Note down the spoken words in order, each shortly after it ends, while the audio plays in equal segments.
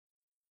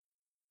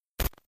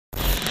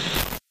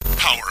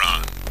while we're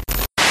on.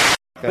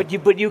 But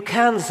you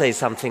can say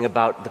something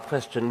about the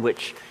question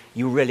which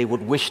you really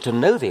would wish to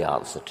know the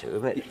answer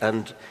to.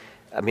 And,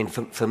 I mean,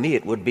 for me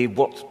it would be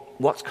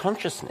what's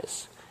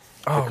consciousness?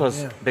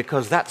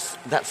 Because that's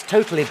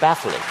totally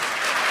baffling.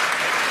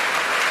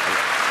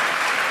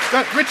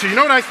 Richard, you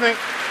know what I think?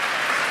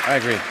 I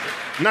agree.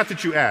 Not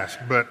that you asked,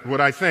 but what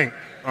I think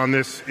on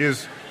this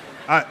is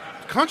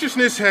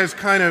consciousness has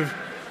kind of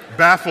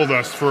baffled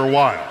us for a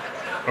while,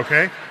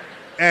 okay?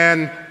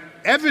 And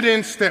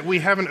evidence that we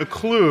haven't a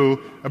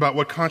clue about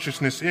what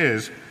consciousness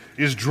is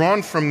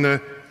drawn from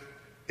the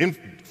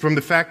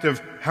fact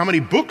of how many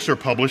books are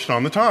published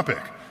on the topic,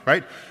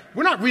 right?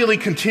 We're not really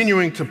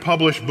continuing to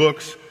publish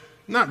books,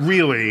 not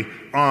really,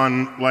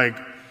 on, like,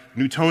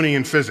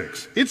 Newtonian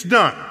physics. It's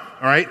done,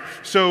 all right?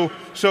 So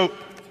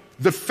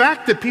the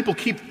fact that people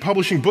keep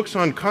publishing books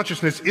on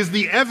consciousness is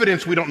the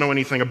evidence we don't know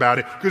anything about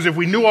it, because if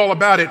we knew all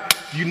about it,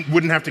 you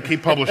wouldn't have to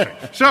keep publishing.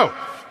 So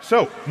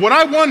what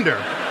I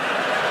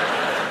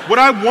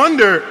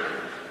wonder,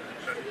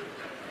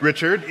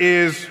 Richard,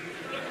 is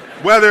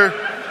whether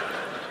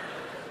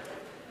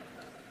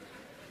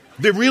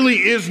there really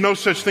is no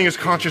such thing as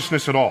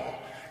consciousness at all,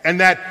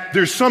 and that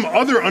there's some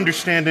other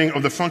understanding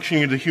of the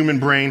functioning of the human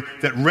brain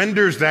that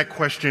renders that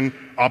question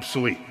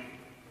obsolete.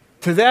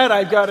 To that,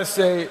 I've got to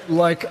say,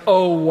 like,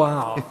 oh,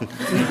 wow.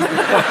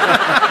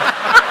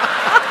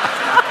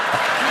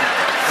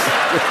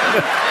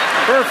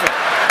 Perfect.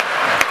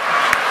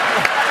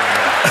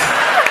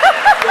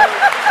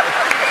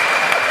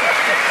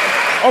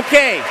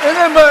 Okay. And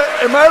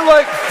am I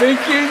like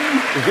thinking,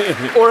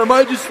 or am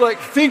I just like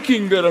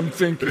thinking that I'm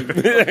thinking?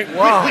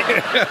 Wow.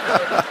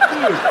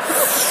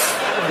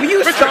 Will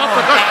you stop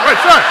with that?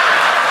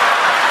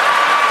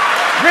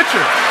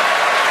 Richard,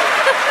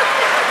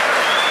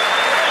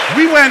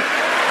 we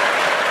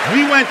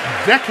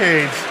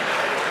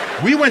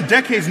went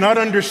decades not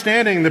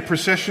understanding the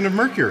precession of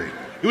Mercury.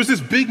 It was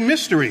this big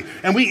mystery,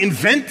 and we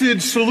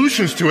invented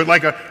solutions to it,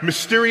 like a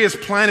mysterious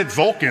planet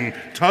Vulcan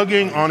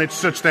tugging on it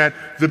such that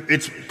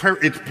it's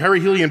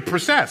perihelion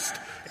precessed.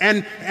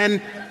 And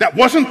that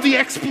wasn't the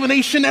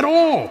explanation at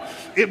all.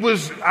 It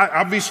was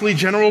obviously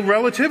general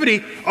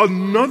relativity,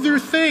 another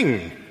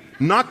thing,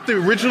 not the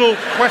original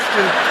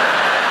question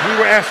we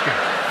were asking.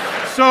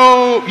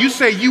 So you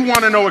say you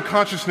want to know what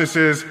consciousness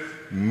is.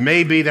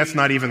 Maybe that's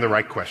not even the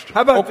right question.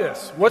 How about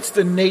this? What's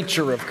the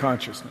nature of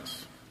consciousness?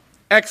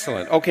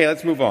 Excellent. Okay,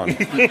 let's move on.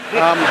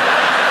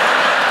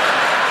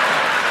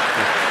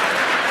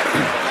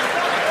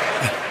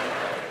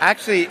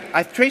 Actually,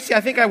 Tracy, I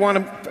think I want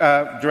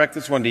to direct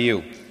this one to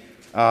you.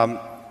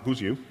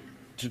 Who's you?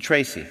 To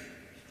Tracy.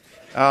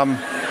 That's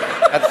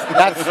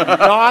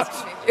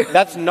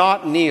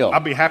not Neil.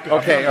 I'll be happy.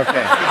 Okay.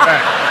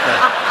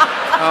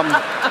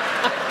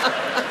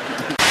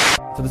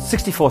 So the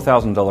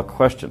 $64,000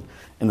 question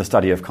in the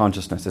study of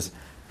consciousness is,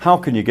 how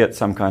can you get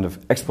some kind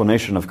of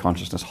explanation of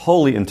consciousness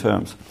wholly in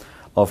terms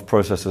of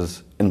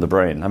processes in the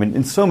brain? I mean,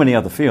 in so many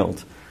other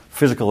fields,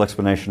 physical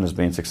explanation has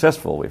been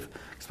successful. We've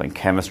explained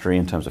chemistry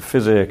in terms of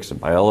physics, and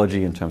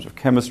biology in terms of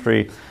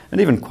chemistry,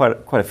 and even quite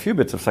a few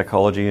bits of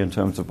psychology in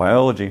terms of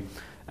biology,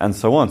 and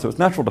so on. So it's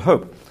natural to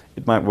hope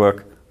it might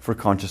work for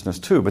consciousness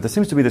too. But there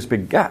seems to be this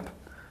big gap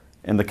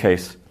in the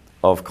case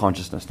of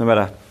consciousness. No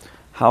matter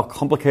how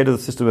complicated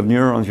the system of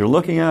neurons you're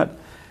looking at,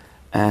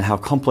 and how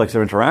complex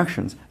their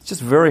interactions, it's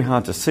just very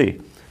hard to see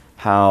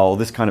how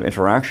this kind of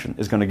interaction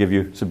is going to give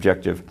you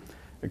subjective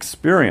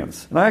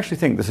experience. And I actually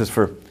think this is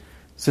for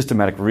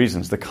systematic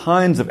reasons. The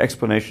kinds of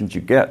explanations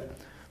you get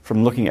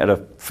from looking at a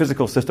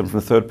physical system from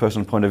a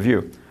third-person point of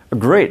view are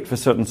great for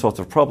certain sorts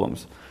of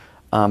problems.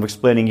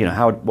 Explaining,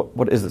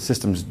 what it is that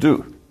systems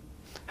do,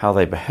 how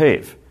they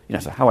behave,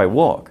 so how I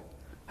walk,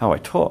 how I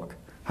talk,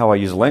 how I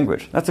use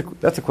language. That's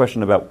a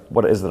question about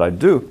what it is that I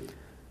do.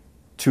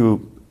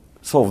 To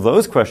solve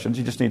those questions,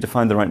 you just need to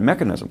find the right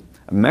mechanism,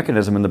 a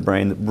mechanism in the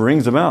brain that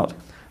brings about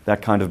that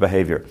kind of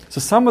behavior.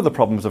 So some of the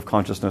problems of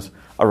consciousness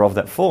are of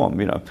that form.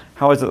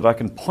 How is it that I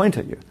can point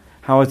at you?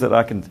 How is it that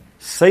I can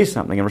say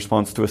something in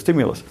response to a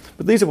stimulus?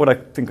 But these are what I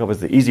think of as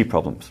the easy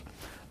problems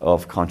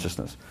of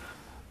consciousness.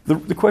 The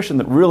question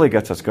that really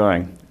gets us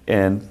going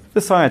in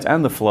the science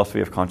and the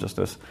philosophy of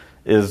consciousness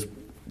is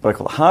what I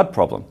call a hard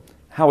problem.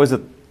 How is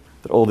it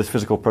that all this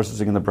physical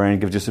processing in the brain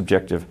gives you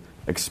subjective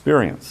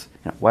experience?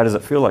 Why does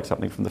it feel like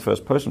something from the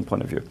first-person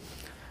point of view?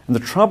 And the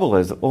trouble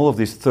is that all of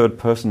these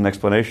third-person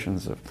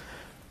explanations of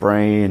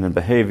brain and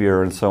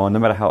behavior and so on, no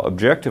matter how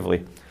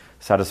objectively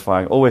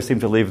satisfying, always seem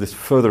to leave this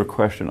further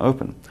question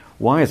open.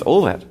 Why is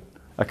all that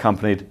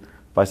accompanied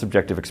by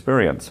subjective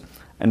experience?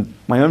 And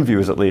my own view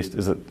is, at least,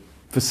 is that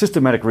for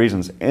systematic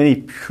reasons,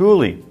 any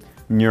purely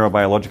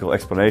neurobiological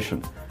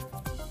explanation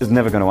is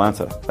never going to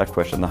answer that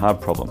question, the hard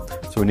problem.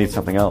 So we need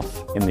something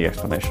else in the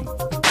explanation.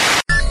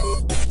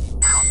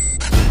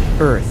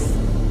 Earth,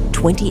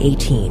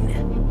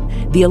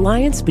 2018. The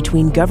alliance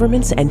between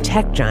governments and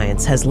tech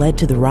giants has led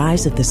to the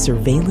rise of the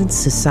surveillance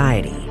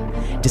society,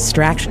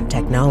 distraction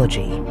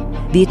technology,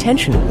 the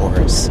attention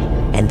wars,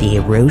 and the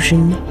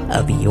erosion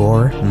of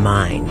your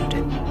mind.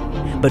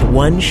 But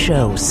one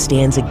show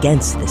stands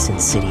against this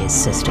insidious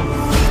system.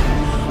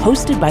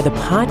 Hosted by the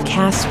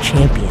podcast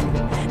champion,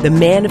 the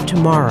man of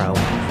tomorrow,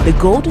 the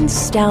golden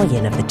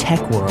stallion of the tech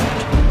world,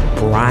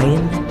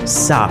 Brian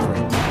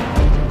Sovereign.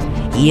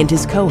 He and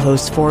his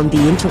co-hosts formed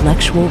the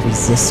Intellectual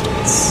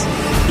Resistance.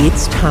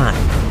 It's time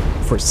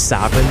for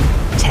Sovereign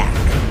Tech.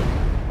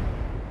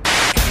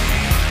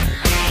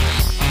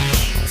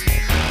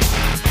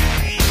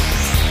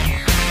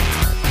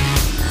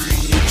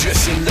 You're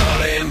dressing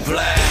all in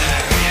black,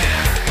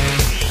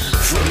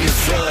 from your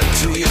front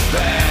to your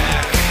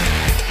back,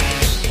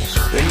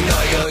 and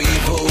all your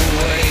evil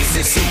ways,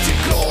 they seem to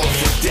go on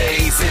for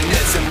days, and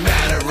as a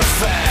matter of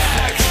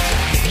fact,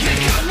 you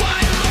got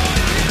one more.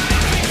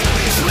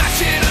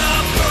 Smash it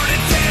up, burn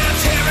it down,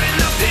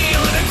 tearing up the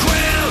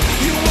underground.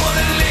 You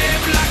wanna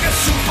live like a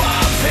super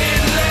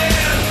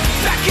villain,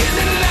 back in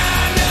the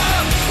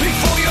lineup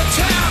before your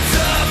time's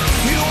up.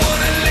 You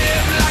wanna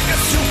live like a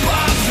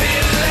super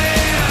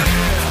villain.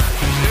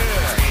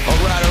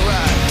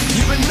 Alright,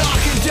 you've been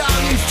knocking down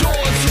these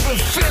doors, you've been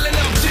filling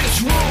up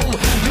this room.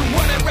 You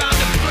run around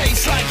the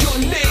place like your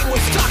name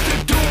was Dr.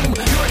 Doom.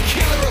 You're a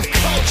killer of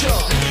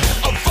culture,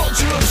 a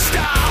vulture of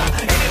style,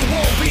 and it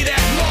won't be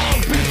that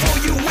long before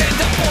you end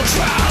up on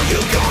trial.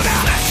 You're gonna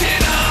smash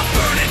it up,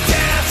 burn it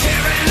down,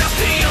 tearing up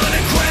the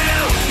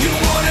underground. You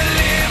wanna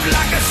live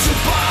like a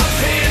super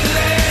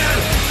villain,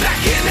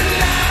 back in the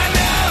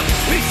lineup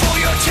before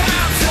your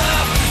time's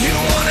up. You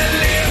wanna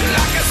live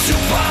like a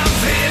super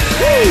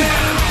villain.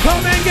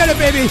 Come and get it,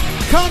 baby.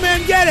 Come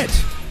and get it.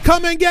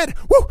 Come and get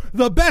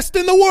the best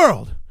in the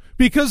world.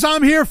 Because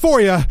I'm here for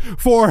you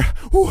for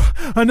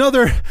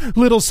another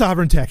little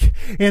Sovereign Tech.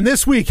 And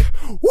this week,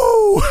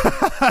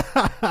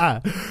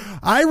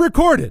 I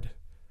recorded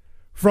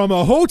from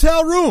a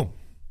hotel room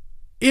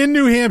in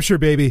New Hampshire,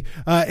 baby.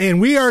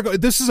 And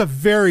this is a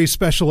very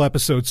special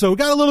episode. So we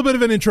got a little bit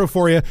of an intro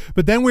for you,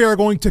 but then we are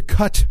going to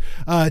cut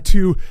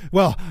to,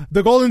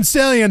 the Golden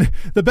Stallion,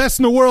 the best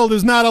in the world,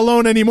 is not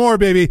alone anymore,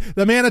 baby.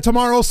 The man of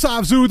tomorrow,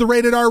 Savzu, the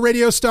rated R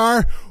radio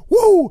star.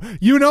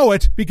 You know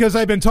it because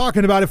I've been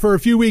talking about it for a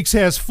few weeks,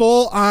 has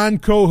full-on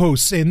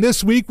co-hosts. And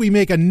this week we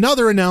make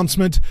another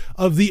announcement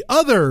of the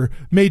other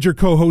major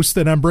co-host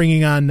that I'm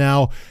bringing on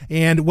now.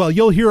 And,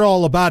 you'll hear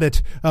all about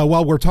it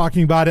while we're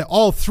talking about it.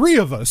 All three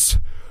of us,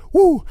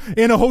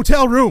 in a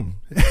hotel room.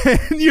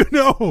 And you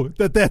know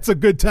that that's a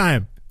good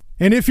time.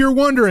 And if you're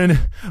wondering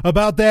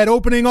about that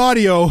opening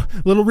audio,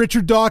 little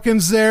Richard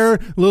Dawkins there,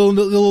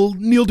 little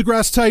Neil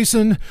deGrasse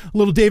Tyson,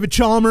 little David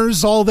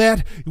Chalmers, all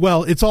that,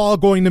 it's all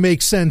going to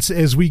make sense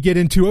as we get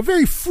into a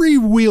very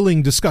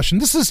freewheeling discussion.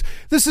 This is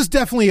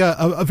definitely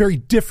a very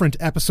different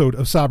episode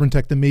of Sovereign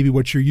Tech than maybe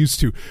what you're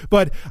used to.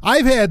 But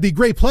I've had the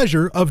great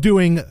pleasure of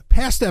doing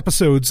past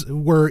episodes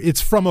where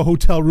it's from a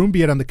hotel room,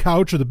 be it on the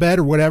couch or the bed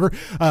or whatever.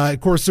 Of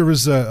course, there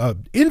was a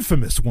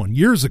infamous one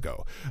years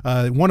ago.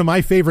 One of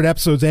my favorite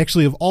episodes,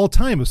 actually, of all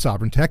time of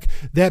Sovereign Tech,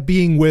 that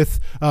being with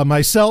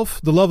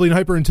myself, the lovely and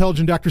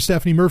hyper-intelligent Dr.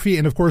 Stephanie Murphy,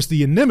 and of course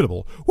the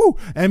inimitable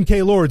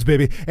MK Lords,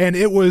 baby. And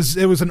it was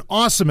an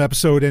awesome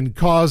episode and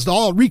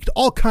wreaked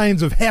all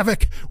kinds of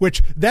havoc,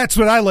 which that's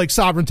what I like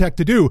Sovereign Tech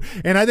to do.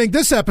 And I think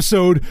this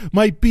episode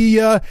might be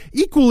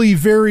equally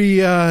very,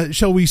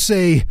 shall we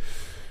say,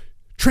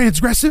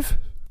 transgressive,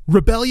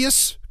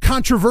 rebellious,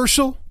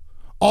 controversial.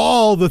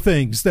 All the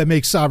things that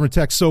make Sovereign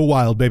Tech so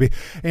wild, baby.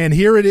 And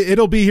here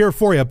it'll be here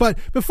for you. But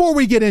before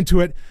we get into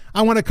it,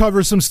 I want to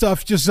cover some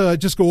stuff,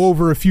 just go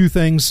over a few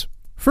things.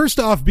 First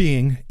off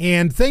being,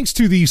 and thanks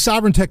to the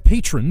Sovereign Tech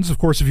patrons, of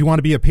course, if you want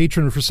to be a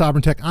patron for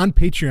Sovereign Tech on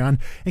Patreon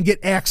and get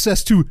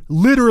access to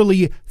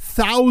literally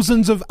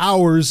thousands of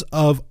hours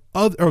of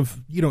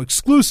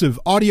exclusive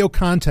audio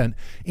content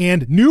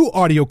and new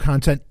audio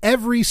content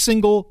every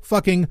single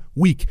fucking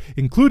week,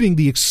 including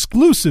the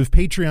exclusive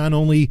Patreon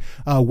only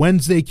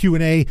Wednesday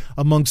Q&A,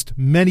 amongst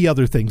many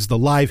other things, the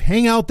live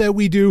hangout that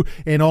we do.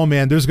 And oh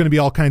man, there's going to be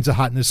all kinds of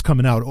hotness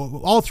coming out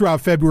all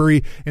throughout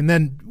February. And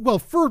then,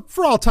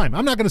 for all time,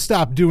 I'm not going to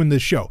stop doing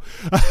this show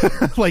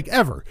like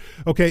ever.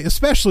 Okay.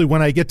 Especially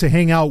when I get to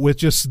hang out with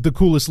just the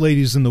coolest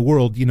ladies in the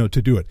world,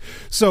 to do it.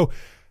 So,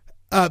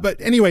 but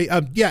anyway,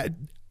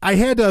 I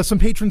had some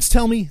patrons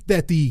tell me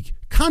that the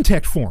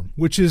contact form,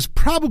 which is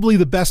probably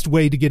the best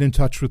way to get in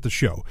touch with the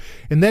show,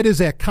 and that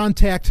is at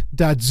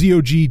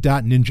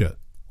contact.zog.ninja.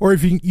 Or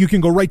if you can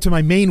go right to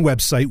my main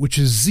website, which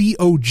is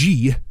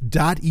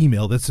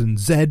zog.email. That's in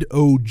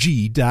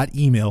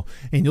zog.email,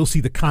 and you'll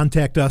see the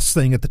contact us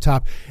thing at the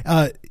top.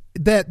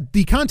 That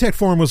the contact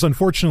form was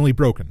unfortunately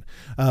broken.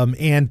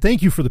 And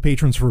thank you for the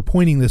patrons for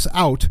pointing this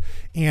out.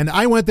 And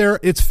I went there.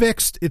 It's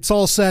fixed. It's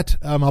all set.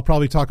 I'll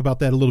probably talk about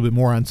that a little bit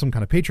more on some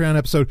kind of Patreon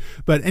episode.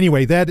 But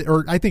anyway,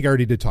 I think I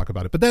already did talk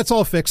about it, but that's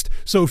all fixed.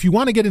 So if you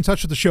want to get in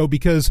touch with the show,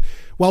 because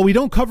while we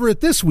don't cover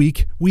it this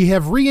week, we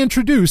have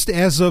reintroduced,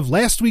 as of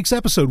last week's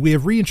episode, we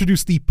have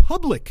reintroduced the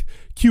public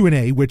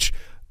Q&A, which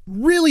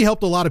really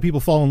helped a lot of people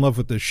fall in love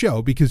with this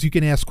show because you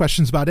can ask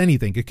questions about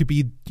anything. It could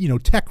be,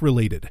 tech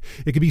related.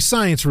 It could be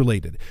science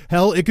related.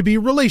 Hell, it could be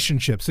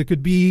relationships. It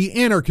could be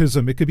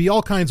anarchism. It could be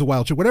all kinds of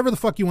wild shit. Whatever the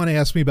fuck you want to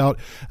ask me about.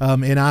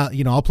 And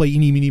I'll play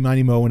eeny, meeny,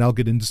 miny, mo, and I'll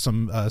get into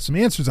some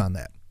answers on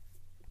that.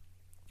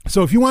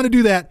 So if you want to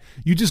do that,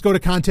 you just go to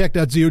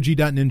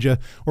contact.zog.ninja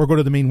or go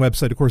to the main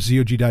website, of course,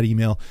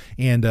 zog.email,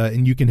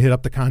 and you can hit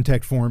up the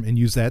contact form and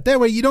use that. That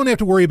way you don't have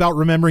to worry about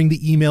remembering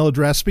the email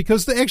address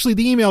because the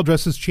email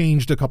address has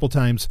changed a couple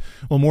times,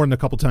 well, more than a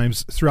couple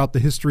times throughout the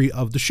history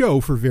of the show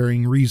for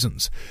varying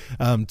reasons.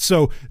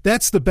 So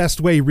that's the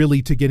best way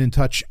really to get in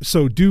touch.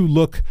 So do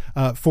look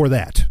for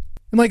that.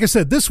 And like I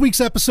said, this week's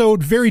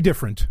episode, very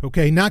different,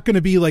 okay? Not going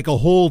to be like a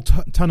whole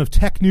ton of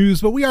tech news,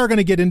 but we are going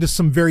to get into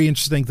some very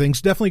interesting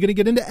things. Definitely going to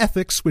get into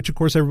ethics, which of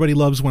course everybody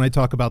loves when I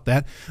talk about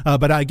that.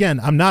 But again,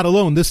 I'm not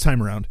alone this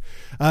time around.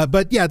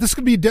 But yeah, this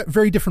could be a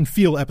very different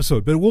feel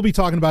episode, but we'll be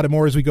talking about it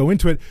more as we go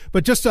into it.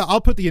 But just I'll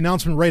put the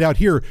announcement right out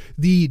here.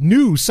 The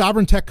new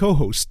Sovereign Tech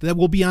co-host that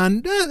will be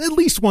on at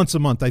least once a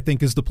month, I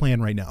think is the plan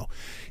right now,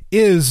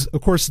 is,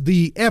 of course,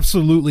 the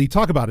absolutely,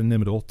 talk about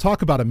inimitable,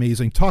 talk about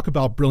amazing, talk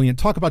about brilliant,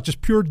 talk about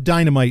just pure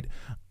dynamite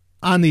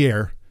on the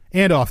air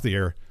and off the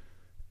air,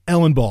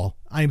 Ellen Ball.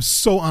 I am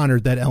so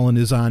honored that Ellen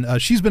is on.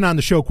 She's been on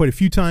the show quite a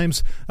few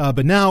times,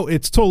 but now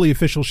it's totally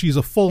official. She's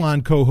a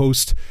full-on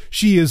co-host.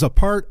 She is a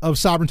part of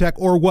Sovereign Tech,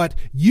 or what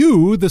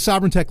you, the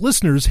Sovereign Tech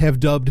listeners, have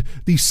dubbed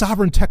the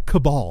Sovereign Tech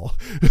Cabal.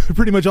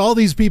 Pretty much all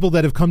these people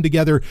that have come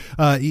together,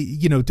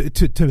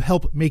 to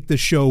help make the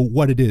show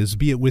what it is,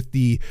 be it with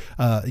the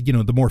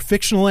more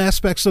fictional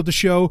aspects of the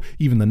show,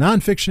 even the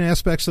nonfiction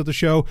aspects of the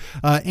show.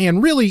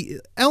 And really,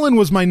 Ellen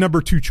was my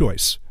number 2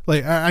 choice.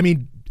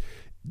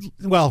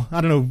 Well,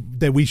 I don't know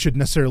that we should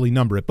necessarily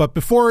number it, but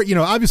before,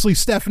 obviously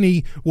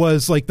Stephanie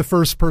was like the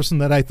first person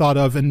that I thought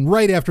of. And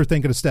right after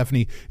thinking of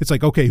Stephanie, it's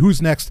like, okay,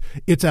 who's next?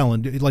 It's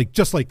Ellen, like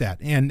just like that.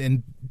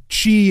 And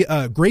she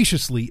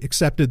graciously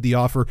accepted the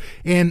offer.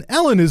 And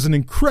Ellen is an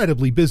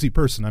incredibly busy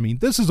person. I mean,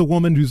 this is a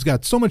woman who's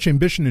got so much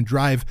ambition and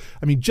drive.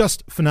 I mean,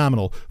 just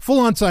phenomenal.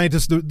 Full-on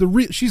scientist.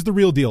 She's the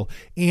real deal.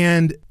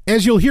 And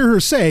as you'll hear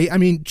her say, I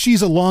mean,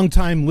 she's a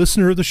longtime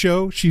listener of the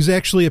show. She's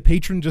actually a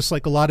patron, just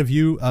like a lot of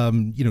you.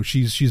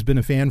 She's been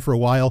a fan for a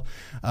while.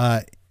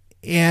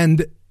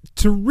 And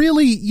to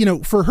really,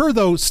 for her,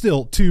 though,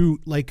 still to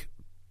like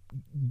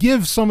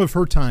give some of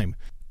her time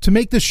to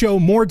make the show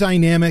more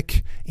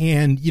dynamic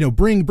and,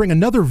 bring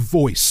another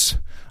voice,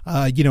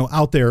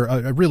 out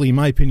there, really, in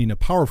my opinion, a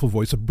powerful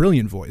voice, a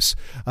brilliant voice.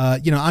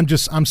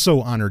 I'm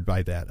so honored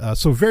by that.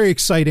 So very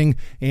exciting.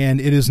 And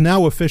it is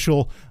now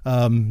official.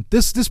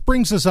 This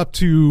brings us up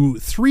to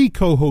 3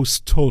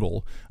 co-hosts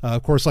total.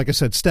 Of course, like I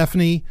said,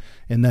 Stephanie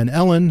and then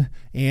Ellen.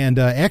 And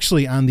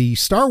actually on the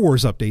Star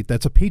Wars update,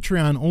 that's a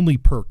Patreon only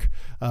perk.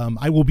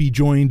 I will be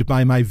joined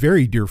by my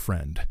very dear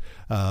friend,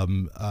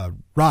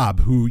 Rob,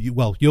 who,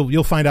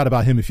 you'll find out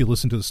about him if you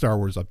listen to the Star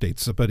Wars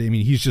updates. But I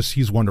mean,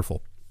 he's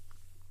wonderful.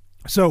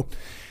 So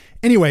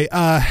anyway,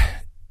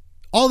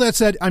 all that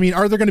said, I mean,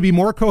 are there going to be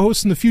more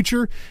co-hosts in the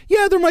future?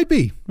 Yeah, there might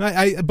be.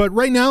 But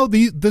right now,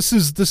 this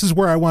is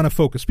where I want to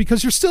focus,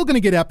 because you're still going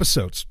to get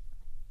episodes.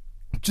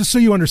 Just so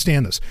you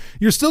understand this,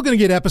 you're still going to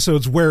get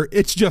episodes where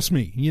it's just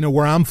me,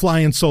 where I'm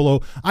flying solo.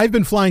 I've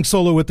been flying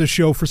solo with this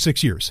show for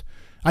 6 years.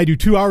 I do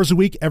 2 hours a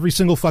week, every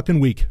single fucking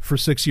week for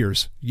 6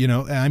 years.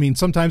 I mean,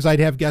 sometimes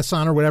I'd have guests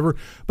on or whatever,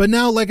 but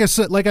now, like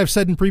I've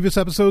said in previous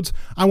episodes,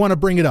 I want to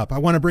bring it up. I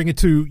want to bring it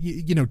to,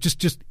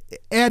 just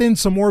add in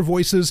some more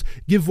voices,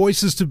 give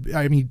voices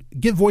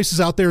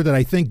out there that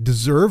I think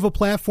deserve a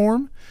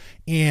platform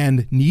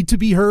and need to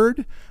be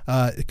heard,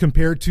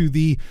 compared to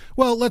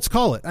let's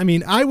call it. I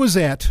mean,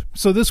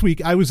 this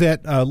week I was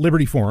at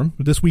Liberty Forum,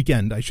 this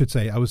weekend, I should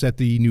say. I was at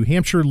the New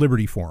Hampshire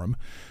Liberty Forum,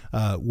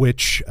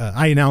 which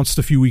I announced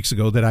a few weeks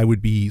ago that I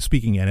would be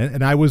speaking in it.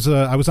 And I was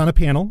on a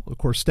panel. Of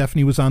course,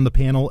 Stephanie was on the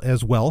panel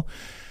as well.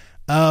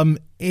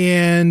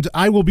 And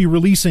I will be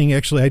releasing,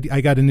 actually,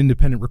 I got an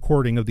independent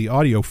recording of the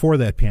audio for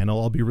that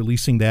panel. I'll be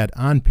releasing that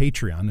on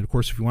Patreon. And of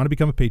course, if you want to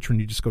become a patron,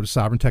 you just go to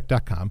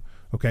sovereigntech.com.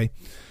 Okay.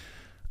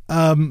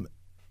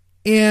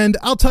 And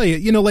I'll tell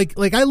you,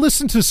 like I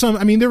listened to some,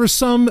 I mean, there were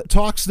some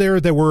talks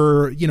there that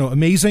were,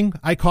 amazing.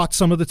 I caught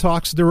some of the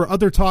talks. There were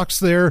other talks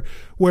there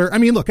where, I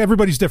mean, look,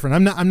 everybody's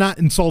different. I'm not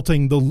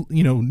insulting the,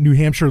 New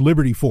Hampshire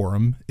Liberty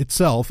Forum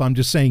itself. I'm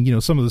just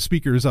saying, some of the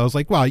speakers, I was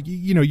like, wow,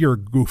 you're a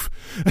goof.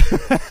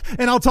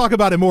 And I'll talk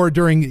about it more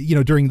during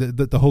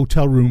the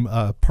hotel room,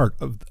 part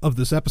of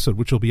this episode,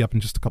 which will be up in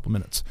just a couple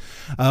minutes.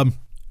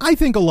 I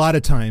think a lot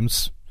of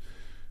times,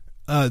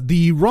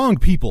 the wrong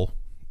people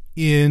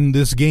in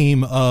this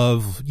game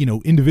of,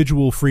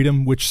 individual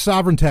freedom, which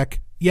Sovereign Tech,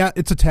 yeah,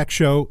 it's a tech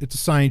show, it's a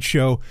science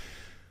show,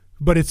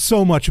 but it's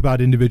so much about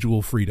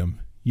individual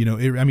freedom.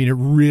 It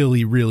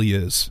really, really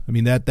is. I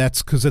mean,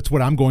 that's because that's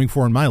what I'm going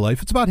for in my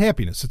life. It's about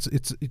happiness.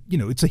 It's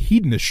a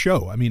hedonist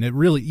show. I mean, it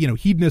really,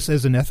 hedonist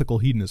as an ethical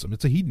hedonism.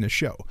 It's a hedonist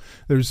show.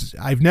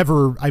 I've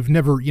never,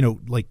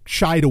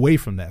 shied away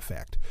from that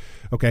fact.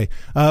 Okay.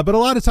 But a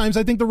lot of times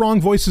I think the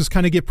wrong voices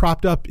kind of get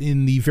propped up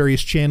in the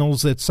various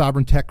channels that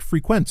Sovereign Tech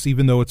frequents,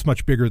 even though it's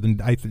much bigger than,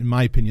 in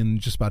my opinion,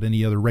 just about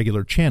any other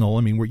regular channel.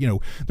 I mean,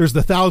 there's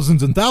the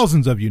thousands and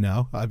thousands of you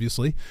now,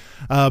 obviously.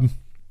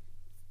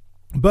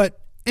 But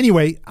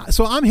anyway,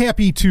 so I'm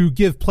happy to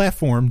give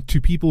platform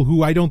to people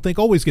who I don't think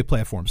always get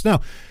platforms.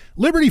 Now,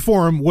 Liberty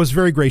Forum was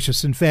very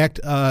gracious. In fact,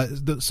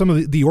 some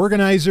of the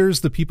organizers,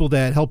 the people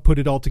that helped put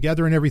it all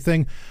together and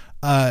everything,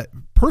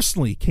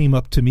 personally came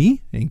up to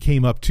me and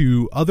came up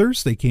to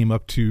others. They came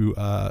up to,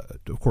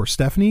 of course,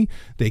 Stephanie.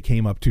 They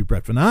came up to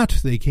Brett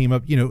Venat. They came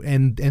up,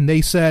 and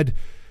they said,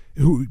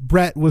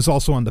 Brett was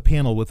also on the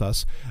panel with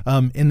us,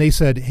 and they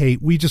said, hey,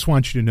 we just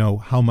want you to know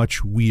how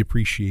much we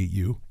appreciate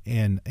you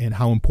and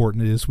how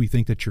important it is. We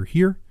think that you're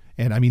here.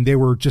 And I mean, they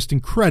were just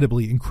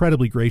incredibly,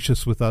 incredibly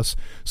gracious with us.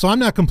 So I'm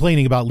not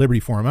complaining about Liberty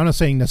Forum. I'm not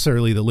saying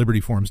necessarily that Liberty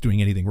Forum is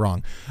doing anything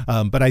wrong.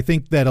 But I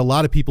think that a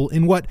lot of people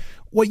in what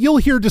you'll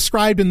hear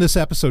described in this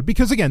episode,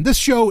 because again, this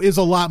show is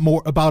a lot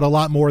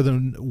more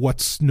than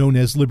what's known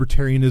as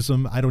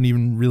libertarianism. I don't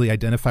even really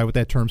identify with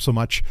that term so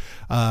much.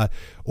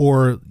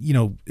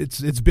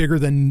 It's bigger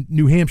than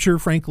New Hampshire,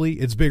 frankly.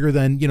 It's bigger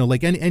than,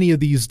 like any of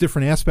these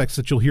different aspects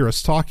that you'll hear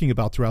us talking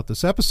about throughout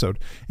this episode,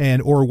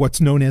 or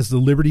what's known as the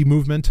liberty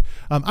movement.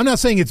 I'm not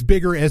saying it's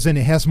bigger as in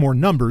it has more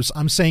numbers.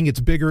 I'm saying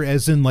it's bigger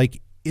as in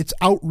like its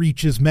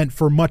outreach is meant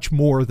for much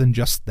more than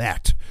just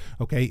that.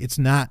 Okay. It's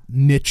not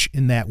niche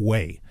in that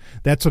way.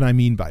 That's what I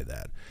mean by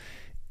that.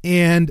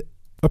 And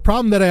a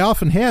problem that I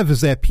often have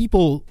is that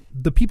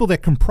the people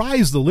that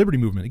comprise the liberty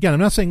movement, again, I'm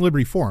not saying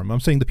Liberty Forum, I'm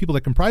saying the people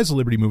that comprise the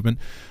liberty movement,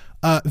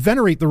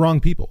 venerate the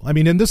wrong people. I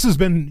mean, and this has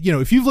been,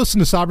 if you've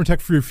listened to Sovereign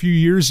Tech for a few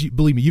years,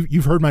 believe me,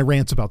 you've heard my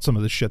rants about some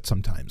of this shit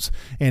sometimes,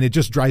 and it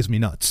just drives me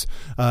nuts.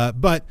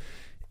 But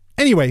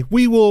anyway,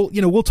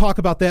 we'll talk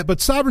about that. But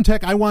Sovereign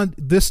Tech, I want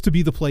this to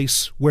be the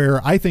place where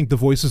I think the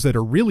voices that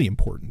are really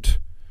important,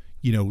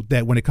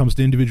 that when it comes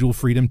to individual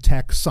freedom,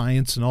 tech,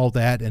 science, and all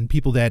that, and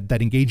people that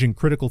engage in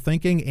critical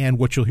thinking, and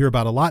what you'll hear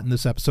about a lot in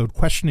this episode,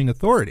 questioning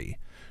authority,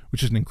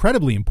 which is an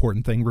incredibly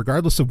important thing,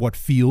 regardless of what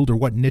field or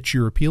what niche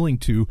you're appealing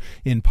to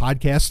in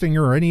podcasting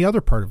or any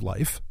other part of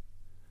life,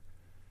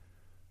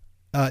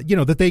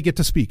 that they get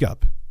to speak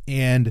up.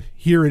 And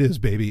here it is,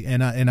 baby.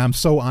 And I'm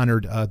so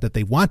honored that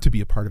they want to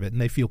be a part of it and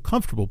they feel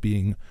comfortable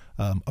being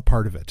a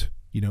part of it,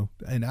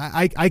 and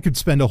I could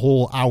spend a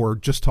whole hour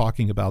just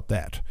talking about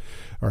that.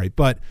 All right.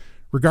 But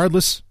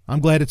regardless, I'm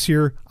glad it's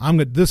here.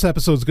 This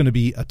episode is going to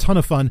be a ton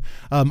of fun.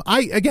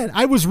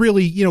 I was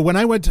really, when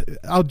I went,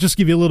 I'll just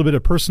give you a little bit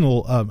of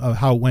personal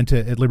how it went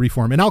at Liberty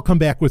Forum, and I'll come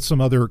back with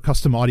some other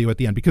custom audio at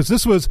the end, because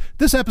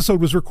this episode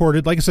was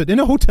recorded, like I said, in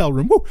a hotel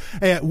room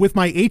with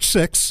my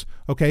H6.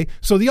 Okay,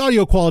 so the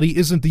audio quality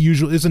isn't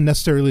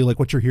necessarily like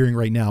what you're hearing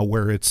right now,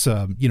 where it's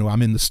I'm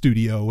in the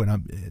studio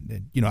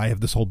and I have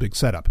this whole big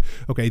setup.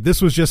 Okay,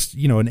 this was just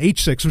an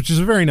H6, which is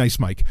a very nice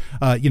mic.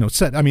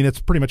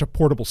 It's pretty much a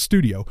portable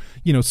studio.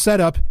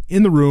 Set up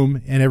in the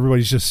room, and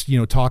everybody's just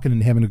talking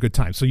and having a good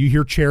time. So you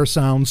hear chair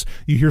sounds,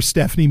 you hear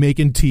Stephanie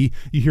making tea,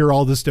 you hear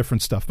all this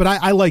different stuff. But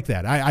I like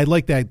that. I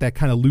like that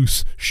kind of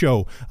loose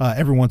show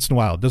every once in a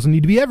while. It doesn't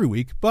need to be every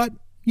week, but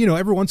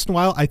every once in a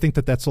while, I think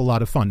that that's a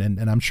lot of fun.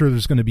 And I'm sure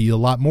there's going to be a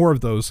lot more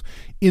of those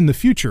in the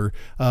future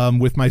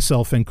with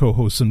myself and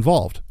co-hosts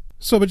involved.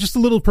 So, but just a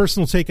little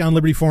personal take on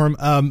Liberty Forum.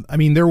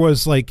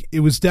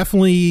 It was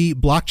definitely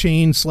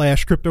blockchain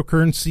 /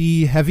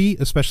 cryptocurrency heavy,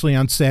 especially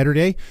on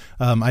Saturday.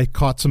 I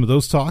caught some of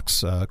those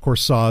talks. Of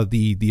course, saw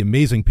the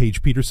amazing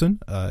Paige Peterson,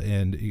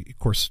 and of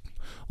course,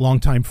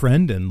 longtime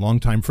friend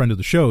of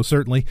the show,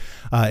 certainly,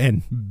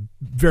 and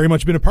very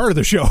much been a part of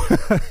the show.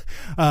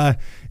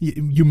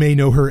 You may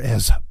know her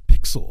as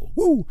Pixel.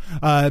 Woo!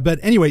 But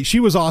anyway, she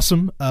was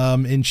awesome,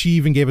 and she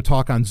even gave a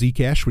talk on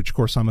Zcash, which, of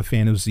course, I'm a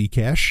fan of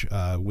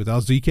Zcash.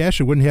 Without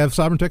Zcash, I wouldn't have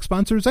Sovereign Tech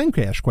sponsor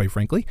Zencash, quite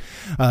frankly.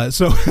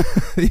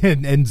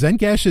 And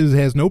Zencash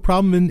has no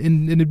problem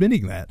in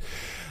admitting that.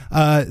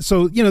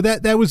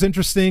 That was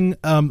interesting.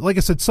 Like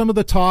I said, some of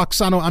the talks,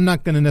 I'm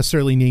not going to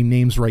necessarily name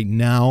names right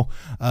now,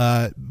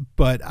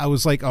 but I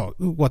was like, oh,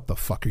 what the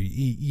fuck are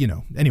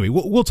you, anyway,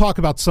 we'll talk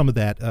about some of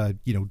that,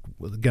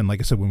 again, like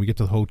I said, when we get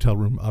to the hotel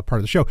room part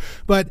of the show.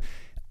 But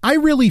I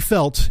really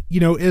felt,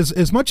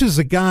 as much as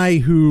a guy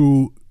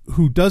who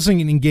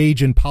doesn't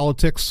engage in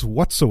politics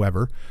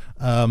whatsoever,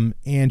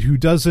 and who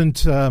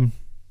doesn't, I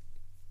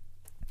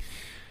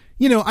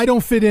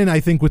don't fit in, I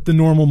think, with the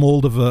normal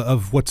mold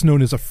of what's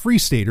known as a Free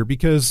Stater,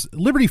 because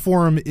Liberty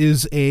Forum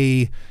is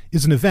an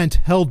event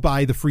held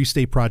by the Free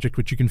State Project,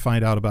 which you can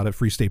find out about at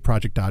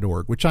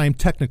freestateproject.org, which I am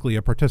technically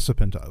a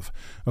participant of.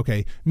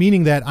 Okay,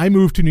 meaning that I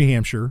moved to New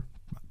Hampshire.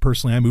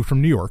 Personally, I moved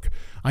from New York.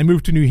 I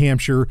moved to New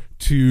Hampshire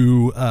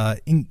to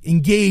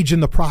engage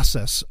in the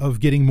process of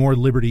getting more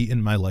liberty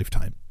in my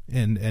lifetime.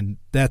 And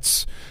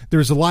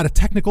there's a lot of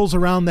technicals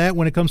around that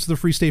when it comes to the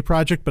Free State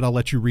Project, but I'll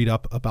let you read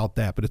up about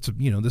that. But it's,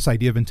 this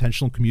idea of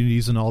intentional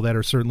communities and all that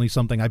are certainly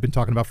something I've been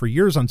talking about for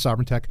years on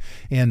Sovereign Tech,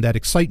 and that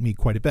excite me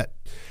quite a bit.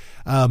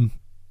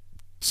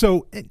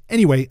 So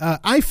anyway,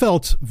 I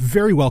felt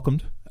very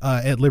welcomed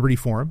at Liberty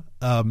Forum.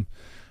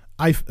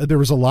 there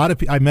was a lot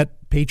of I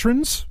met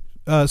patrons.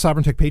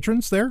 Sovereign Tech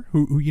patrons there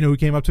who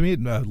came up to me,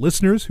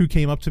 listeners who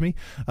came up to me,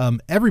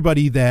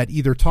 everybody that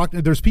either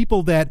talked. There's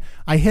people that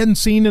I hadn't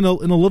seen in a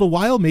little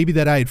while, maybe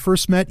that I had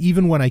first met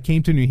even when I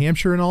came to New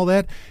Hampshire and all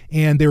that,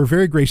 and they were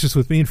very gracious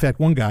with me. In fact,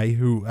 one guy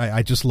who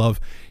I just love,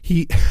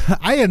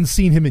 I hadn't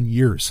seen him in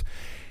years.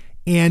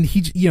 And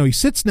he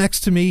sits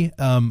next to me.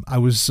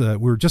 We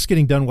were just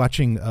getting done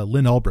watching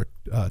Lynn Ulbrich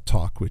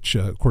talk, which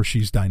of course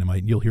she's dynamite,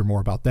 and you'll hear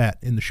more about that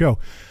in the show.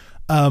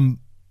 And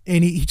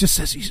he just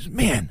says,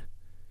 man.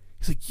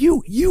 He's like,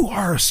 you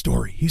are a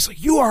story. He's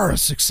like, you are a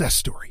success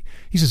story.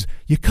 He says,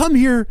 you come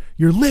here,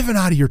 you're living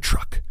out of your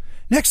truck.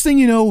 Next thing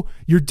you know,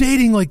 you're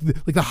dating like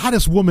the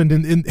hottest woman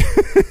in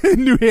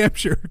New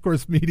Hampshire. Of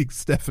course, meeting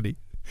Stephanie.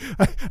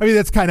 I mean,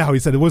 that's kind of how he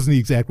said it. It wasn't the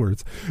exact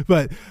words,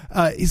 but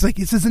he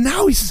says, and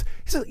now he says,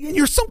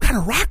 you're some kind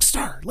of rock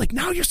star. Like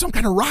now you're some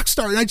kind of rock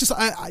star. And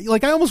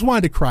I almost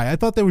wanted to cry. I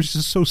thought that was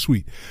just so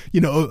sweet,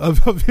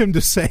 of him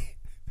to say.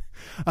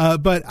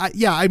 But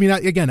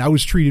I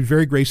was treated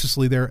very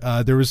graciously there.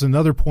 There was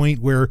another point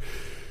where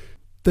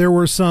there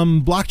were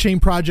some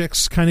blockchain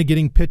projects kind of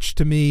getting pitched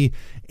to me.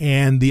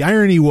 And the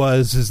irony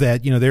is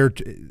that, they're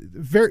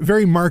very,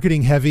 very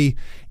marketing heavy.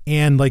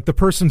 And like the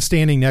person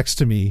standing next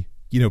to me,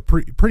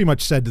 pretty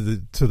much said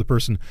to the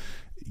person,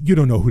 you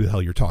don't know who the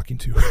hell you're talking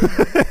to.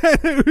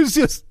 It was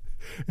just,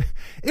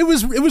 it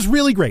was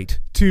really great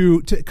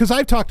because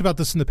I've talked about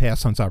this in the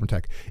past on Sovereign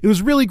Tech. It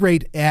was really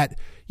great at,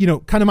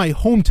 kind of my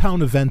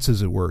hometown events,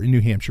 as it were, in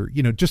New Hampshire,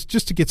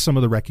 just to get some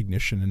of the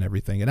recognition and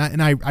everything.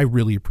 And I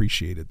really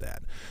appreciated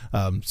that.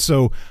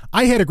 So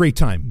I had a great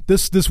time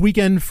this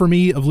weekend for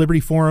me of Liberty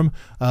Forum.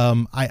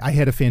 I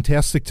had a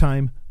fantastic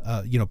time.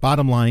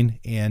 Bottom line,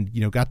 and,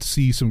 got to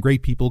see some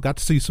great people, got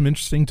to see some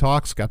interesting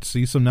talks, got to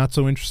see some not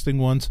so interesting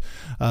ones.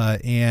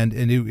 And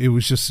it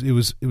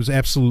was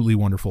absolutely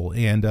wonderful.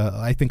 And,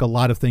 I think a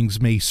lot of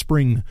things may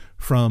spring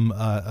from,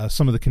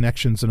 some of the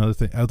connections and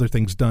other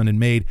things done and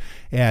made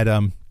at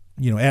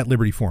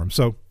Liberty Forum.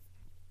 So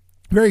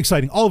very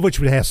exciting, all of which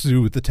has to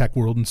do with the tech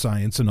world and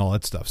science and all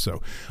that stuff.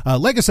 So,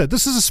 like I said,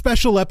 this is a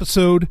special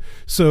episode.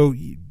 So,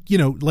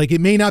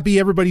 it may not be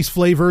everybody's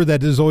flavor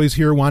that is always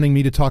here wanting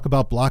me to talk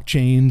about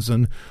blockchains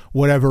and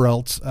whatever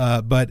else.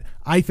 But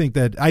I think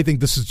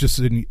this is just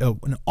an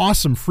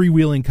awesome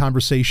freewheeling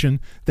conversation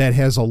that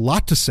has a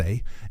lot to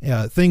say,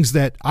 things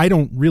that I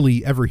don't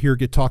really ever hear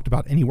get talked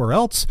about anywhere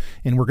else.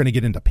 And we're going to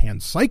get into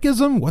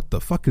panpsychism. What the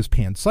fuck is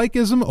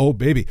panpsychism? Oh,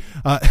 baby.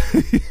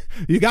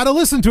 You got to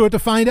listen to it to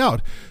find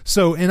out.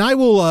 So, and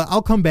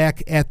I'll come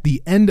back at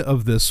the end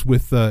of this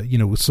with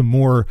some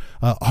more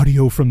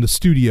audio from the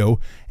studio,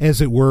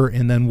 as it were,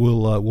 and then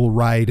we'll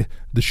ride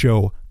the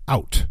show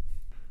out.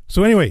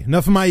 So anyway,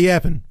 enough of my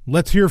yapping.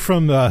 Let's hear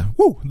from the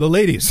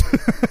ladies.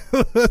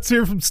 Let's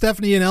hear from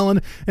Stephanie and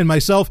Ellen and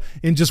myself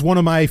in just one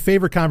of my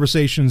favorite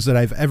conversations that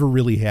I've ever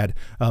really had.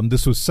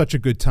 This was such a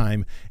good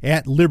time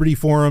at Liberty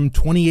Forum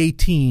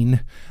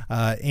 2018,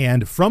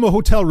 and from a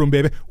hotel room,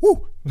 baby.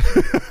 Woo!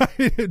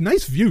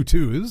 Nice view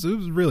too. It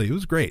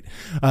was great.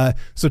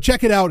 So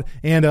check it out,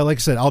 and like I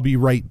said, I'll be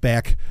right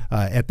back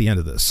at the end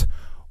of this.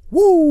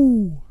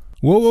 Woo!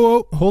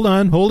 Whoa! Hold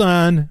on. All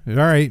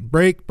right,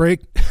 break.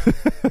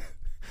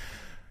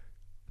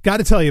 Got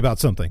to tell you about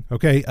something,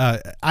 okay?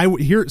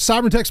 Here,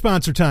 Sovereign Tech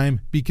sponsor time,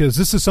 because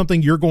this is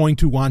something you're going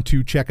to want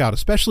to check out,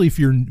 especially if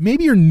you're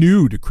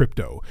new to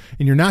crypto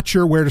and you're not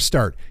sure where to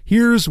start.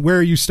 Here's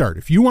where you start.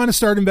 If you want to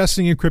start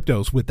investing in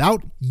cryptos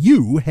without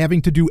you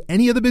having to do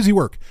any of the busy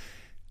work,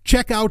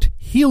 check out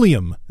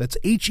Helium. That's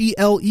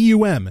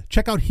Helium.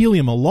 Check out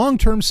Helium, a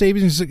long-term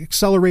savings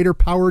accelerator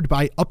powered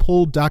by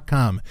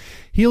Uphold.com.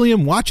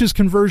 Helium watches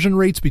conversion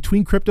rates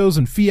between cryptos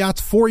and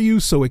fiats for you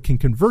so it can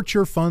convert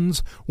your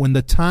funds when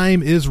the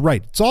time is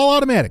right. It's all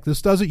automatic.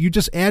 This does it. You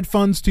just add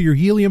funds to your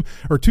Helium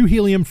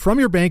from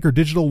your bank or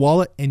digital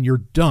wallet, and you're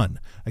done.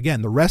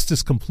 Again, the rest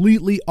is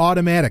completely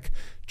automatic.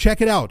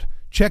 Check it out.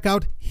 Check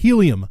out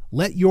Helium.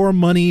 Let your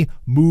money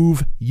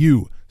move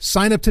you.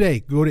 Sign up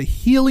today. Go to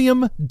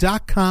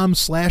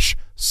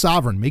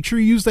helium.com/sovereign. Make sure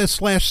you use that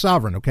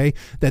 /sovereign, okay?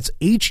 That's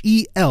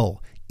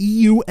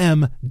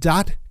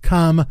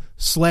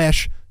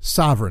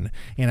HELEUM.com/sovereign.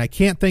 And I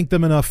can't thank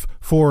them enough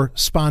for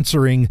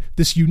sponsoring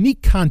this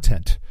unique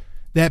content,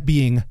 that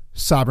being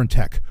Sovereign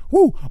Tech.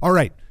 Woo! All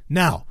right,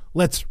 now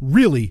let's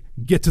really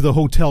get to the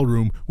hotel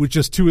room with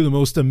just two of the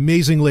most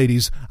amazing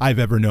ladies I've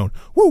ever known.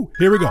 Woo!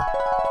 Here we go.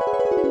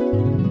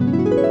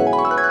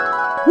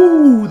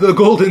 Woo, the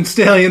Golden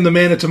Stallion, the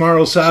man of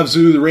tomorrow,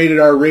 Savzu, the rated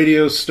R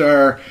radio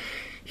star,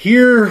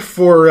 here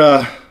for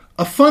a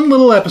fun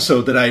little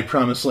episode that I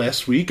promised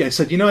last week. I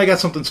said, I got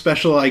something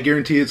special. I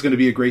guarantee it's going to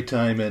be a great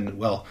time. And,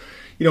 well,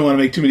 you don't want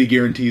to make too many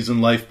guarantees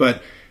in life.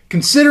 But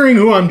considering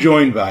who I'm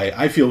joined by,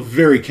 I feel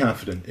very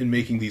confident in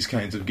making these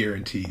kinds of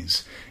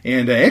guarantees.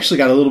 And I actually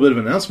got a little bit of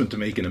an announcement to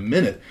make in a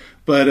minute.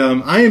 But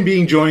I am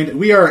being joined.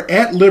 We are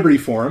at Liberty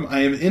Forum.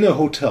 I am in a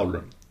hotel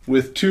room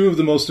with two of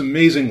the most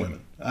amazing women.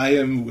 I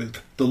am with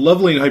the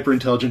lovely and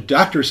hyper-intelligent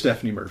Dr.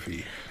 Stephanie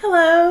Murphy.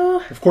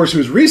 Hello. Of course, who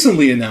was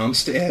recently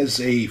announced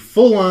as a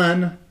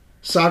full-on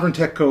Sovereign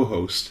Tech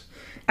co-host.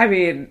 I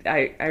mean,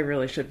 I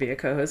really should be a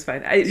co-host by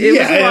now.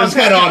 It was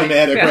kind of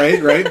automatic,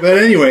 right? But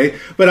anyway,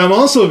 I'm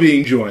also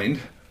being joined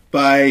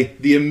by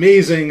the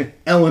amazing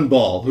Ellen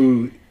Ball,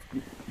 who,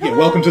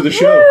 welcome to the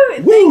show.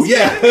 Woo!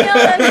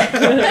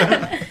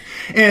 Yeah.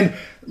 And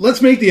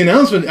let's make the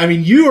announcement. I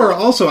mean, you are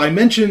also, I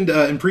mentioned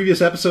in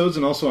previous episodes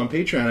and also on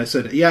Patreon, I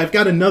said, I've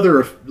got another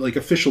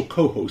official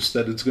co-host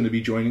that is going to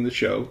be joining the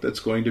show. That's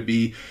going to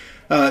be,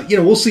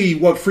 we'll see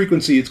what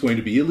frequency it's going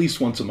to be, at least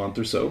once a month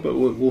or so, but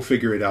we'll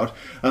figure it out.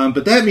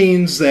 But that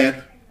means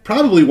that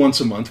probably once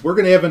a month, we're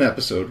going to have an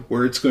episode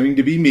where it's going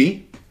to be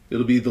me.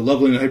 It'll be the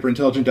lovely and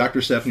hyper-intelligent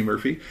Dr. Stephanie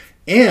Murphy,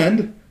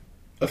 and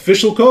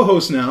official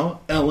co-host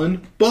now,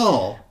 Ellen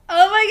Ball.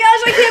 Oh my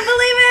gosh, I can't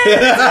believe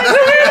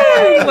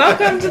it!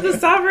 Welcome to the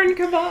Sovereign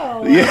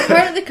Cabal. I'm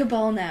part of the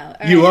Cabal now.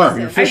 You are.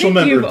 You're official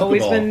member of the Cabal.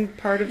 You've always been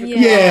part of the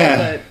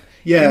Cabal,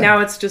 but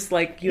now it's just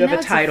like you have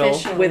a title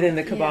within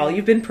the Cabal.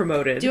 You've been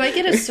promoted. Do I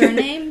get a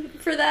surname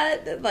for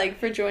that? Like,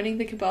 for joining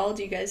the Cabal?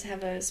 Do you guys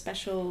have a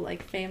special,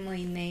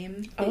 family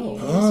name? We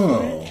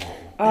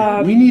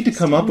need to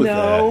come up with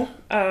that.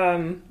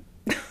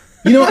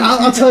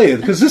 I'll tell you,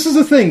 because this is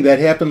a thing that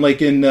happened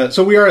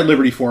so we are at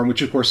Liberty Forum,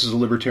 which of course is a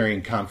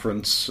libertarian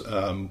conference.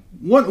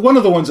 One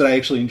of the ones that I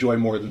actually enjoy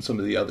more than some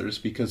of the others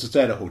because it's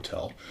at a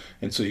hotel,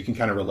 and so you can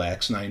kind of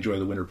relax, and I enjoy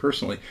the winter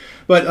personally.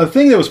 But a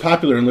thing that was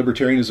popular in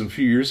libertarianism a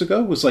few years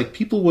ago was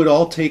people would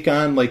all take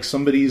on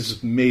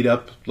somebody's made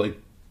up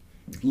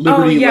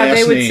Liberty last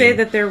they would name. say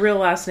that their real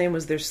last name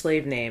was their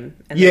slave name,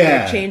 and they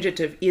would change it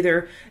to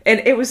either, and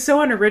it was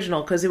so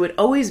unoriginal because it would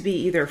always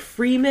be either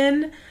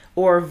Freeman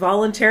or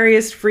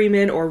Voluntariist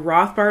Freeman or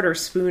Rothbard or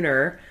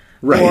Spooner.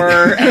 Right.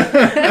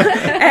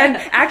 And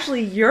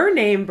actually your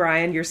name,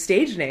 Brian, your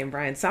stage name,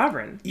 Brian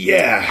Sovereign.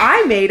 Yeah.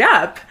 I made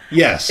up.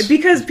 Yes.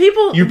 Because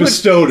people you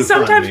bestowed upon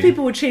sometimes me.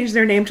 People would change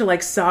their name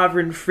to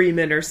Sovereign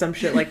Freeman or some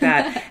shit like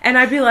that. And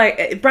I'd be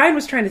like, Brian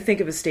was trying to think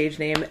of a stage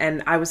name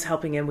and I was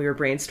helping him. We were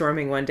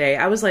brainstorming one day.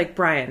 I was like,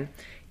 Brian,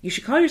 you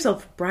should call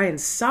yourself Brian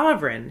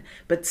Sovereign,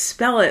 but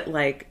spell it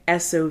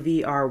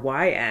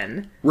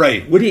Sovryn.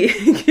 Right.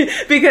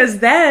 Because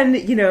then,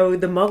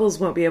 the Muggles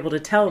won't be able to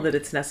tell that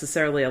it's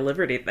necessarily a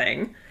liberty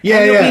thing. Yeah,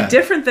 and it'll be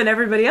different than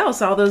everybody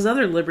else, all those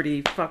other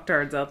liberty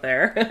fucktards out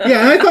there. And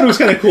I thought it was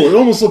kind of cool. It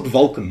almost looked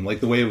Vulcan,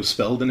 the way it was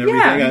spelled and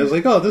everything. Yeah. I was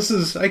like,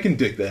 I can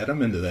dig that.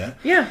 I'm into that.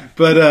 Yeah.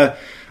 But,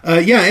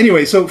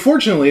 anyway, so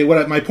fortunately,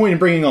 my point in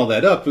bringing all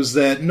that up was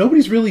that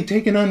nobody's really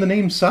taken on the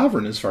name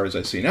Sovereign as far as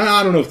I've seen.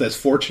 I don't know if that's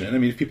fortunate. I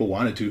mean, if people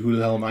wanted to, who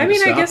the hell am I to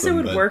stop them? I guess it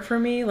would work for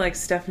me, like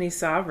Stephanie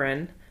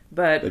Sovereign,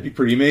 but... That'd be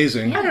pretty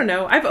amazing. I don't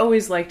know. I've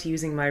always liked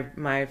using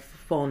my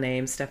full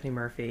name, Stephanie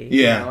Murphy.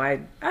 Yeah.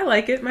 I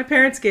like it. My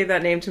parents gave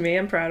that name to me.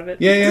 I'm proud of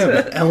it. Yeah,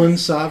 but Ellen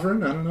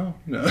Sovereign? I don't know.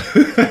 No.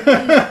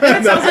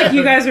 It sounds like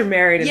you guys are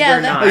married and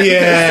we're not.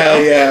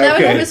 That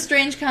would have a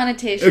strange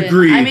connotation.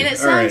 Agreed. I mean, it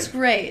sounds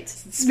great.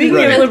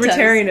 Speaking of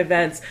libertarian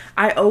events,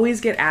 I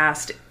always get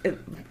asked...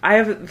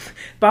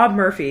 Bob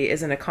Murphy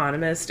is an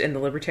economist in the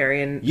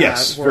libertarian world.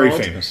 Very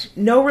famous.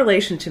 No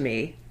relation to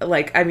me.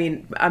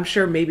 I'm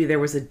sure maybe there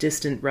was a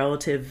distant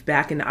relative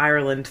back in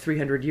Ireland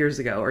 300 years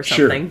ago or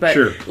something.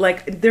 Sure.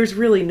 There's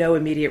really no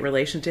immediate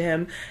relation to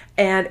him.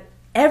 And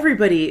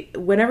everybody,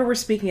 whenever we're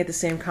speaking at the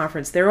same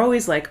conference, they're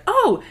always like,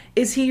 "Oh,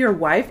 is he your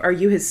wife? Are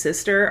you his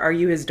sister? Are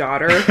you his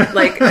daughter?"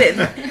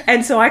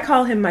 And so I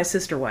call him my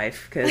sister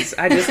wife because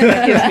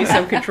it gives me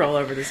some control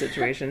over the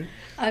situation.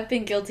 I've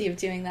been guilty of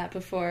doing that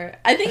before.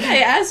 I think I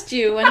asked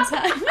you one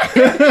time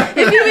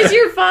if he was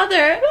your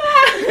father.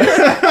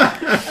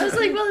 I was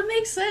like, well, it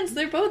makes sense.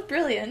 They're both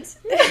brilliant.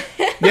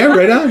 Yeah,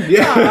 right on.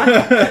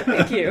 Yeah.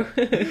 Thank you.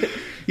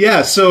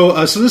 Yeah,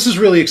 so this is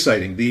really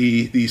exciting.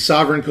 The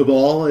Sovereign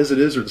Cabal, as it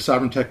is, or the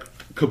Sovereign Tech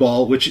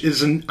Cabal, which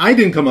is I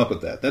didn't come up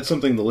with that. That's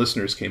something the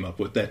listeners came up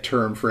with, that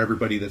term for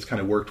everybody that's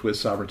kind of worked with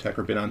Sovereign Tech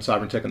or been on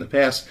Sovereign Tech in the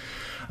past.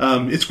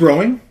 It's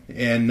growing,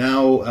 and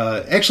now,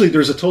 actually,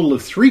 there's a total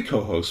of 3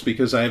 co-hosts,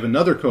 because I have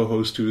another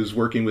co-host who is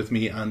working with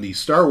me on the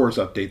Star Wars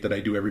update that I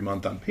do every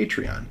month on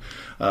Patreon.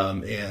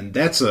 And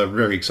that's a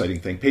very exciting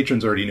thing.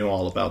 Patrons already know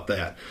all about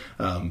that.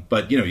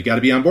 But, you got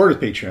to be on board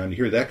with Patreon to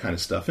hear that kind of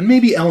stuff. And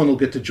maybe Ellen will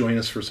get to join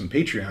us for some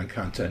Patreon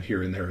content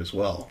here and there as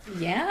well.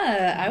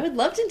 Yeah, I would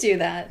love to do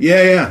that.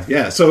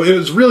 Yeah. So it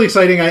was really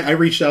exciting. I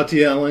reached out to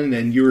you, Ellen,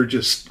 and you were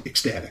just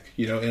ecstatic,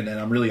 and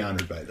I'm really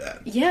honored by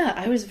that. Yeah,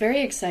 I was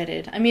very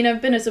excited. I mean,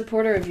 I've been a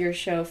supporter of your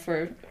show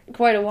for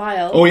quite a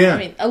while. Oh, yeah. I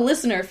mean, a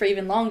listener for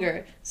even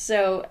longer.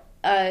 So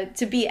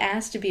to be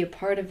asked to be a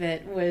part of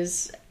it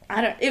was...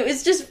 it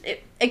was just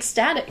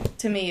ecstatic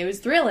to me. It was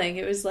thrilling.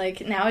 It was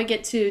like, now I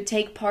get to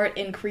take part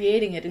in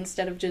creating it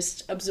instead of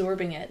just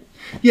absorbing it.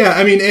 Yeah,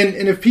 I mean,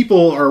 and if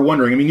people are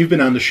wondering, I mean, you've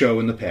been on the show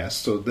in the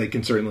past, so they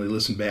can certainly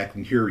listen back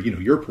and hear,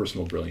 your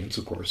personal brilliance,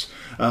 of course.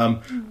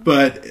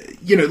 But,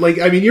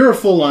 you're a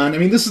full-on,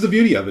 this is the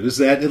beauty of it, is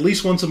that at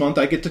least once a month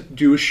I get to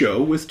do a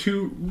show with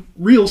 2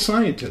 real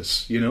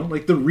scientists,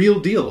 the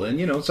real deal.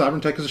 And, Sovereign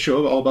Tech is a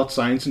show all about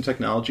science and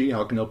technology,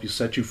 how it can help you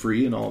set you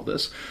free and all of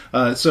this.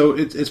 So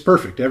it's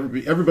perfect.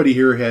 Everybody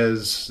here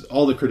has has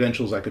all the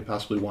credentials I could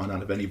possibly want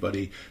out of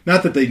anybody.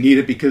 Not that they need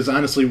it, because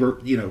honestly,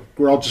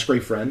 we're all just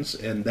great friends,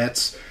 and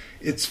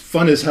it's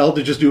fun as hell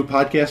to just do a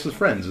podcast with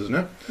friends, isn't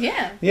it?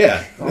 Yeah.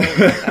 Yeah. Oh,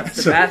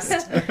 that's the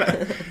best.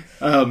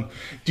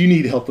 Do you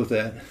need help with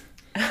that?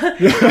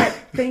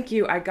 Thank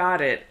you. I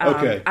got it.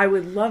 Okay. I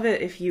would love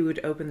it if you would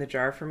open the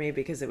jar for me,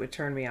 because it would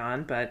turn me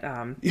on. But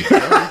she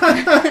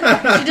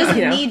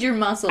doesn't need your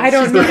muscles. I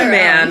don't She's need not a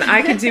man. around.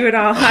 I can do it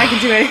all. I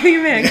can do anything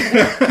a man can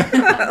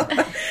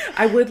do.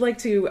 I would like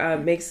to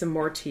make some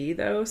more tea,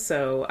 though,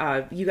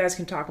 so you guys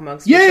can talk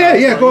amongst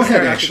yourselves. Yeah. while Go you ahead.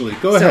 start Actually,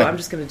 talking. go ahead. So I'm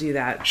just going to do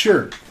that.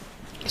 Sure.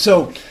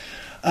 So,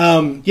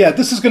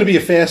 this is going to be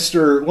a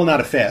faster, well, not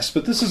a fast,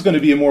 but this is going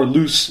to be a more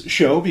loose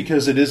show,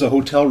 because it is a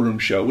hotel room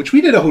show, which we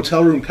did a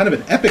hotel room, kind of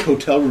an epic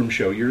hotel room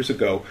show years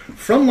ago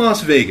from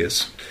Las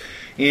Vegas.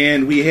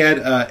 And we had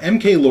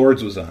MK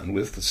Lords was on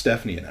with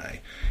Stephanie and I.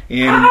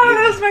 And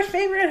that was my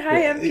favorite.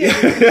 Hi, MK.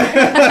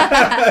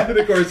 and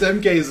of course,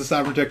 MK is the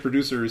Sovereign Tech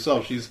producer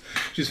herself. She's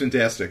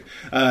fantastic,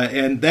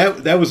 and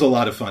that was a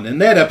lot of fun.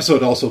 And that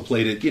episode also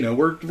played it.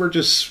 We're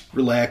just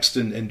relaxed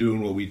and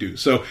doing what we do.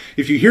 So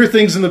if you hear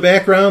things in the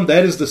background,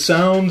 that is the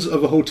sounds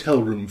of a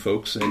hotel room,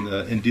 folks,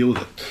 and deal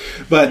with it.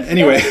 But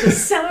anyway, It's the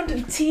sound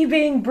of tea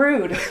being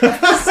brewed.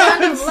 The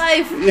sound of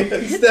life.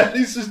 Yeah,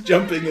 Stephanie's just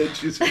jumping in.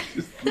 She's the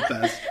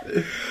best.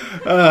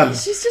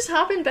 She's just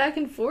hopping back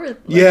and forth.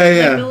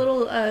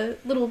 Like a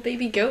little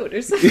baby goat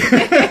or something.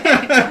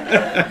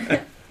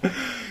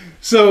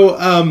 So,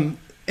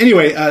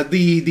 anyway,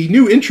 the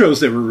new intros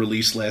that were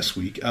released last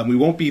week, we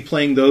won't be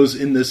playing those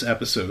in this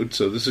episode,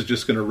 so this is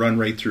just going to run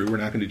right through. We're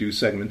not going to do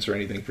segments or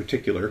anything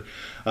particular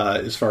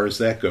as far as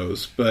that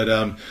goes. But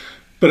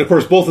of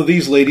course, both of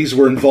these ladies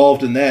were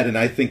involved in that, and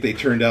I think they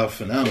turned out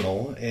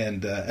phenomenal.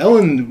 And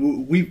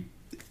Ellen,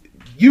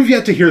 you've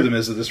yet to hear them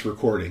as of this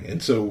recording,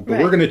 and so but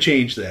we're going to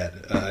change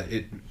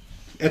that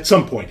at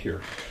some point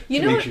here.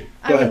 You know what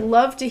I would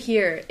love to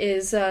hear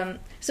is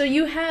so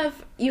you have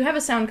a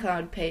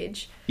SoundCloud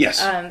page.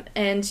 Yes.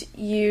 And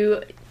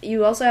you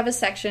also have a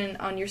section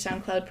on your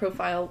SoundCloud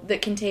profile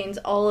that contains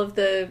all of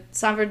the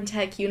Sovereign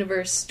Tech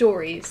universe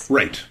stories.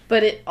 Right.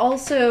 But it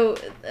also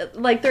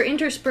they're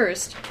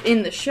interspersed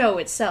in the show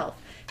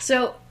itself.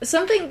 So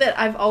something that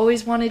I've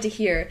always wanted to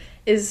hear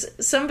is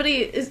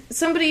somebody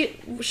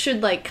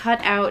should cut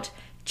out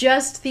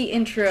just the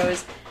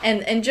intros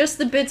and just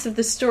the bits of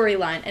the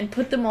storyline and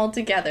put them all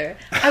together.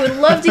 I would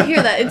love to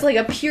hear that. It's like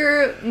a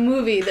pure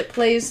movie that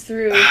plays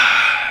through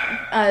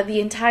the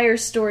entire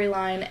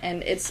storyline,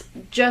 and it's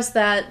just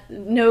that,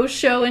 no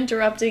show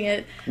interrupting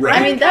it.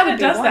 Right. I mean, that would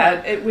be does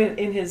wild. that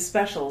in his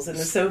specials, in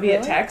the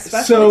Soviet Tech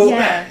specials.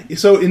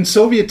 So in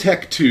Soviet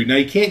Tech 2, now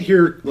you can't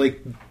hear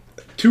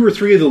 2 or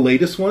 3 of the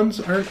latest ones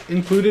aren't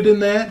included in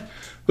that,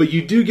 but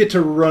you do get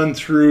to run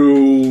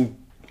through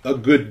a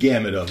good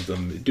gamut of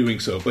them doing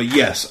so. But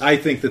yes, I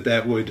think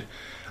that would...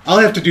 I'll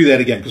have to do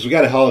that again, because we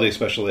got a holiday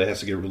special that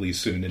has to get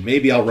released soon, and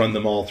maybe I'll run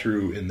them all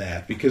through in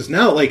that. Because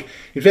now,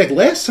 in fact,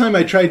 last time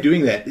I tried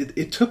doing that,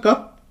 it took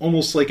up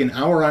almost an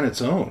hour on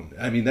its own.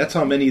 I mean, that's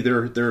how many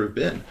there have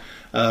been.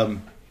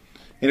 And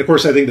of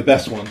course, I think the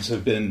best ones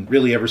have been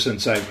really ever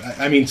since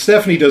I mean,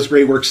 Stephanie does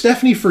great work.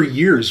 Stephanie for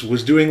years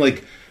was doing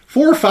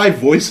 4 or 5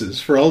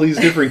 voices for all these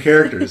different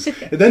characters.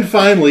 And then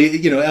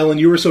finally, Ellen,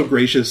 you were so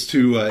gracious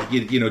to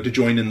to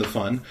join in the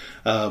fun.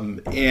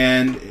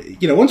 And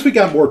once we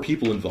got more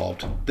people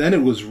involved, then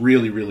it was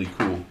really, really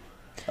cool.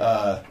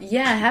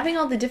 Having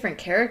all the different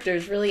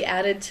characters really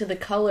added to the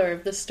color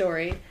of the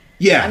story.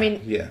 Yeah. I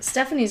mean,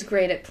 Stephanie's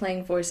great at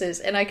playing voices,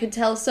 and I could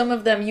tell some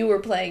of them you were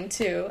playing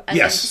too. And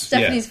yes.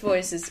 Stephanie's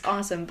voice is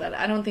awesome, but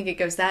I don't think it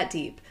goes that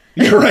deep.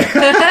 You're right.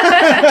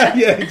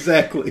 Yeah,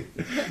 exactly.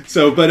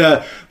 So,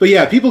 but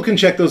yeah, people can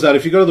check those out.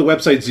 If you go to the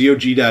website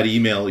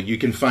zog.email, you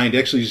can find,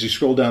 actually, as you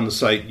scroll down the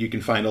site, you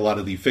can find a lot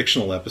of the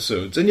fictional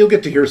episodes, and you'll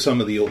get to hear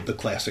some of the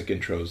classic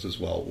intros as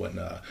well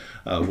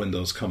when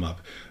those come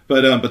up.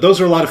 But those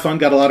are a lot of fun.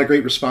 Got a lot of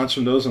great response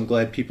from those. I'm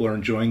glad people are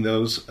enjoying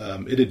those.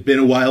 It had been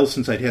a while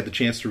since I'd had the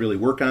chance to really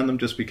work on them,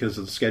 just because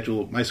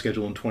of my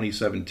schedule in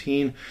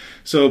 2017.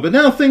 So, but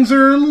now things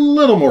are a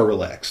little more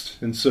relaxed,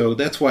 and so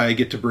that's why I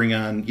get to bring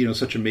on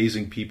such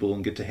amazing people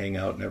and get to hang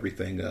out and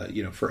everything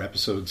for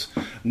episodes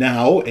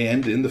now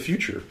and in the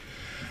future.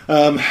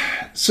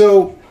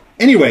 So.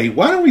 Anyway,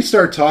 why don't we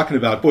start talking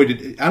about... I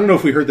don't know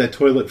if we heard that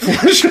toilet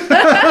flush.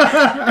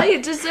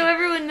 Just so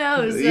everyone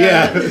knows.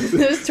 Yeah.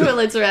 There's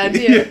toilets around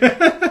here.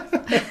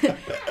 Yeah.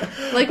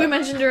 Like we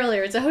mentioned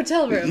earlier, it's a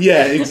hotel room.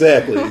 Yeah,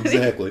 exactly.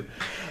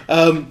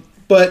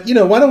 But,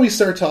 why don't we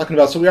start talking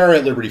about... So we are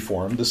at Liberty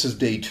Forum. This is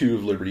day 2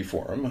 of Liberty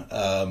Forum.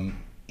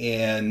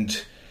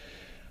 And...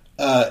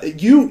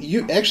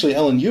 you actually,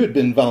 Ellen, you had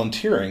been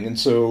volunteering, and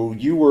so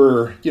you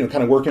were,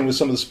 kind of working with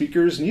some of the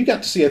speakers, and you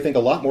got to see, I think, a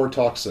lot more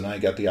talks than I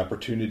got the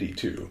opportunity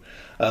to.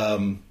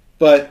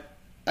 But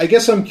I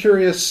guess I'm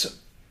curious,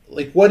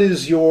 what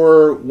was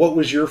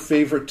your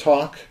favorite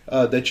talk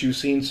that you've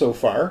seen so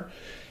far?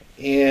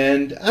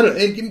 And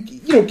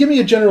give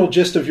me a general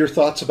gist of your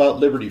thoughts about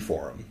Liberty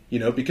Forum.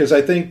 because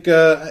I think,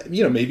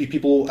 maybe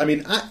people,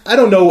 I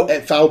don't know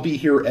if I'll be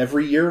here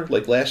every year.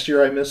 Like last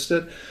year I missed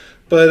it.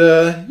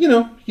 But,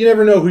 you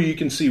never know who you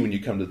can see when you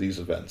come to these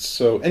events.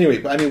 So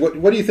anyway,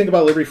 what do you think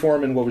about Liberty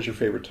Forum, and what was your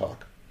favorite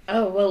talk?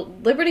 Oh, well,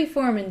 Liberty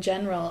Forum in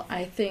general,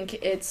 I think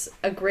it's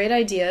a great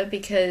idea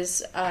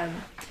because,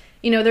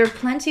 there are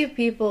plenty of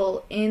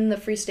people in the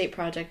Free State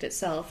Project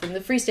itself, and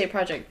the Free State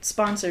Project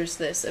sponsors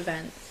this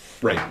event.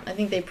 Right. I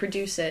think they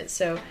produce it.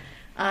 So,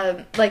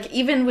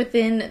 even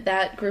within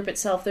that group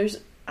itself, there's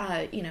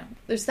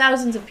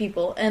thousands of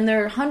people, and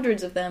there are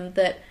hundreds of them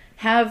that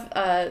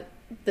have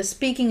the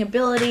speaking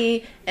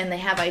ability, and they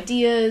have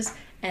ideas,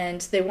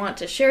 and they want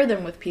to share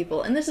them with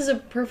people. And this is a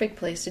perfect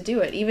place to do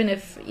it, even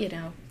if,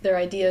 their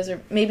ideas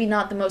are maybe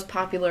not the most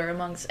popular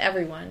amongst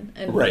everyone.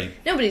 And right.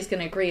 Nobody's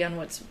going to agree on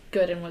what's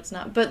good and what's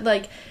not.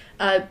 But,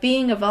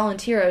 being a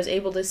volunteer, I was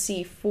able to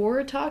see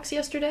 4 talks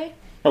yesterday.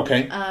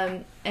 Okay.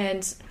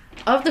 And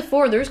of the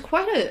 4, there's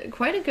quite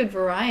a good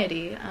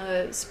variety,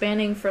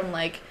 spanning from,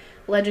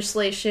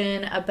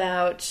 legislation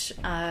about,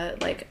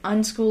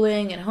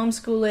 unschooling and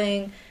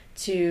homeschooling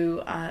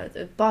to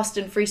the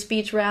Boston Free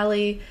Speech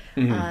Rally.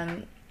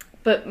 Mm-hmm.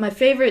 But my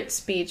favorite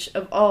speech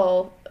of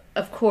all,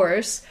 of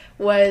course,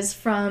 was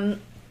from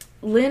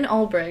Lynn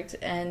Ulbricht,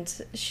 and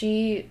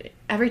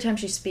every time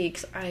she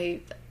speaks,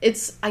 I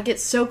get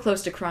so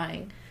close to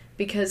crying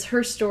because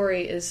her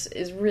story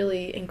is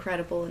really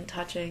incredible and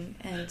touching,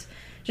 and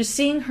just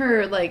seeing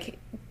her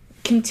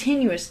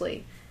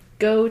continuously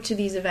go to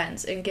these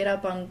events and get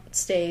up on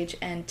stage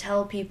and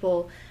tell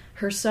people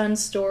her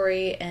son's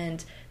story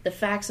and the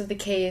facts of the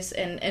case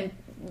and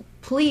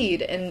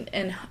plead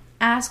and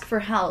ask for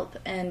help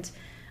and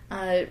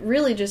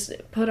really just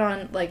put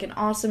on an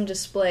awesome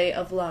display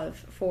of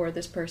love for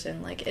this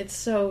person. It's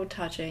so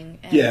touching.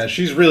 And yeah,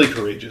 she's really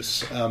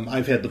courageous.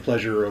 I've had the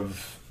pleasure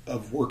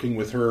of working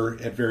with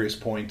her at various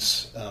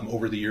points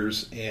over the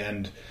years,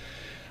 and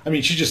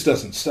she just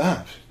doesn't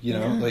stop,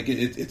 Yeah.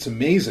 It's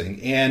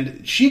amazing.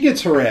 And she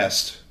gets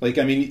harassed.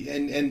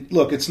 And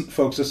look,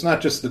 it's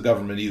not just the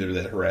government either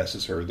that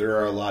harasses her. There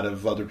are a lot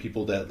of other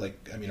people that,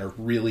 are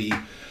really,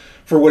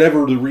 for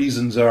whatever the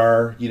reasons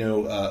are,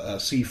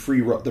 see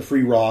the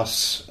Free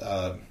Ross,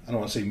 I don't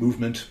want to say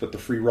movement, but the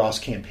Free Ross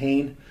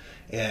campaign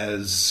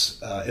as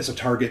a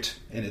target.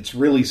 And it's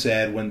really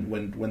sad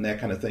when that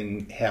kind of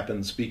thing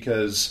happens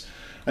because,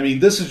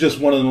 this is just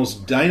one of the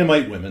most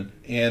dynamite women,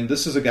 and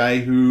this is a guy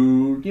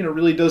who,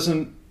 really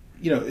doesn't,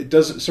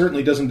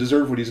 certainly doesn't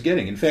deserve what he's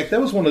getting. In fact, that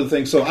was one of the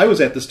things. So I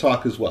was at this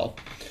talk as well,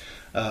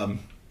 because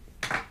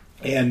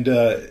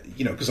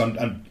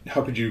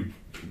how could you,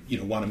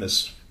 want to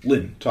miss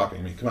Lynn talking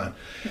to me? Come on,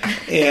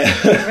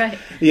 and right.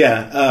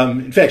 Yeah.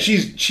 In fact,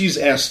 she's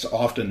asked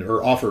often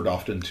or offered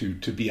often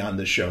to be on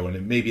this show,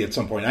 and maybe at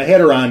some point I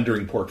had her on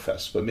during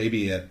PorcFest, but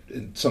maybe at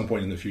some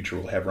point in the future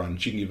we'll have her on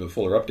and she can give a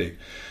fuller update.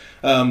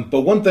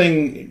 But one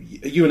thing,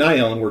 you and I,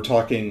 Ellen, were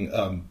talking,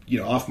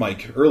 off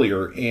mic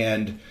earlier,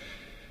 and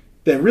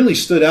that really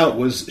stood out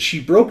was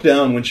she broke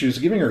down, when she was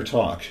giving her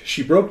talk,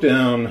 she broke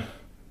down,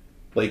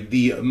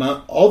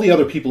 all the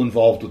other people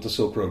involved with the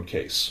Silk Road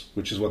case,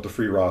 which is what the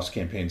Free Ross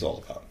campaign's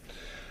all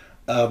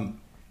about,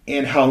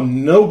 and how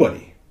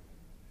nobody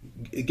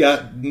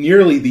got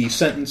nearly the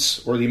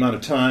sentence or the amount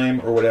of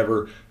time or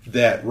whatever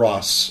that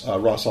Ross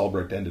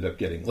Ulbricht ended up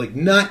getting.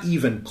 Not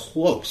even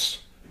close.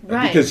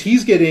 Right. Because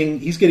he's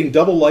getting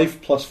double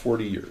life plus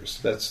 40 years.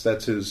 That's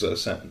his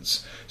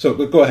sentence. So,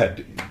 but go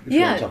ahead. If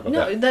you want to talk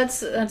about that.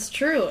 That's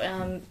true.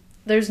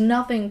 There's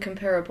nothing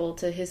comparable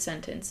to his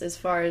sentence as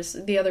far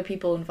as the other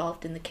people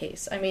involved in the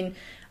case. we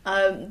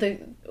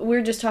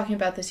were just talking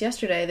about this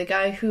yesterday. The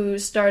guy who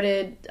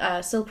started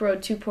Silk Road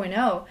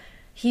 2.0,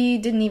 he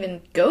didn't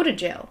even go to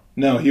jail.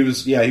 No, he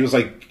was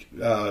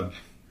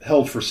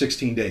held for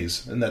 16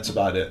 days, and that's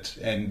about it.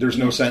 And there's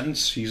no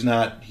sentence.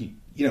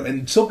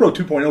 And Silk Road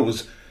 2.0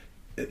 was,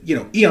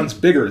 eons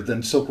bigger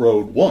than Silk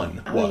Road 1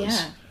 was. Oh,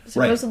 yeah.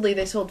 Supposedly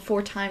they sold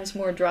 4 times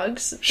more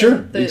drugs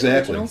than the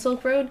original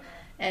Silk Road.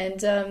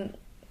 And,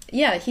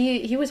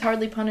 he was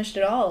hardly punished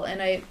at all.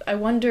 And I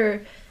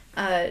wonder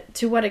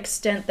to what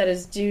extent that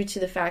is due to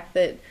the fact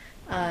that,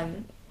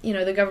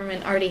 the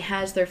government already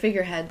has their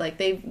figurehead.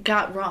 They've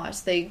got Ross.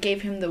 They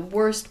gave him the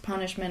worst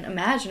punishment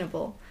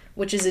imaginable,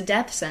 which is a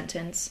death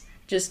sentence,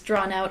 just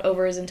drawn out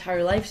over his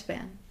entire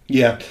lifespan.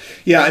 Yeah.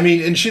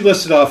 And she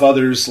listed off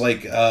others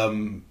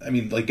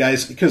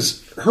guys,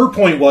 because her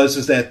point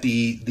is that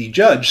the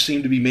judge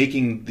seemed to be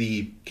making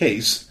the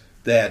case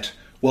that,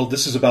 well,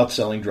 this is about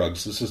selling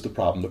drugs. This is the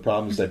problem. The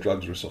problem is that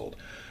drugs were sold.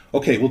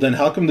 Okay, well then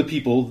how come the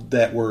people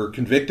that were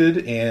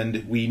convicted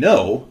and we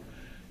know,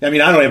 I don't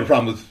have a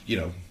problem with,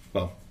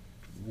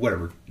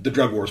 whatever, the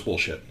drug war is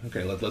bullshit.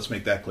 Okay, let's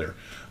make that clear.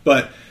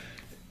 But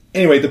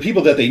anyway, the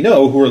people that they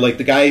know who are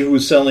the guy who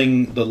was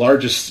selling the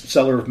largest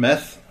seller of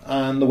meth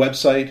on the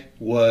website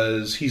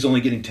he's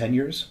only getting 10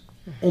 years.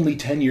 Only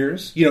 10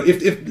 years.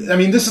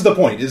 This is the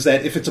point, is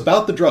that if it's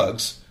about the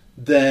drugs,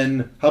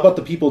 then how about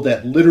the people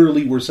that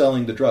literally were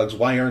selling the drugs?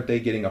 Why aren't they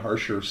getting a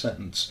harsher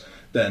sentence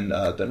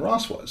than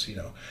Ross was,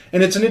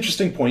 And it's an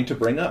interesting point to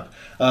bring up.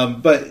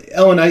 But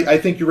Ellen, I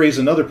think you raise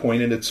another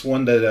point, and it's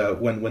one that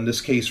when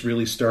this case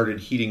really started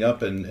heating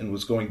up and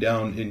was going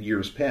down in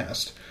years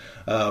past.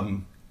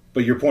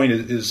 But your point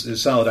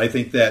is solid. I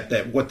think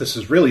that what this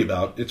is really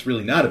about, it's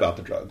really not about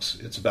the drugs.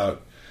 It's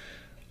about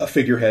a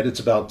figurehead. It's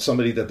about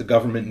somebody that the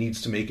government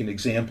needs to make an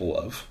example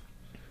of.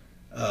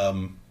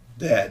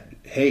 That,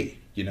 hey,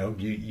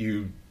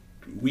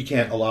 we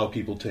can't allow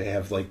people to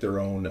have like their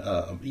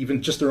own,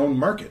 even just their own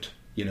market.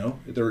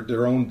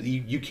 Their own.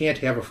 You can't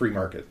have a free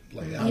market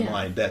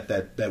online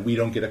that we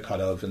don't get a cut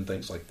of and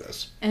things like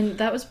this. And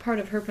that was part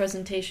of her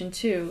presentation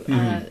too.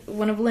 Mm-hmm.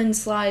 One of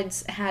Lynn's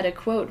slides had a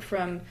quote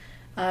from,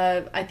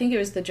 I think it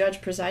was the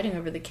judge presiding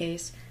over the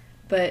case,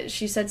 but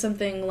she said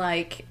something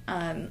like,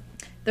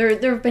 there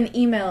have been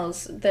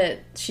emails that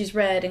she's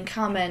read and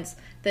comments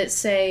that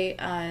say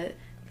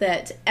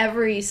that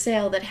every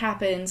sale that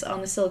happens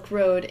on the Silk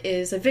Road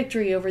is a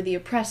victory over the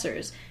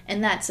oppressors,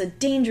 and that's a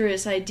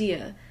dangerous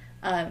idea.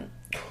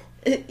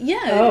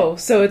 Oh,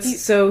 so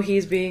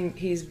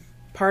he's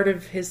part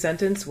of his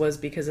sentence was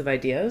because of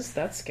ideas?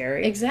 That's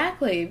scary.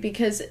 Exactly,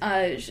 because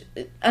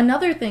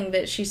another thing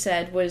that she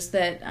said was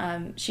that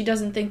she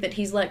doesn't think that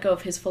he's let go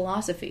of his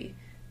philosophy.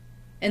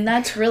 And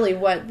that's really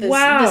what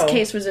this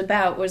case was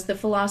about, was the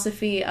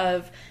philosophy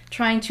of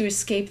trying to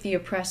escape the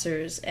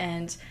oppressors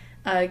and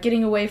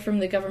getting away from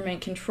the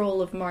government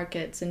control of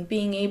markets and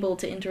being able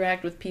to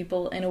interact with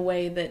people in a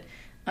way that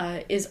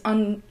is,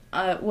 for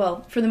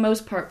the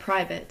most part,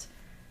 private.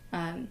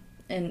 And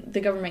the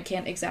government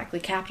can't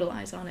exactly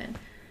capitalize on it.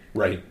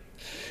 Right.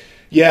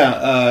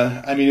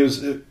 Yeah, it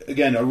was,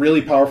 again, a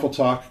really powerful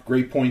talk,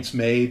 great points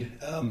made.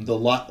 The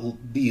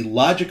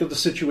logic of the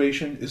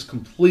situation is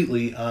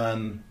completely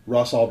on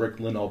Ross Ulbricht,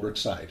 Lynn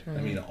Ulbricht's side.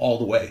 Mm-hmm. All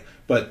the way.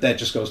 But that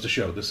just goes to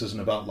show this isn't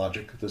about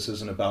logic. This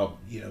isn't about,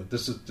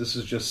 this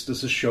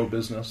is show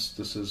business.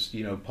 This is,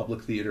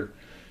 public theater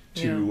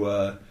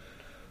to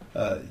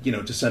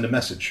send a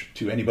message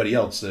to anybody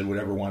else that would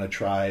ever want to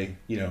try,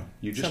 you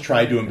just something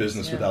try doing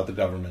business without the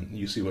government and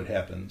you see what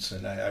happens.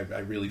 And I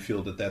really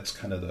feel that that's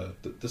kind of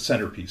the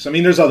centerpiece.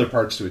 There's other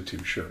parts to it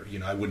too, sure.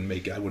 I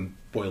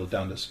wouldn't boil it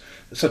down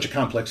to such a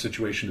complex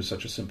situation to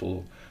such a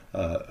simple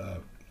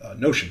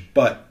notion.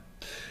 But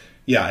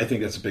yeah, I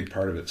think that's a big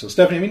part of it. So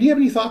Stephanie, do you have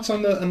any thoughts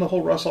on the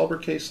whole Ross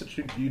Ulbricht case that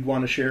you'd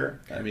want to share?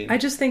 I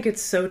just think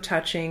it's so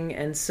touching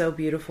and so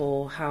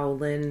beautiful how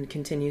Lynn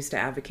continues to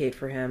advocate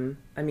for him.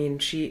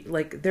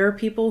 There are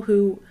people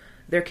who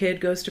their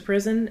kid goes to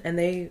prison and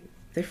they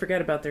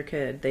forget about their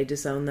kid. They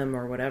disown them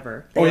or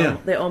whatever.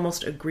 They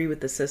almost agree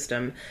with the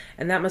system.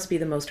 And that must be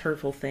the most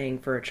hurtful thing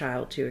for a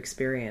child to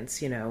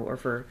experience, or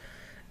for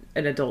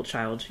an adult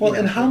child. Well,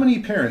 and how many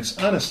parents,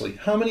 honestly,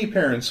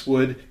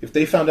 would, if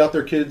they found out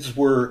their kids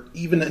were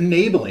even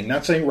enabling,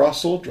 not saying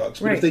Ross sold drugs,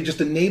 but if they just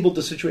enabled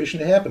the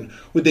situation to happen,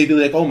 would they be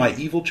like, oh, my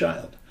evil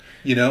child?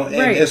 And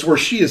as where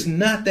she is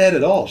not that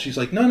at all. She's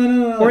like,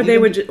 no. Or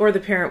or the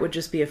parent would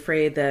just be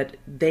afraid that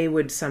they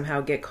would somehow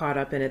get caught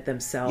up in it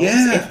themselves.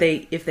 Yeah.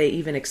 If they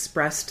even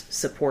expressed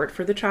support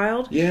for the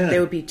child, yeah.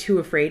 They would be too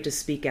afraid to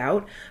speak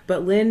out.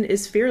 But Lynn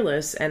is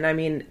fearless, and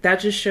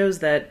that just shows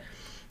that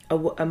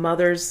a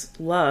mother's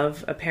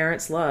love, a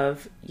parent's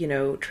love,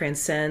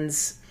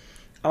 transcends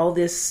all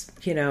this,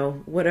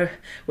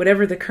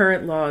 whatever the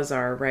current laws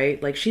are,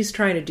 right? Like, she's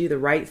trying to do the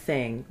right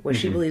thing, what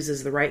she believes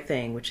is the right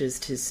thing, which is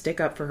to stick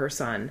up for her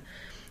son.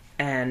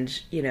 And,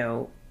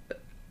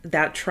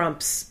 that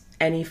trumps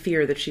any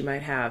fear that she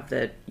might have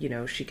that,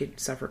 she could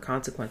suffer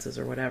consequences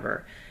or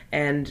whatever.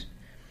 And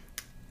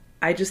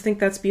I just think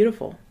that's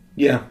beautiful.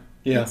 Yeah.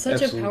 Yeah. It's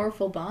such absolutely. A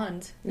powerful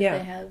bond that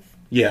they have.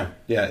 Yeah,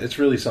 it's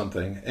really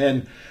something.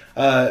 And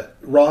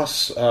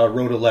Ross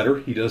wrote a letter.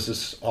 He does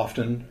this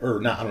often,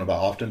 or not, I don't know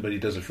about often, but he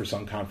does it for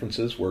some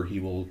conferences where he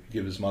will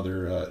give his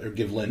mother, or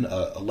give Lynn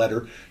a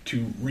letter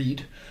to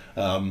read,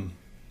 to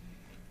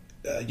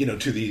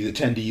the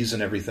attendees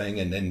and everything.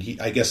 And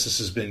I guess this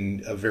has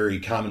been a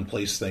very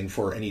commonplace thing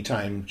for any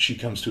time she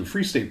comes to a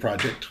Free State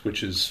Project,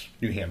 which is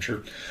New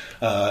Hampshire,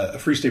 a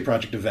Free State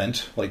Project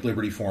event like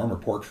Liberty Forum or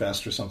Pork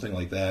Fest or something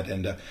like that.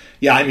 And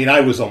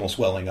I was almost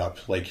welling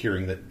up, like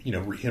hearing that,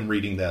 him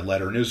reading that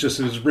letter. And it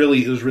was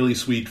really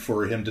sweet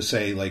for him to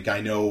say, like,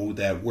 I know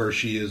that where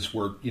she is,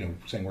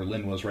 saying where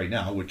Lynn was right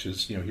now, which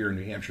is, here in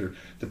New Hampshire,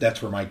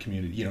 that's where my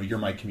community, you're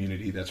my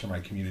community, that's where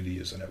my community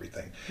is and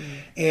everything.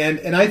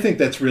 And I think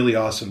that's really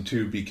awesome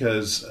too,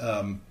 because,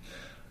 and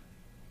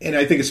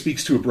I think it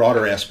speaks to a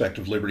broader aspect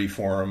of Liberty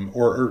Forum,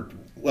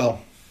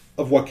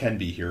 of what can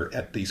be here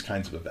at these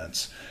kinds of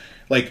events.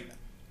 Like,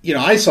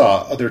 I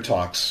saw other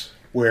talks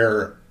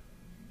where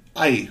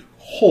I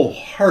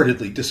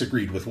wholeheartedly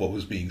disagreed with what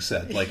was being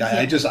said. Like,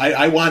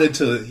 I wanted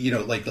to,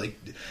 like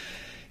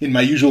in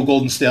my usual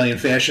Golden Stallion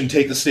fashion,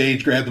 take the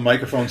stage, grab the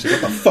microphone, and say,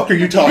 what the fuck are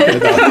you talking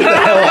about? Get the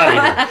hell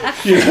out of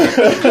here.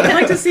 I'd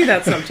like to see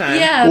that sometime.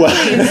 Yeah,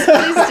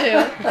 please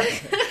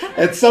do.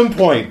 At some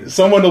point,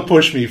 someone will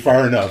push me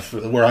far enough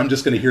where I'm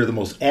just going to hear the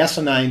most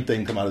asinine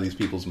thing come out of these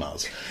people's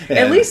mouths. And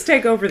at least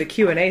take over the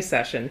Q&A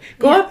session.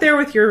 Go up there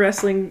with your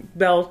wrestling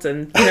belt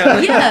and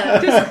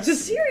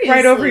just Seriously.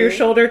 right over your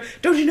shoulder.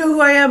 Don't you know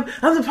who I am?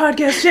 I'm the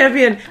podcast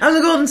champion. I'm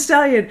the Golden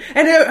Stallion,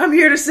 and I'm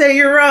here to say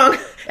you're wrong.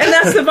 And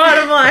that's the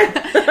bottom line.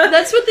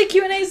 That's what the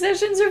Q&A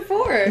sessions are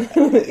for.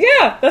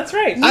 Yeah, that's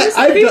right. Most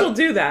people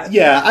do that.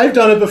 Yeah, I've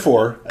done it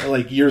before.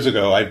 Like years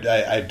ago,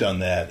 I've done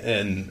that,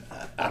 and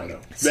I don't know.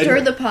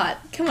 Stir the pot.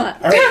 Come on.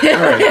 All right.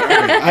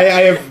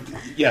 I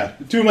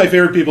have, two of my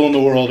favorite people in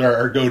the world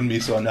are goading me,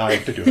 so now I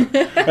have to do it.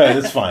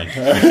 That's fine.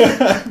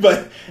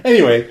 But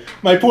anyway,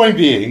 my point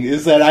being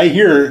is that I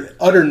hear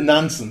utter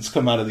nonsense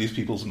come out of these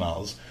people's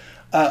mouths.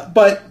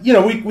 But,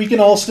 we can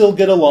all still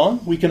get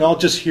along. We can all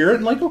just hear it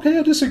and like, okay,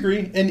 I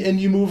disagree, and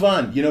you move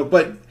on,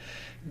 But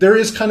there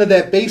is kind of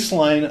that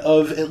baseline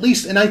of at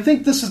least, and I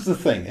think this is the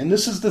thing, and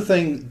this is the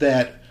thing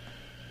that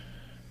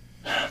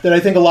I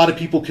think a lot of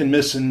people can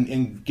miss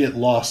and get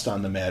lost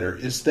on the matter,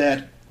 is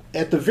that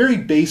at the very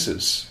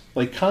basis,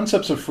 like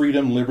concepts of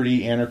freedom,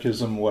 liberty,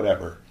 anarchism,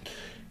 whatever,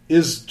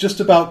 is just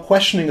about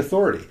questioning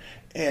authority.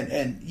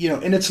 And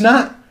it's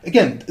not,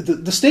 again,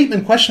 the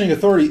statement questioning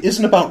authority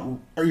isn't about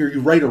are you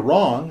right or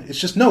wrong. It's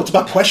just, no, it's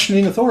about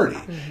questioning authority.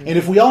 Mm-hmm. And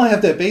if we all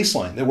have that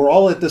baseline, that we're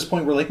all at this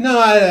point, we're like, no,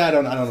 I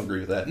don't agree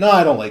with that. No,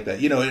 I don't like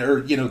that.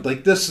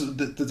 Like this,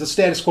 the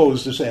status quo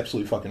is just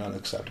absolutely fucking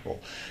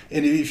unacceptable.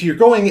 And if you're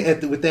going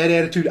with that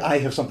attitude, I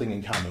have something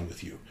in common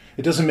with you.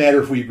 It doesn't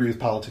matter if we agree with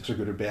politics are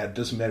good or bad. It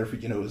doesn't matter if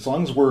as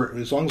long as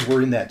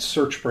we're in that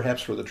search,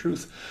 perhaps, for the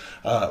truth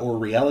or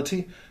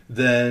reality,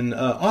 then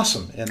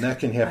awesome, and that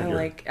can happen.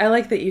 I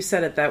like that you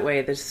said it that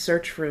way. The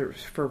search for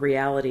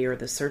reality, or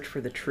the search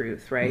for the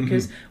truth, right?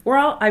 Because we're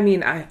all. I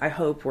mean, I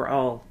hope we're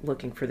all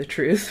looking for the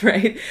truth,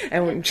 right?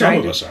 And we're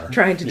trying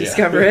to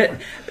discover it.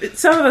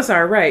 Some of us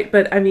are, right?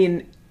 But I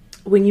mean,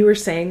 when you were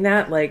saying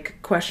that, like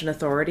question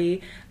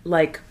authority,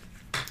 like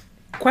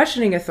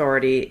questioning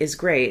authority is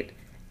great.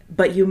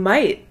 But you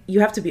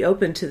have to be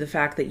open to the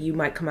fact that you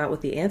might come out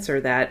with the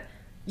answer that,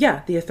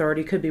 yeah, the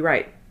authority could be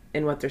right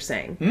in what they're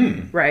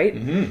saying, right?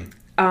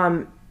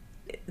 Mm-hmm.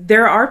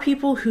 There are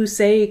people who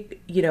say,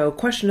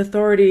 question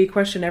authority,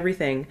 question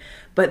everything,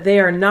 but they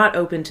are not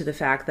open to the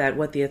fact that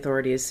what the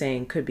authority is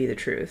saying could be the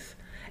truth.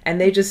 And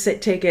they just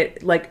take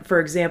it, like, for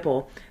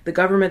example, the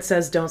government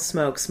says don't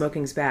smoke,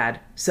 smoking's bad.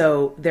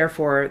 So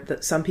therefore,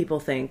 some people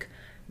think,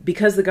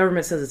 because the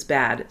government says it's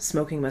bad,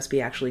 smoking must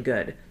be actually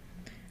good.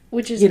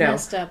 Which is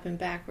messed up and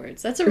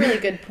backwards. That's a really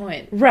good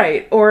point.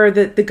 Right. Or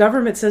the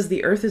government says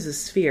the Earth is a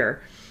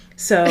sphere.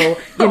 So,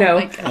 and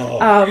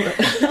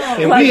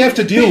we have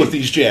to deal with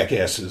these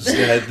jackasses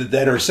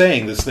that are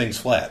saying this thing's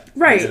flat.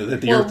 Right.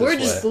 That the Earth is we're flat.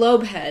 just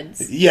globe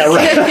heads. Yeah,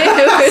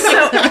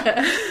 right.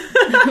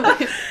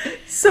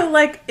 So,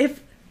 like,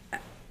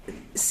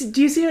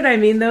 do you see what I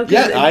mean, though?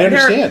 Yeah, I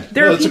understand.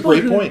 There are that's people a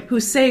great point. Who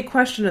say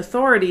question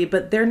authority,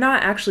 but they're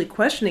not actually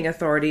questioning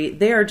authority.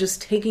 They are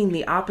just taking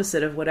the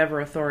opposite of whatever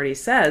authority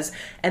says.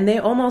 And they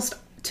almost,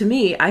 to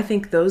me, I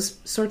think those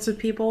sorts of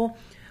people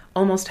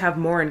almost have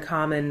more in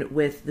common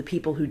with the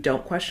people who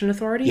don't question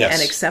authority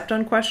and accept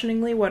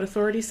unquestioningly what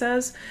authority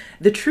says.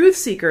 The truth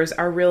seekers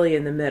are really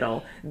in the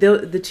middle.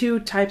 The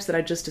two types that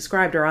I just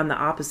described are on the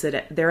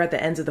opposite. They're at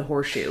the ends of the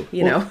horseshoe,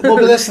 Well,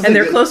 but that's the and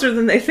they're closer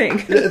than they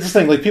think. That's the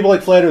thing. Like people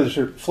like flat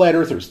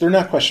earthers, they're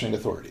not questioning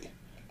authority.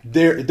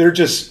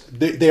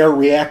 They are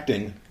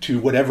reacting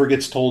to whatever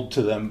gets told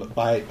to them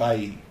by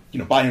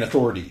an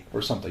authority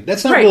or something.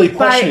 That's not really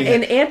questioning. By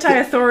an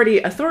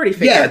anti-authority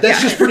figure. Yeah, that's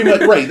just pretty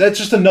much right. That's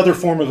just another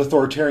form of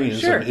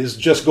authoritarianism. Sure. Is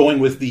just going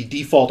with the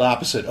default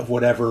opposite of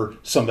whatever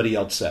somebody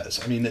else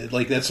says. I mean,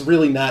 like that's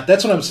really not.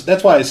 That's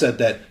why I said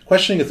that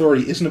questioning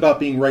authority isn't about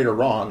being right or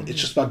wrong. It's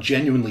just about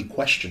genuinely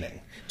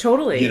questioning.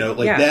 Totally.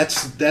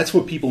 That's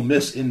what people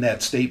miss in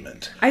that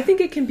statement. I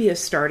think it can be a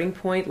starting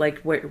point, like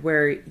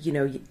where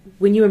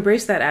when you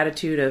embrace that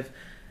attitude of,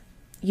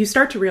 you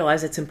start to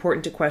realize it's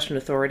important to question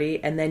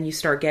authority, and then you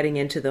start getting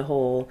into the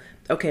whole,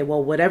 okay,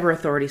 well, whatever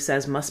authority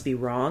says must be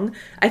wrong.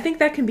 I think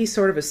that can be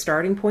sort of a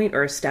starting point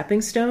or a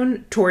stepping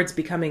stone towards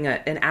becoming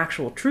an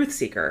actual truth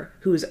seeker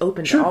who is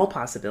open to all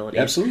possibilities.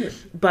 Absolutely.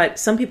 But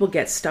some people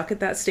get stuck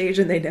at that stage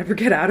and they never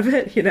get out of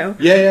it, Yeah.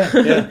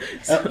 Yeah.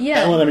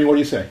 Ellen, I mean, what do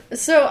you say?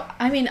 So,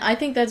 I mean, I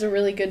think that's a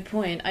really good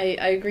point. I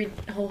agree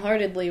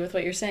wholeheartedly with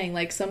what you're saying.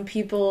 Like, some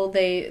people,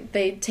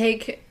 they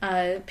take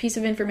a piece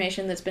of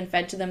information that's been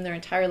fed to them their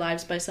entire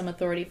lives by some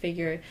authority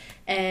figure,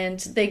 and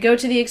they go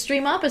to the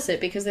extreme opposite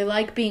because they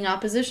like being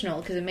oppositional,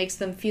 because it makes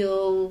them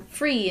feel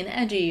free and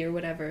edgy or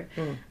whatever.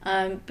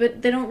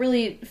 But they don't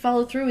really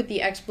follow through with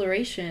the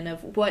exploration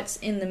of what's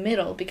in the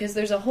middle, because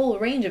there's a whole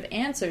range of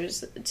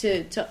answers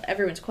to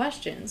everyone's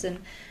questions, and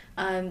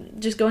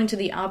just going to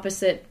the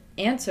opposite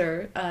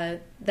answer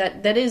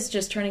that is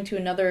just turning to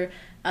another,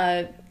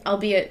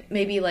 albeit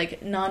maybe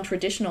like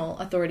non-traditional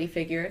authority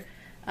figure.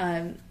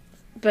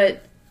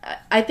 But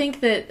I think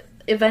that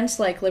events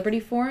like Liberty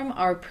Forum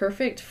are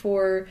perfect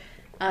for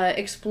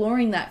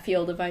exploring that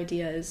field of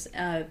ideas,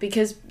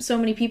 because so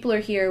many people are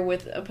here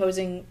with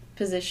opposing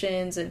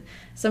positions and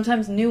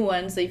sometimes new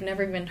ones that you've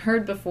never even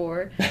heard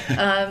before,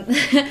 and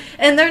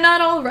they're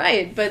not all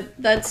right, but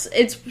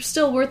it's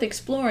still worth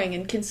exploring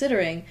and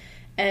considering,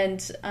 and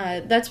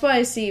that's why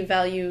I see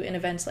value in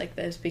events like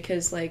this,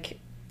 because like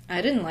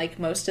I didn't like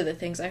most of the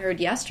things I heard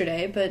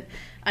yesterday, but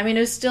I mean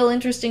it was still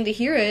interesting to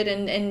hear it,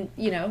 and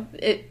you know,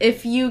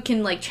 if you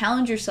can like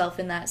challenge yourself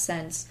in that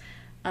sense,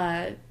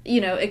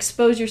 you know,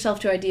 expose yourself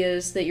to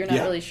ideas that you're not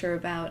really sure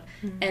about,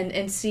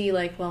 and see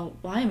like, well,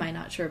 why am I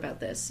not sure about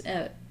this?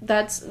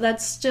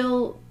 That's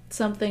still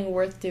something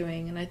worth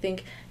doing, and I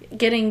think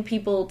getting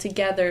people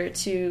together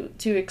to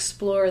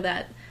explore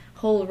that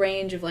whole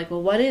range of like,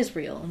 well, what is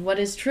real and what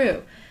is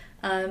true?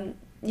 You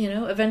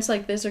know, events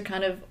like this are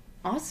kind of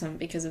awesome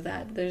because of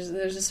that. There's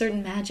a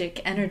certain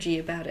magic energy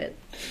about it.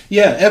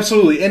 Yeah,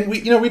 absolutely, and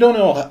we don't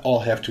all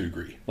have to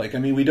agree. Like, I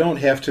mean, we don't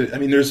have to. I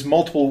mean, there's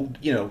multiple,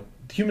 you know.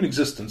 Human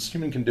existence,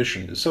 human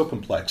condition is so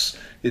complex.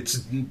 It's,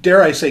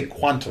 dare I say,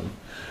 quantum.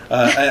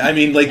 I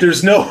mean, like,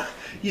 there's no,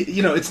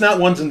 you know, it's not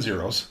ones and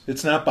zeros.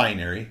 It's not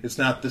binary. It's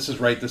not this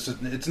is right.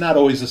 It's not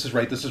always this is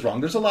right. This is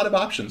wrong. There's a lot of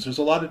options. There's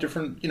a lot of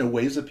different, you know,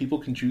 ways that people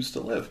can choose to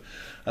live.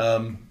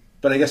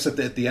 But I guess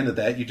at the end of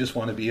that, you just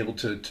want to be able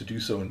to do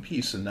so in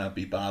peace and not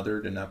be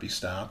bothered and not be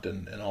stopped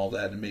and all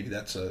that. And maybe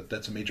that's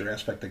a major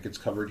aspect that gets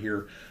covered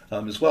here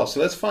as well. So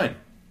that's fine.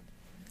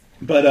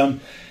 But,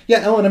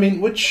 yeah, Ellen, I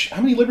mean,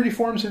 how many Liberty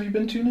Forums have you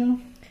been to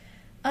now?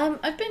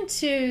 I've been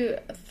to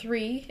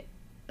 3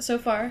 so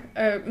far,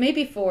 or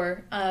maybe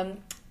 4,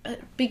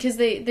 because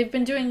they've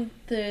been doing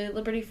the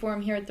Liberty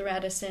Forum here at the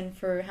Radisson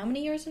for how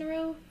many years in a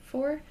row?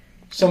 4?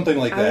 Something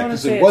like that,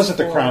 because it was at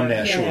the Crown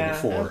Nashua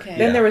before. Okay.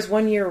 Then there was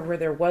one year where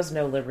there was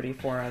no Liberty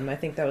Forum. I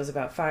think that was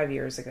about 5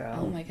 years ago.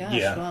 Oh my gosh,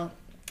 well,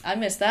 I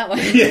missed that one.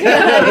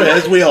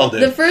 As we all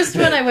did. The first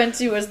one I went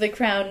to was the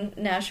Crown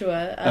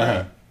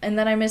Nashua, and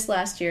then I missed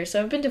last year,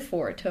 so I've been to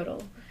 4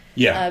 total.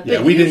 Yeah,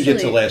 we didn't get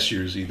to last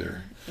year's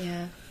either.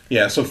 Yeah.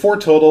 Yeah, so 4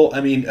 total.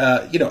 I mean,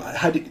 you know,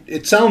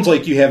 it sounds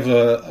like you have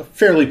a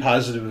fairly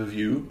positive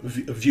view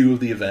of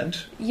the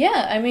event.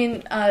 Yeah, I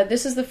mean,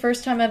 this is the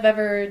first time I've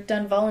ever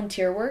done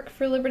volunteer work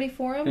for Liberty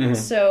Forum.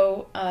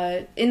 So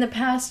in the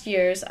past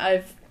years,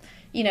 I've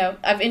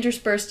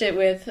interspersed it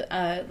with,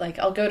 like,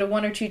 I'll go to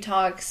 1 or 2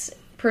 talks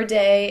per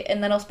day,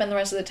 and then I'll spend the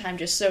rest of the time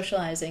just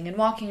socializing and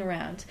walking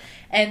around.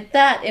 And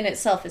that in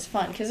itself is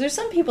fun, because there's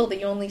some people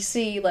that you only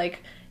see,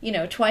 like, you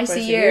know, twice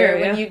a year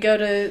when you go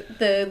to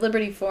the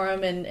Liberty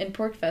Forum and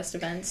PorcFest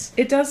events.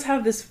 It does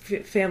have this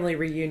family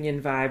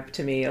reunion vibe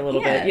to me a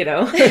little bit, you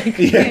know?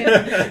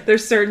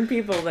 There's certain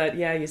people that,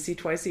 you see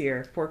twice a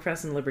year,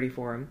 PorcFest and Liberty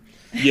Forum.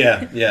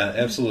 Yeah,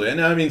 absolutely.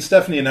 And I mean,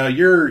 Stephanie, now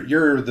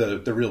you're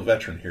the real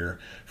veteran here,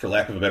 for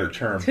lack of a better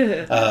term.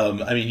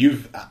 I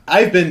mean,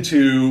 I've been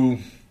to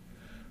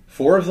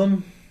 4 of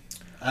them.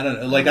 I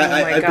don't know. Like,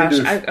 I've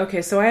been to...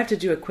 Okay, so I have to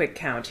do a quick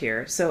count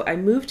here. So I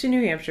moved to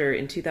New Hampshire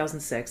in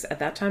 2006. At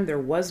that time, there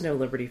was no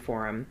Liberty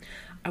Forum.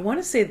 I want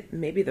to say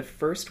maybe the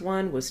first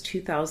one was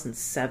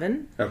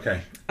 2007.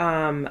 Okay.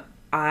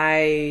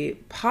 I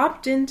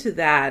popped into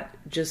that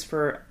just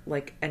for,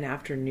 like, an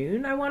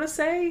afternoon, I want to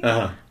say.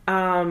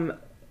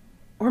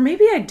 Or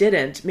maybe I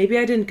didn't. Maybe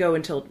I didn't go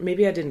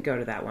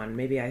to that one.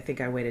 Maybe I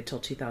think I waited till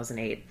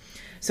 2008.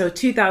 So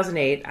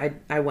 2008,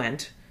 I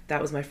went.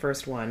 That was my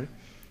first one.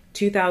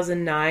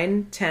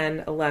 2009,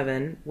 10,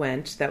 11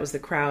 went. That was the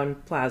Crown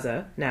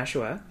Plaza,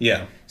 Nashua.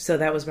 Yeah. So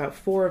that was about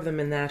 4 of them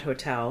in that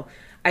hotel.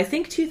 I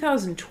think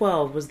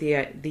 2012 was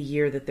the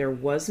year that there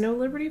was no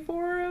Liberty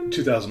Forum.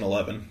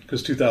 2011,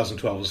 because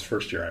 2012 was the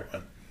first year I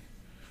went.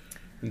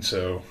 And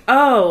so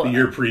the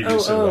year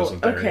previous it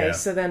wasn't there. Okay,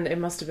 so then it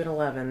must have been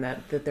 11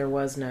 that there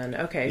was none.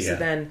 Okay, so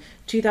then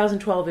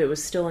 2012 it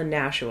was still in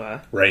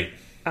Nashua. Right.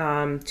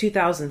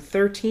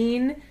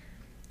 2013,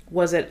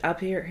 was it up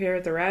here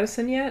at the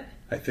Radisson yet?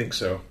 I think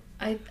so.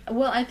 I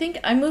think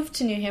I moved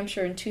to New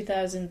Hampshire in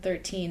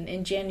 2013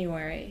 in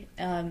January,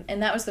 and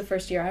that was the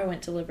first year I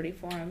went to Liberty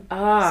Forum.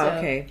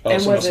 Okay. Oh,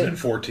 and so it must have been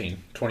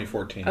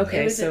 2014.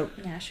 Okay, it was so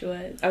at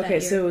Nashua. Okay,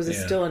 so it was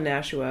still in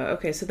Nashua.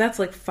 Okay, so that's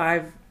like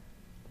 5,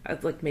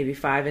 like maybe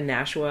 5 in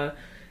Nashua,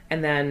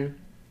 and then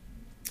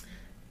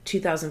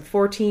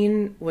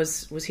 2014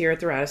 was here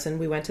at the Radisson.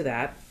 We went to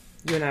that.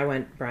 You and I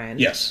went, Brian.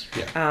 Yes.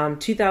 Yeah.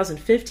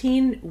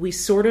 2015, we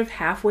sort of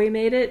halfway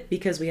made it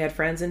because we had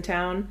friends in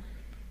town.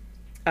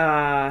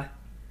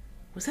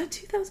 Was that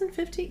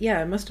 2015?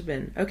 Yeah, it must have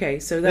been. Okay,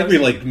 so that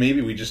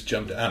maybe we just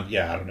jumped out.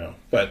 Yeah, I don't know.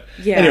 But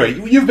anyway,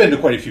 you've been to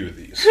quite a few of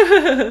these.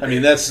 I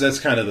mean, that's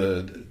kind of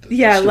the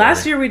story.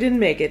 Last year we didn't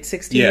make it.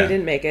 16 we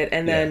didn't make it,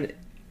 and then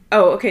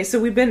okay, so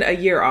we've been a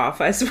year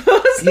off, I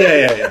suppose.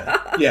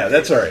 Yeah,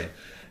 that's all right.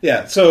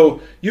 Yeah,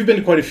 so you've been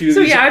to quite a few of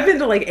these. So I've been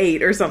to like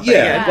 8 or something.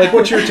 Yeah, like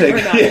what's your take?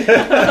 What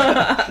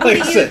do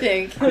you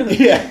think?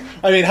 Yeah,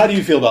 I mean, how do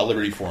you feel about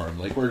Liberty Forum?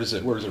 Like, where does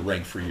it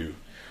rank for you?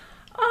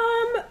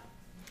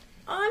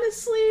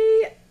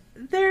 Honestly,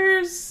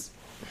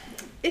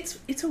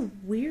 it's a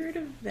weird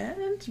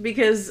event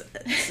because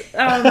it's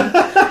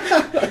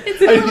a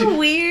little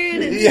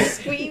weird and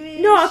screaming.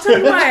 No, I'll tell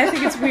you why I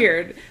think it's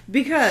weird.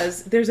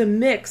 Because there's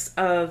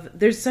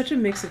such a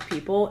mix of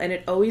people, and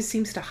it always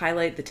seems to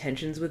highlight the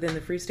tensions within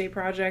the Free State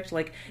Project.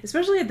 Like,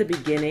 especially at the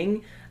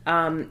beginning,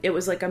 it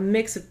was like a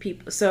mix of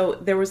people. So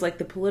there was like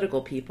the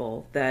political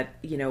people that,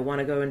 want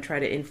to go and try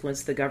to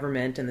influence the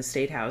government and the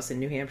state house in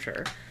New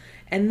Hampshire.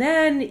 And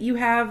then you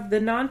have the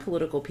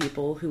non-political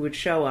people who would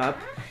show up,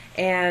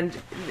 and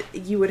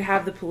you would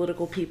have the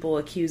political people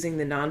accusing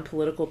the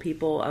non-political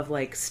people of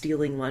like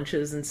stealing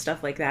lunches and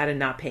stuff like that and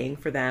not paying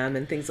for them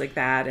and things like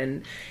that.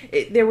 And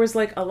there was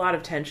like a lot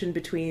of tension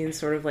between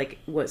sort of like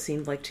what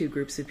seemed like two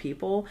groups of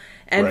people.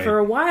 And for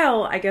a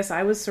while, I guess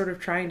I was sort of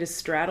trying to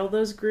straddle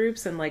those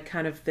groups and like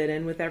kind of fit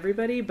in with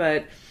everybody.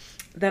 But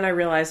then I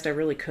realized I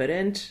really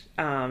couldn't.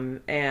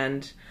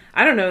 And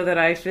I don't know that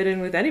I fit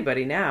in with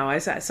anybody now.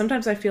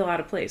 Sometimes I feel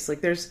out of place.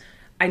 Like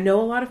I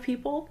know a lot of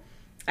people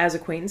as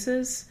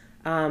acquaintances,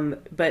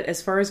 but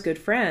as far as good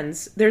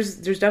friends, there's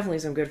definitely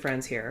some good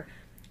friends here,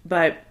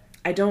 but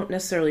I don't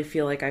necessarily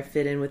feel like I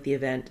fit in with the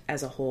event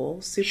as a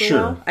whole super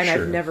well, and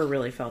I've never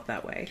really felt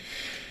that way.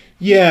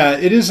 Yeah,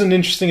 it is an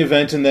interesting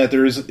event in that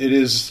it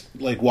is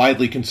like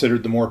widely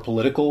considered the more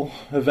political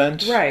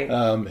event, right?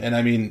 And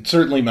I mean,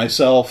 certainly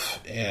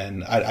myself,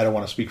 and I don't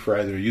want to speak for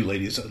either of you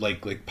ladies,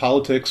 like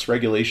politics,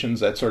 regulations,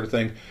 that sort of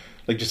thing.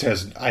 Like,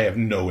 I have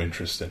no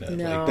interest in it.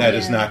 No, like, that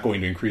is not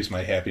going to increase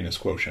my happiness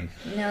quotient.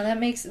 No,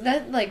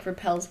 that like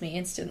repels me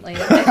instantly.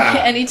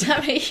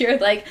 Anytime I hear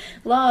like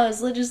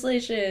laws,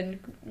 legislation,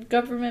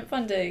 government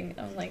funding,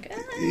 I'm like,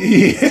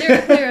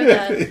 steer clear of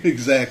that.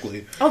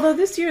 Exactly. Although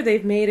this year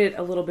they've made it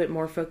a little bit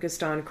more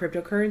focused on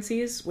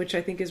cryptocurrencies, which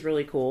I think is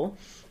really cool.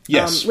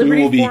 Yes, we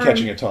will be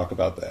catching a talk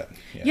about that.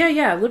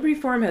 Yeah. Liberty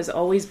Forum has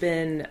always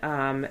been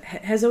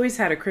has always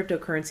had a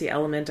cryptocurrency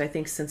element. I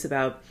think since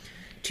about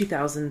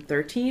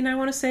 2013, I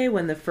want to say,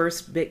 when the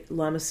first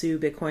Lamassu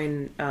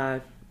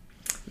Bitcoin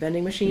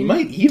vending machine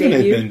might even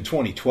have been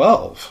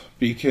 2012,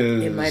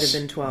 because it might have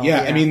been 12.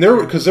 Yeah, I mean, there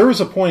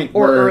was a point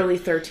or where early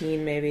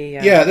 13, maybe.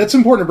 Yeah, that's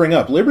important to bring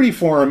up. Liberty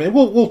Forum, and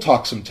we'll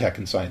talk some tech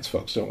and science,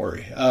 folks. Don't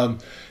worry.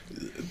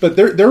 But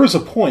there was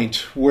a point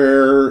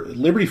where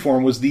Liberty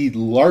Forum was the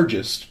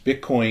largest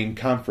Bitcoin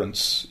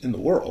conference in the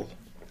world.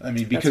 I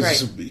mean,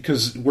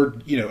 because we're,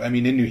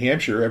 in New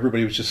Hampshire,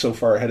 everybody was just so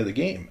far ahead of the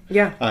game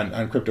on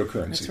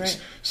cryptocurrencies. That's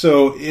right.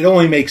 So it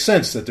only makes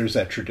sense that there's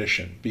that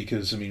tradition,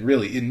 because, I mean,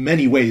 really, in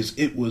many ways,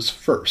 it was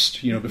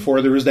first. Before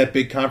there was that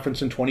big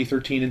conference in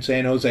 2013 in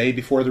San Jose,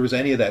 before there was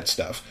any of that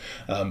stuff,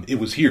 it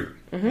was here.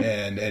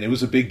 And it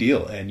was a big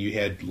deal. And you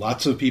had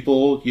lots of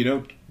people,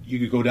 you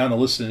could go down the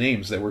list of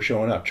names that were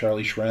showing up.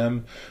 Charlie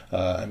Shrem,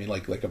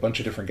 like a bunch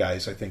of different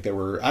guys. I think there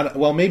were. I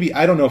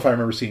don't know if I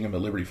remember seeing him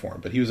at Liberty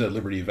Forum, but he was at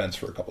Liberty events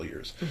for a couple of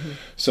years.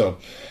 So,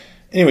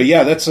 anyway,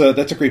 yeah, that's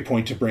a great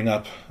point to bring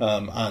up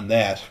on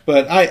that.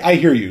 But I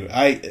hear you.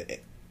 I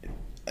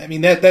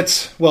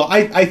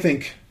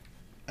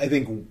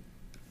think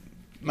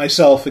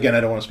myself, again,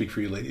 I don't want to speak for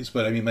you ladies,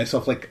 but I mean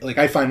myself, like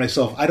I find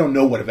myself, I don't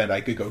know what event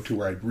I could go to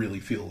where I really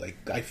feel like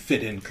I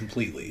fit in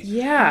completely.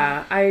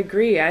 Yeah, I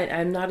agree.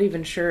 I'm not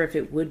even sure if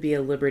it would be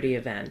a liberty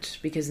event,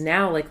 because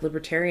now like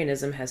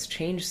libertarianism has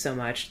changed so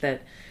much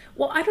that,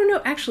 well, I don't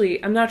know.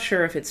 Actually, I'm not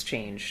sure if it's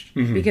changed,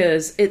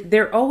 because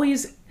there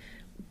always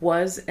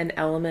was an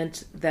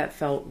element that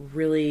felt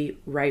really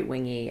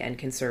right-wingy and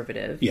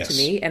conservative to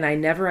me, and I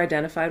never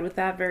identified with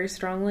that very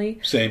strongly.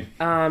 Same.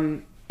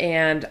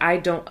 And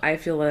I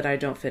feel that I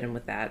don't fit in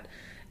with that.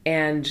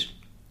 And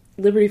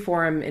Liberty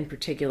Forum in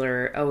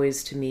particular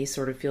always, to me,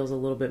 sort of feels a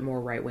little bit more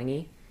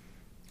right-wingy.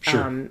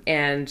 Sure.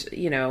 And,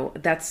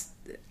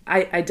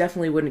 I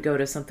definitely wouldn't go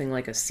to something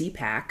like a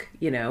CPAC,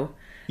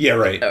 Yeah,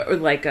 right. Or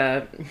like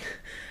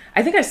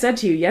I think I said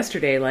to you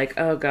yesterday, like,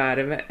 oh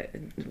God,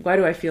 why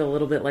do I feel a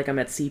little bit like I'm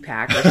at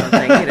CPAC or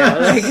something,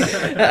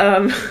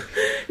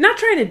 not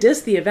trying to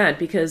diss the event,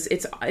 because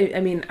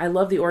I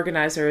love the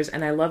organizers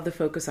and I love the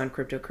focus on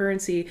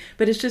cryptocurrency,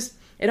 but it's just,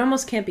 it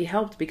almost can't be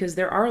helped, because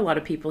there are a lot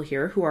of people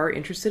here who are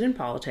interested in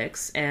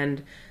politics,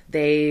 and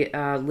they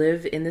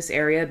live in this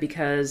area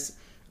because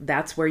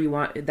that's where you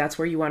want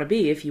to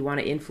be if you want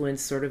to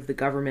influence sort of the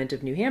government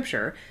of New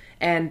Hampshire.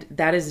 And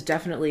that is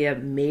definitely a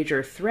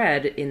major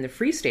thread in the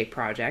Free State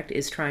Project,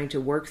 is trying to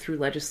work through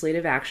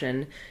legislative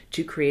action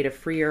to create a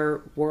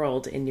freer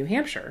world in New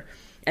Hampshire.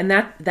 And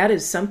that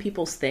is some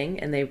people's thing,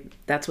 and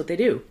that's what they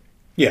do.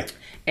 Yeah.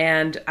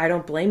 And I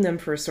don't blame them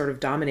for sort of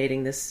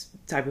dominating this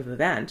type of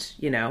event,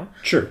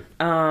 Sure.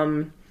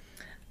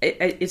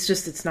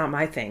 It's not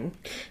my thing.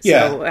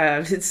 Yeah.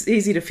 So it's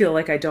easy to feel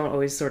like I don't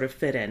always sort of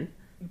fit in.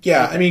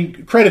 Yeah, I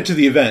mean, credit to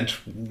the event.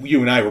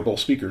 You and I were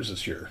both speakers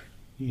this year.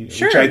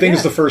 Sure, which I think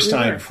is the first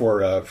time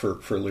for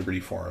Liberty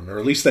Forum, or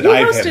at least that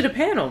I've had. You hosted a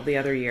panel the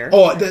other year.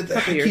 Oh,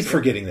 I keep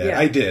forgetting that. Yeah.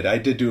 I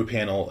did do a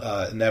panel,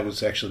 and that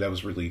was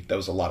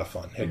a lot of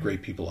fun. Had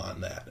great people on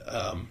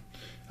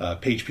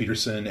that. Paige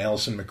Peterson,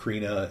 Allison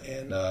Macrina,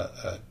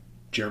 and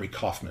Jeremy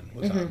Kaufman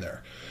was on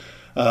there.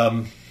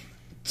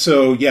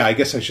 So yeah, I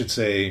guess I should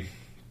say,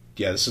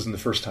 this isn't the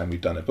first time we've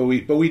done it, but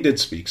we did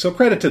speak. So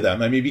credit to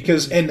them. I mean,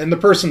 because and the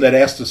person that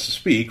asked us to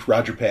speak,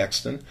 Roger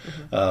Paxton,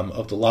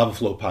 of the Lava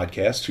Flow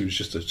podcast, who's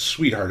just a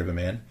sweetheart of a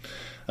man.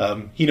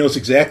 He knows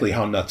exactly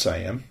how nuts I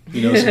am.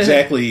 He knows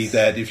exactly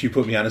that if you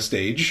put me on a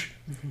stage,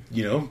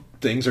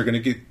 things are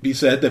going to be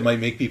said that might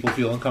make people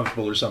feel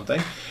uncomfortable or something.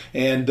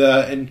 And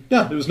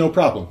yeah, there was no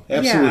problem.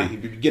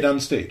 Absolutely. Yeah. Get on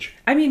stage.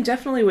 I mean,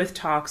 definitely with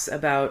talks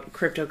about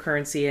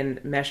cryptocurrency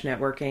and mesh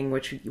networking,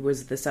 which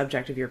was the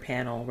subject of your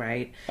panel,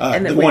 right?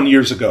 And the one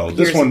years ago.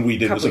 This one we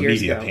did was a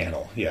media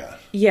panel. Yeah.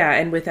 Yeah,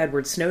 and with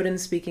Edward Snowden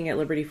speaking at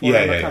Liberty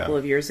Forum a couple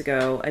of years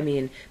ago, I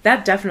mean,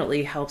 that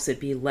definitely helps it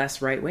be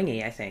less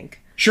right-wingy, I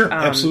think. Sure,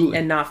 absolutely.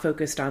 And not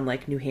focused on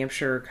like New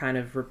Hampshire kind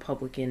of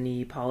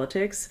Republican-y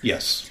politics.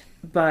 Yes.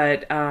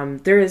 But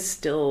there is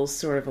still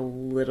sort of a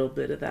little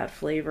bit of that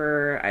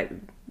flavor,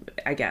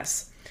 I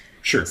guess.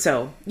 Sure.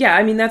 So, yeah,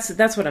 I mean,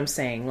 that's what I'm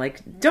saying.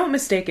 Like, don't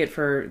mistake it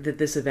for that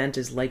this event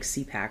is like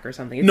CPAC or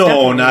something. It's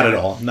no, not at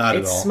all. Not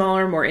at all. It's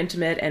smaller, more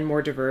intimate, and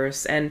more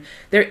diverse. And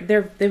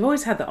they've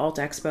always had the Alt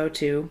Expo,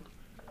 too.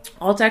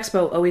 Alt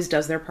Expo always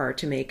does their part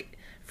to make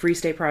Free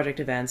State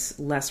Project events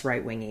less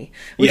right-wingy,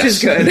 which is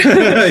good,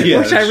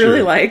 which I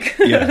really like.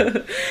 Yeah.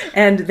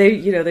 And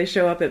they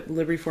show up at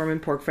Liberty Forum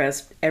and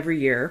PorcFest every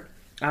year.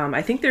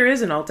 I think there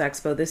is an Alt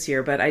Expo this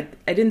year, but I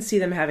didn't see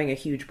them having a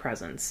huge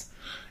presence.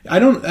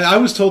 I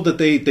was told that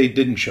they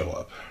didn't show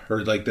up,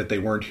 or like that they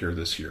weren't here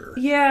this year.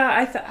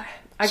 Yeah,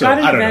 I got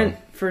an event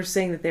for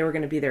saying that they were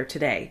going to be there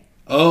today.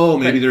 Oh,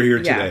 maybe they're here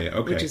today.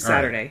 Okay, which is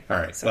Saturday. All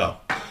right. So.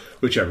 Well,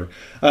 whichever.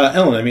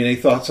 Ellen, I mean, any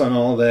thoughts on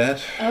all of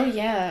that? Oh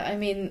yeah, I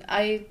mean,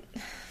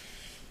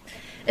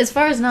 as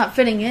far as not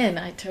fitting in,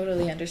 I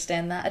totally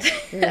understand that.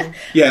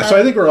 Yeah, so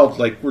I think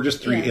we're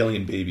just three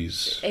alien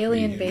babies.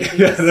 Alien babies,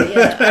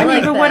 yeah. I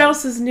like but what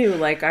else is new?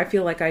 Like, I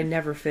feel like I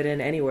never fit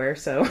in anywhere,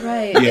 so...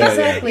 Right,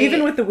 exactly.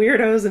 Even with the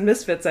weirdos and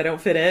misfits, I don't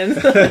fit in.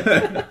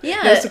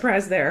 Yeah. No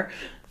surprise there.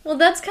 Well,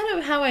 that's kind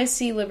of how I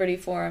see Liberty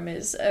Forum,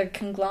 is a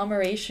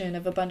conglomeration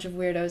of a bunch of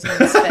weirdos and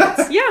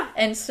misfits. Yeah.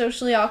 And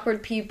socially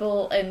awkward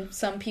people, and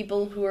some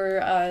people who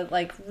are,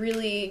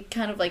 really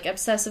kind of,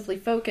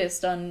 obsessively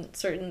focused on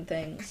certain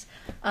things.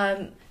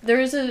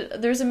 There's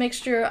a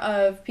mixture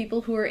of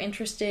people who are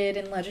interested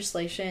in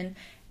legislation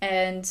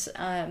and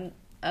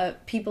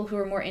people who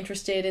are more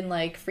interested in,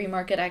 free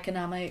market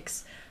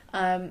economics.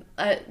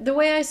 The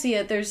way I see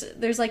it,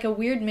 there's like a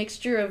weird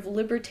mixture of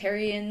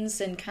libertarians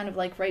and kind of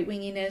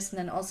right-winginess, and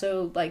then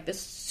also the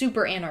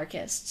super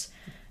anarchists.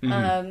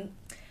 Mm-hmm.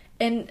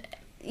 And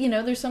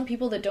there's some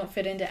people that don't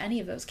fit into any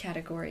of those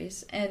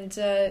categories. And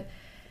I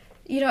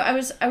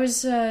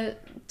was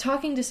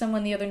talking to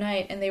someone the other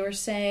night, and they were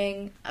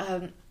saying,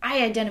 I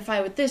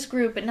identify with this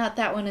group, but not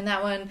that one and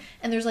that one.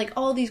 And there's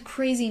all these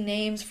crazy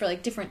names for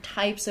different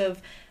types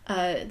of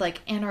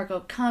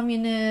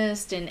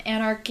anarcho-communist and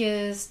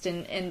anarchist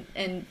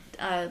and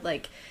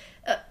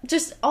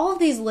just all of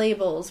these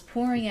labels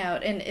pouring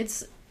out, and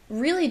it's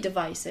really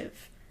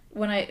divisive.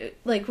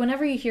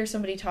 Whenever you hear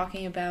somebody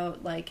talking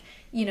about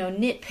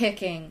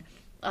nitpicking,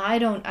 I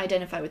don't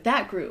identify with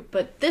that group,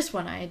 but this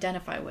one I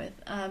identify with.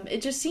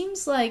 It just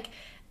seems like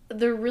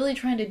they're really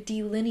trying to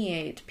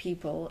delineate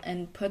people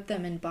and put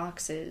them in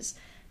boxes,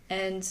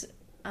 and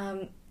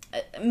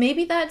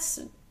maybe that's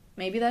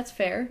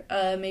fair.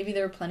 Maybe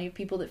there are plenty of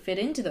people that fit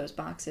into those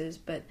boxes,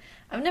 but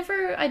I've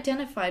never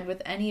identified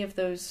with any of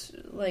those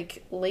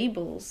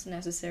labels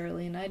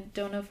necessarily, and I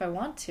don't know if I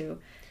want to.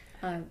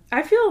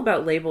 I feel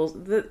about labels.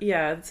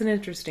 It's an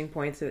interesting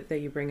point that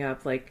you bring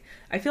up.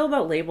 I feel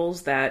about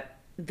labels that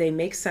they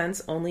make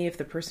sense only if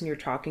the person you're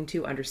talking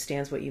to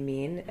understands what you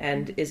mean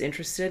and is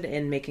interested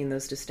in making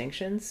those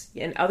distinctions.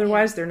 And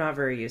otherwise, they're not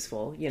very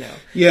useful,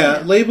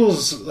 Yeah,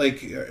 labels,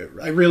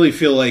 I really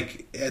feel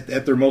like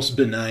at their most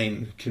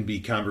benign can be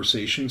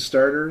conversation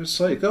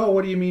starters. Oh,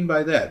 what do you mean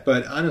by that?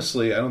 But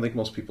honestly, I don't think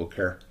most people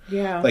care.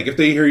 Yeah. If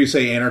they hear you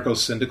say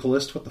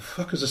anarcho-syndicalist, what the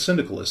fuck is a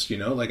syndicalist,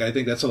 I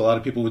think that's what a lot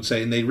of people would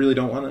say, and they really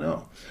don't want to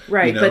know.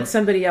 Right, but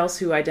somebody else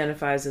who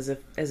identifies as an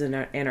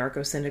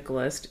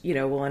anarcho-syndicalist,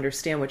 will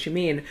understand what you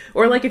mean.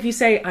 Or if you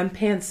say, I'm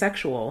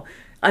pansexual,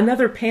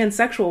 another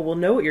pansexual will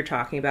know what you're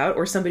talking about,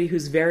 or somebody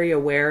who's very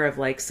aware of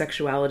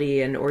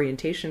sexuality and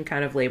orientation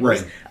kind of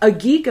labels. Right. A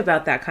geek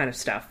about that kind of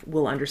stuff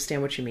will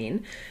understand what you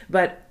mean.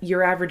 But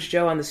your average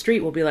Joe on the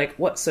street will be like,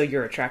 what, so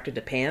you're attracted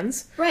to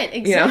pans? Right,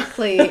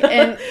 exactly.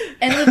 and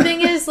the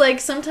thing is,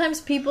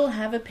 sometimes people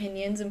have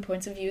opinions and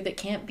points of view that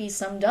can't be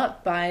summed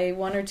up by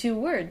one or two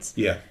words.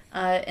 Yeah.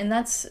 And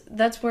that's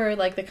where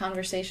the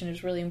conversation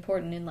is really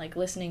important in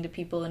listening to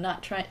people and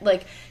not trying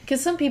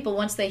because some people,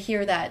 once they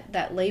hear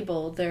that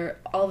label, they're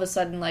all of a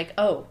sudden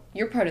oh,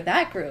 you're part of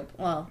that group.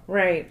 Well,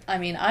 right. I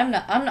mean, I'm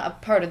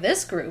not part of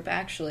this group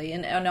actually,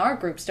 and our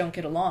groups don't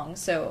get along,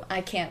 so I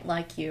can't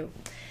like you.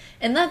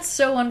 And that's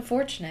so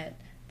unfortunate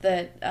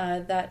that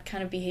that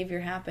kind of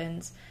behavior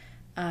happens.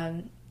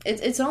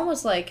 it's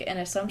almost like an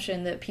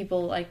assumption that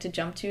people like to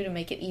jump to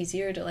make it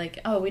easier to like,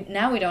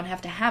 now we don't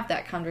have to have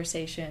that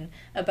conversation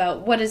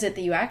about what is it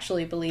that you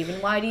actually believe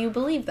and why do you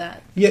believe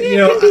that. Yeah,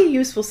 it can be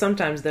useful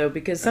sometimes though,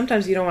 because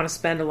sometimes you don't want to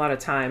spend a lot of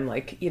time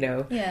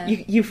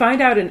you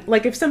find out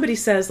if somebody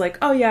says like,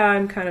 oh yeah,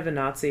 I'm kind of a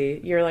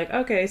Nazi, you're like,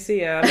 okay,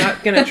 see ya. I'm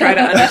not going to try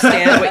to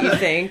understand what you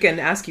think and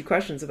ask you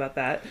questions about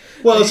that.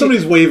 Well, if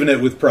somebody's waving it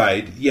with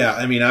pride, yeah,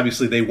 I mean,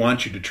 obviously they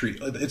want you to treat,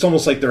 it's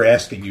almost like they're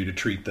asking you to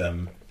treat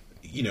them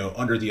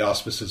under the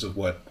auspices of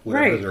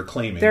whatever they're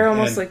claiming. They're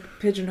almost like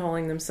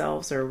pigeonholing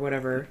themselves or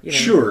whatever.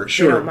 Sure.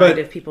 They don't mind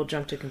if people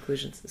jump to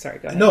conclusions. Sorry,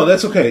 go ahead. No,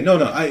 that's okay.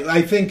 No.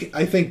 I think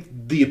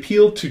the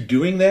appeal to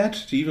doing that,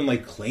 to even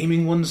like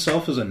claiming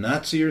oneself as a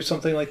Nazi or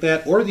something like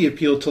that, or the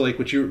appeal to like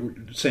what you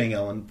were saying,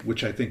 Ellen,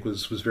 which I think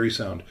was very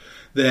sound,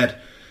 that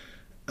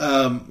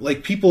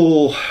like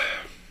people.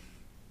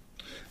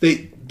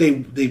 They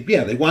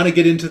want to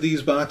get into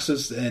these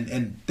boxes,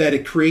 and that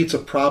it creates a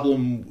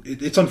problem.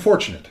 It's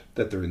unfortunate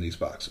that they're in these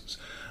boxes.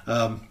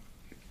 I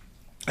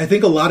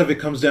think a lot of it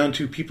comes down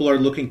to people are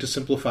looking to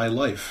simplify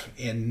life,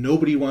 and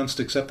nobody wants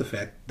to accept the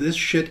fact this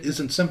shit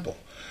isn't simple.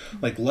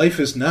 Like, life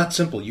is not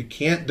simple.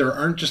 There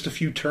aren't just a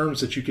few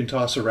terms that you can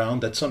toss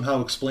around that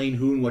somehow explain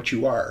who and what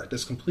you are.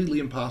 That's completely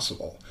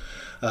impossible.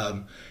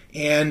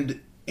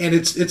 And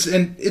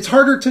it's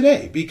harder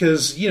today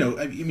because,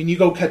 you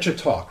go catch a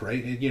talk,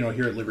 right?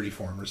 Here at Liberty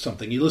Forum or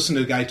something. You listen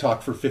to a guy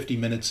talk for 50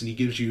 minutes and he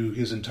gives you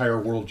his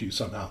entire worldview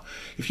somehow.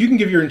 If you can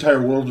give your entire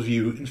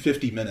worldview in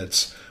 50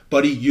 minutes,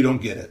 buddy, you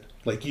don't get it.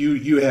 Like,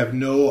 you have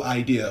no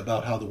idea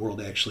about how the world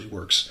actually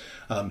works.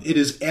 It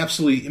is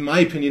absolutely, in my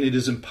opinion, it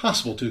is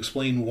impossible to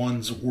explain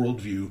one's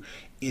worldview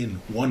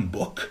in one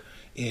book,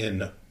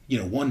 in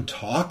one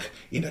talk,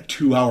 in a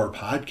 2-hour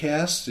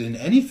podcast, in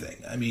anything.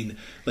 I mean,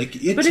 like,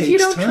 it takes time. But if you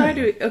don't try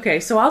to... Okay,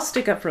 so I'll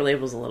stick up for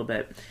labels a little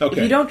bit. Okay.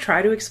 If you don't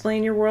try to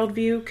explain your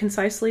worldview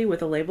concisely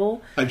with a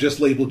label... I've just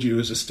labeled you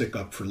as a stick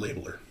up for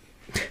labeler.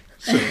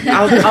 So.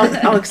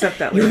 I'll accept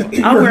that label.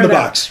 You're in the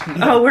box.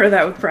 I'll wear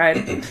that with pride.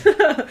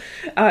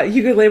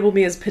 You could label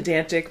me as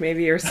pedantic,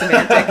 maybe, or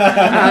semantic.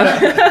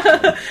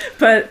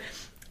 But,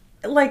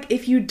 like,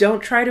 if you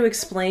don't try to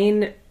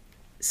explain...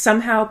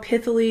 somehow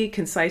pithily,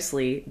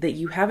 concisely, that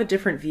you have a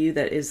different view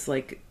that is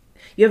like,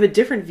 you have a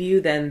different view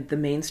than the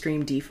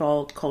mainstream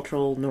default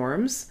cultural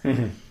norms.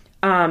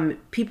 Mm-hmm.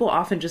 People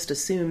often just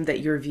assume that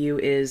your view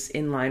is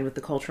in line with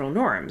the cultural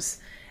norms.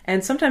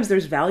 And sometimes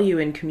there's value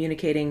in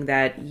communicating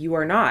that you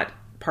are not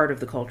part of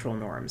the cultural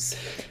norms.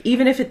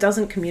 Even if it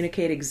doesn't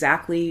communicate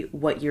exactly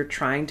what you're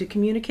trying to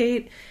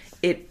communicate,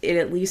 it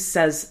at least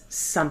says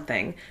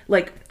something.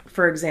 Like,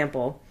 for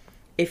example,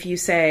 if you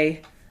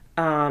say...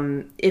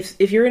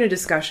 if you're in a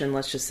discussion,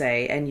 let's just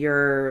say, and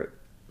you're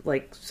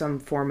like some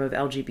form of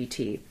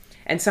LGBT,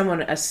 and someone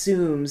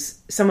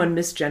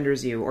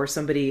misgenders you, or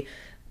somebody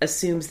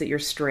assumes that you're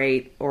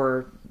straight,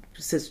 or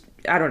says,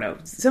 I don't know,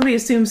 somebody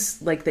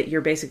assumes like that you're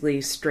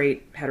basically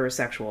straight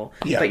heterosexual,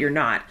 but you're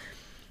not.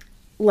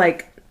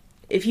 Like,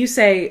 if you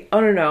say, oh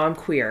no, I'm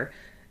queer,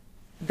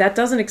 that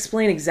doesn't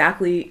explain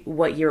exactly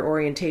what your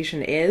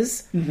orientation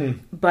is,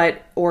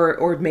 but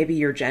or maybe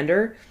your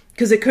gender.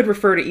 Because it could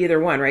refer to either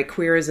one, right?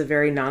 Queer is a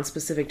very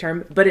non-specific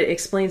term, but it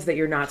explains that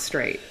you're not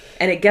straight.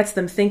 And it gets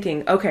them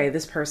thinking, okay,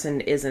 this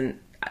person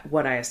isn't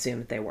what I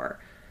assumed they were.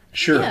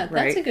 Sure. Yeah,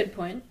 that's a good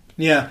point.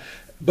 Yeah,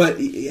 but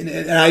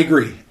and I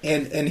agree.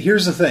 And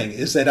here's the thing,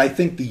 is that I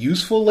think the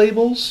useful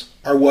labels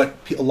are what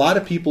a lot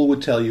of people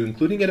would tell you,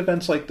 including at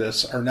events like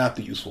this, are not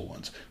the useful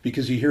ones.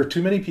 Because you hear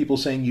too many people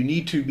saying you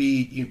need to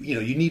be,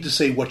 you need to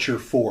say what you're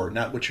for,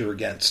 not what you're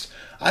against.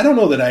 I don't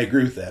know that I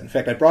agree with that. In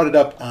fact, I brought it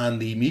up on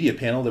the media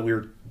panel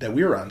that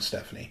we were on,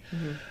 Stephanie.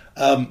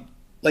 Mm-hmm.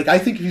 I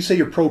think if you say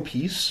you're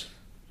pro-peace,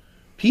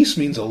 peace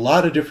means a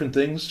lot of different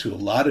things to a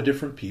lot of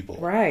different people.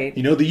 Right.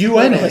 The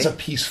UN has a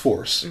peace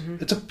force. Mm-hmm.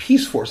 It's a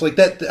peace force. Like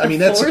that. I mean,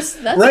 that's right.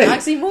 An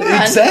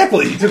oxymoron.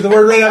 Exactly. You took the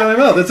word right out of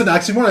my mouth. That's an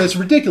oxymoron. It's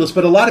ridiculous.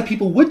 But a lot of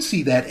people would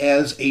see that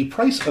as a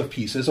price of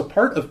peace, as a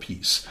part of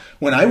peace.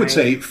 When I would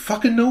say,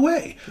 fucking no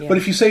way. Yeah. But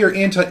if you say you're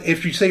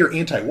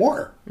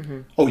anti-war,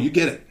 oh, you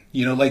get it.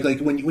 Like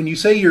when you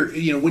say you're,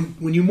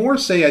 when you more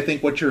say, I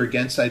think, what you're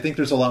against, I think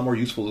there's a lot more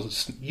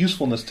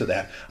usefulness to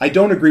that. I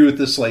don't agree with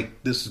this,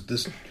 like,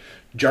 this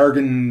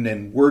jargon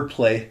and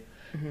wordplay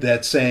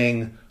that's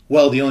saying,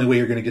 well, the only way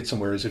you're going to get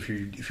somewhere is if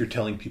you're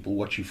telling people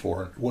what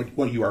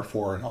you are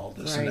for and all of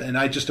this. Right. And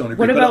I just don't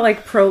agree. What about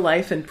like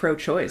pro-life and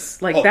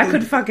pro-choice? Like, that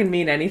could fucking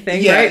mean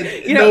anything,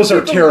 right? Those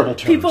are terrible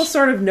terms. People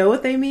sort of know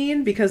what they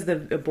mean because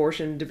the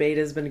abortion debate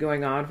has been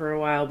going on for a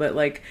while, but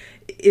like,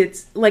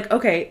 it's like,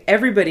 okay,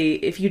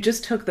 everybody, if you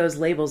just took those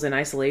labels in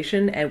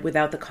isolation and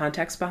without the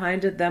context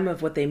behind them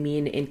of what they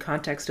mean in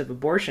context of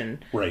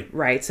abortion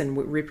rights and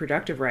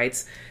reproductive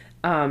rights,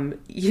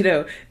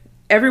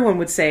 everyone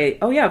would say,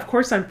 oh yeah, of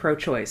course I'm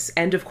pro-choice,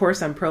 and of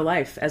course I'm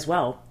pro-life as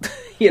well.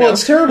 Well,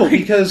 it's terrible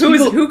because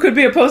who could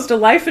be opposed to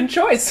life and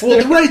choice?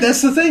 Well, right,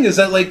 that's the thing, is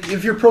that, like,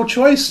 if you're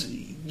pro-choice,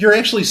 you're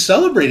actually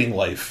celebrating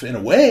life in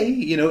a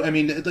way,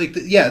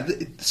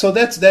 so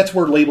that's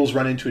where labels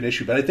run into an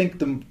issue. But I think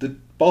the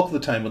bulk of the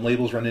time when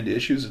labels run into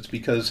issues, it's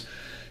because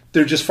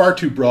they're just far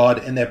too broad,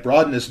 and that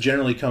broadness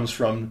generally comes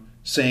from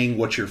saying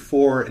what you're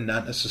for and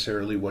not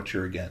necessarily what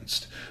you're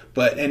against.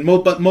 But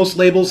most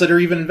labels that are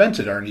even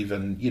invented aren't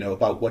even,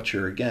 about what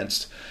you're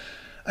against.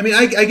 I mean,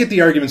 I get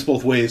the arguments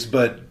both ways,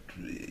 but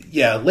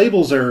yeah,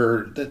 labels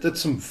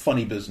that's some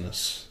funny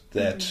business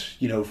that,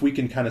 if we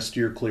can kind of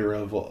steer clear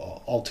of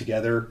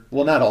altogether,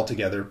 well, not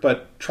altogether,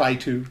 but try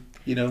to,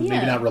 maybe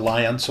not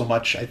rely on so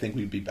much, I think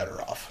we'd be better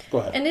off. Go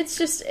ahead. And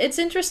it's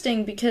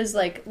interesting because,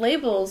 like,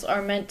 labels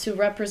are meant to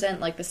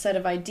represent, like, the set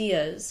of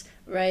ideas,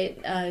 right?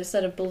 A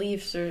set of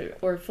beliefs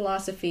or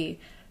philosophy.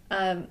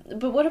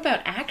 But what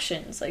about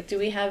actions? Like, do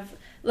we have,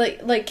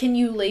 like, can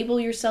you label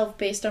yourself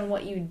based on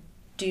what you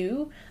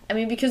do? I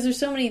mean, because there's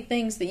so many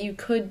things that you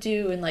could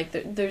do, and, like,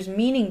 there's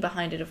meaning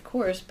behind it, of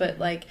course, but,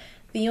 like,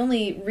 the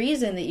only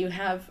reason that you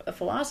have a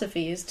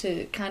philosophy is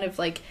to kind of,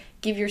 like,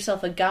 give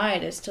yourself a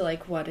guide as to,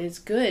 like, what is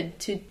good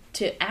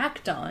to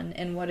act on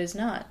and what is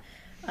not.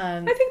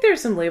 I think there are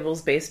some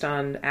labels based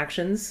on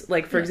actions.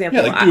 Like, for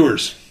example... like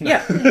doers.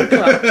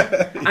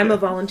 Well, I'm a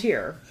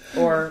volunteer,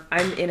 or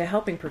I'm in a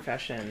helping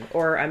profession,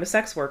 or I'm a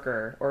sex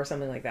worker, or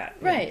something like that.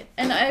 Right.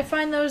 And I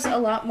find those a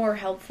lot more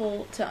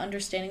helpful to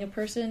understanding a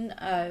person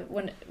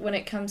when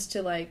it comes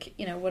to, like,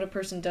 what a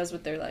person does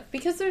with their life.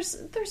 Because there's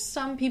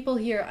some people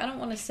here, I don't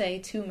want to say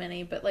too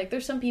many, but, like,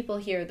 there's some people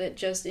here that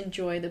just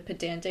enjoy the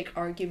pedantic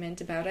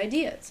argument about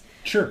ideas.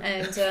 Sure.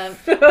 And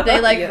they,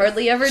 like,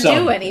 hardly ever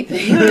do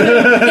anything.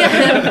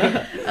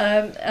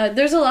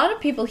 There's a lot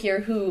of people here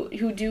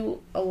who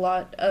do a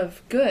lot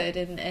of good,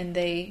 and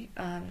they,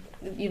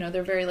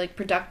 they're very, like,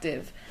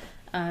 productive.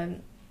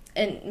 And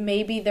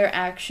maybe their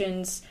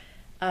actions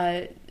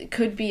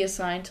could be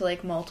assigned to,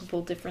 like,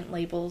 multiple different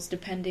labels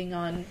depending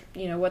on,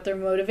 what their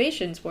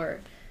motivations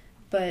were.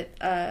 But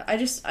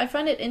I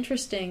find it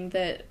interesting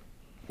that,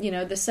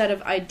 the set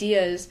of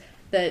ideas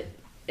that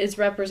is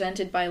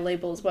represented by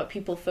labels, what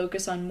people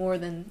focus on more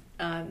than,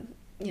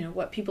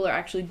 what people are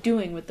actually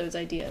doing with those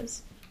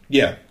ideas.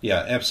 Yeah,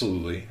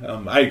 absolutely.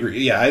 I agree.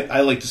 Yeah,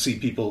 I like to see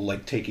people,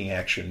 like, taking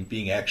action,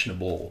 being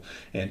actionable,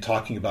 and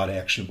talking about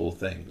actionable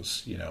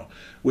things.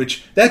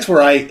 Which that's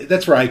where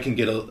I can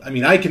get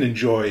I can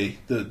enjoy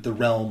the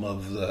realm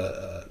of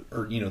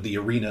the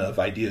arena of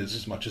ideas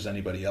as much as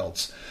anybody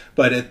else.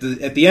 But at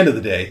the end of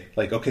the day,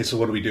 like, okay, so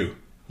what do we do?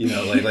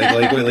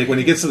 Like when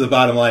it gets to the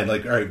bottom line,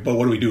 like, all right, but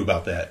what do we do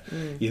about that?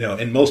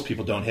 And most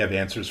people don't have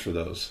answers for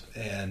those.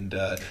 And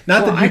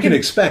not that you can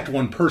expect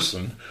one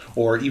person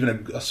or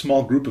even a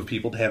small group of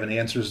people to have an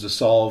answers to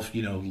solve,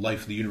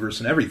 life, the universe,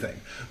 and everything.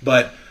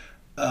 But,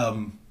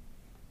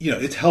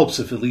 it helps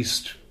if at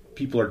least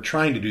people are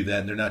trying to do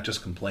that and they're not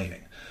just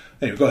complaining.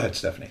 Anyway, go ahead,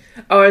 Stephanie.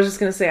 Oh, I was just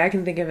going to say, I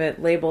can think of a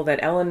label that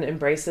Ellen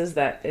embraces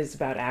that is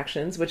about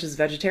actions, which is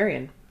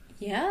vegetarian.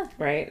 Yeah.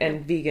 Right?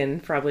 And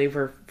vegan, probably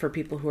for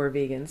people who are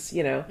vegans.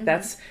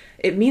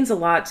 It means a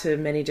lot to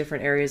many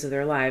different areas of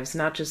their lives.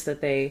 Not just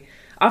that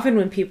often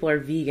when people are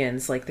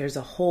vegans, like, there's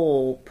a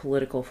whole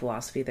political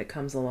philosophy that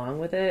comes along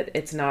with it.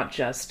 It's not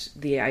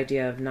just the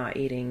idea of not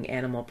eating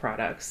animal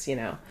products,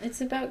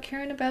 It's about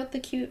caring about the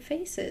cute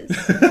faces.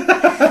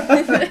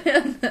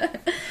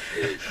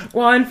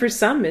 Well, and for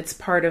some, it's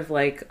part of,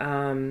 like,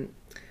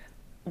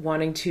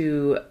 wanting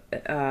to,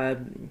 I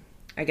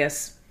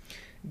guess,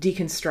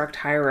 deconstruct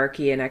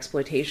hierarchy and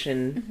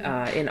exploitation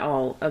in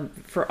all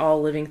for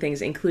all living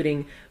things,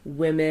 including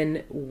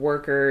women,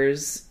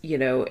 workers,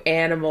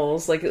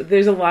 animals. Like,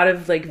 there's a lot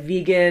of, like,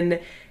 vegan,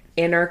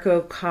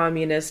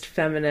 anarcho-communist,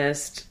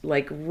 feminist,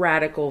 like,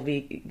 radical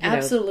vegan.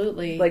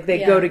 Absolutely, like, they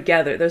go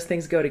together. Those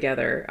things go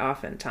together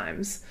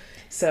oftentimes.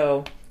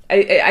 So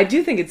I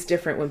do think it's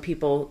different when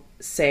people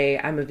say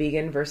I'm a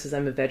vegan versus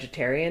I'm a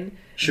vegetarian.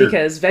 Sure.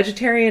 Because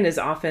vegetarian is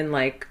often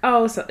like,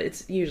 so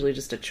it's usually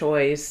just a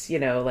choice,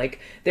 like,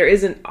 there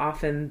isn't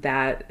often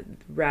that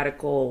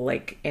radical,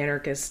 like,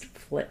 anarchist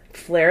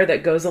flair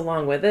that goes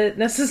along with it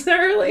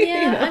necessarily.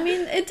 Yeah, I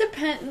mean, it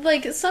depends.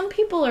 Like, some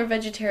people are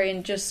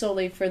vegetarian just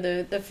solely for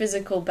the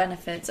physical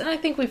benefits, and I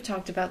think we've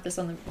talked about this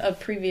on a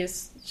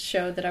previous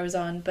show that I was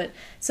on, but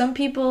some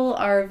people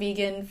are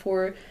vegan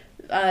for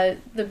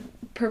the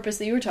purpose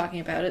that you were talking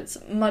about. It's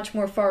much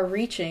more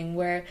far-reaching,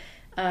 where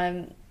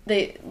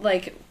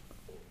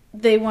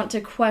they want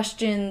to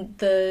question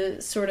the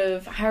sort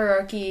of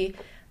hierarchy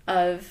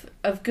of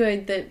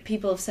good that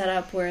people have set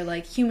up, where,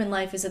 like, human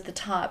life is at the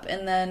top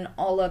and then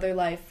all other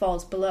life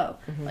falls below.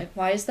 Mm-hmm. Like,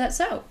 why is that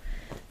so?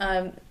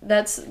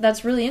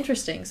 That's really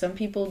interesting. Some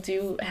people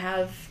do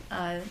have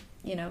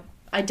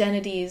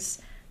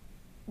identities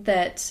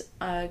that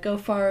go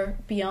far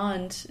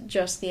beyond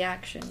just the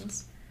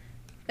actions,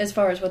 as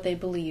far as what they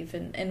believe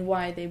and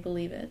why they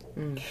believe it.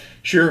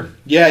 Sure.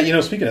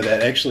 Yeah, speaking of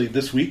that, actually,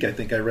 this week I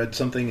think I read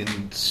something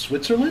in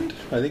Switzerland.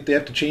 I think they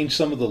have to change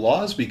some of the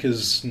laws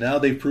because now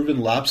they've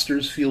proven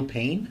lobsters feel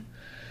pain.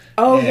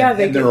 Oh,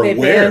 they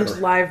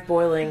banned live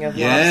boiling of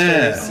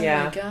lobsters.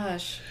 Oh, my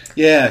gosh.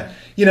 Yeah.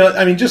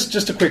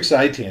 Just a quick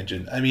side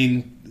tangent. I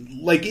mean,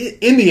 like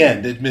in the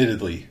end,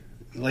 admittedly,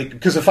 like,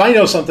 because if I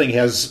know something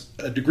has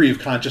a degree of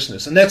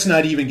consciousness, and that's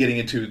not even getting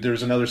into,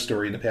 there's another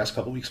story in the past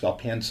couple of weeks about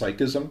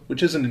panpsychism,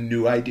 which isn't a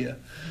new idea,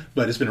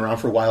 but it's been around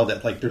for a while,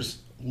 that like there's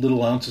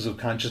little ounces of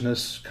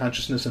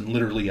consciousness in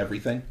literally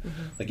everything,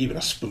 like even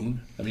a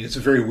spoon. I mean, it's a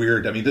very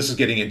weird, I mean, this is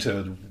getting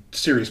into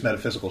serious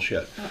metaphysical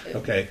shit,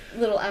 okay?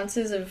 Little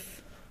ounces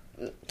of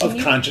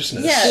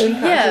consciousness.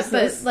 Yeah,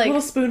 but like...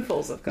 Little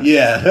spoonfuls of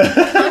consciousness.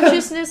 Yeah.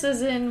 Consciousness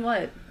is in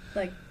what?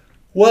 Like...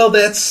 Well,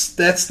 that's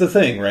the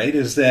thing, right?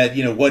 Is that,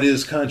 what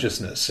is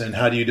consciousness, and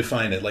how do you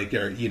define it? Like,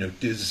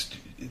 is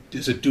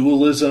it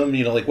dualism?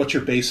 Like, what's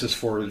your basis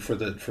for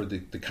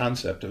the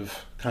concept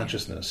of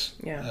consciousness?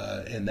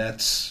 Yeah. And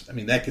that's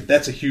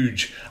a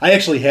huge. I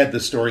actually had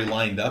this story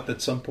lined up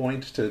at some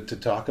point to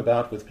talk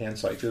about with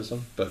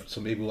panpsychism, but so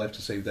maybe we'll have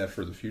to save that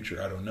for the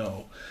future. I don't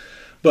know.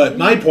 But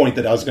my point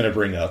that I was going to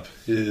bring up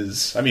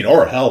is,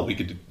 or hell, we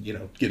could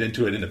get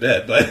into it in a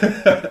bit,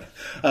 but.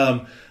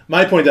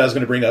 My point that I was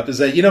going to bring up is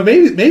that,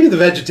 maybe the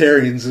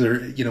vegetarians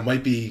are,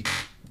 might be,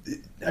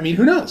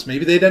 who knows?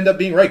 Maybe they'd end up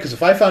being right. Because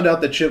if I found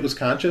out that shit was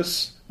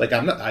conscious, like,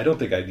 I don't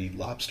think I'd eat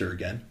lobster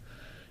again.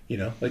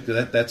 Like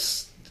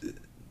that's,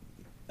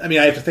 I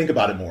have to think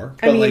about it more.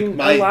 But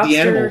the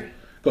animal,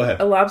 go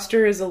ahead. A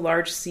lobster is a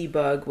large sea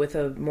bug with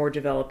a more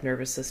developed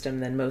nervous system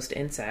than most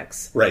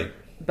insects. Right.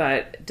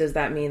 But does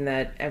that mean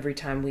that every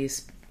time we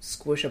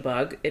squish a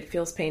bug, it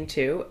feels pain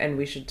too, and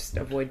we should just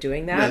avoid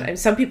doing that? And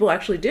some people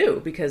actually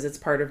do, because it's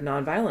part of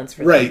nonviolence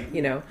for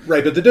them.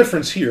 Right, but the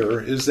difference here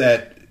is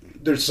that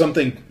there's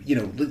something,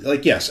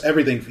 like, yes,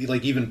 everything,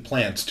 like even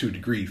plants to a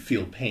degree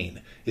feel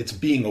pain. It's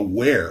being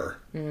aware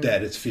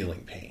that it's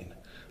feeling pain.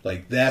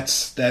 Like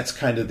that's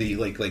kind of the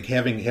like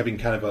having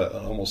kind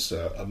of almost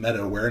a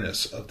meta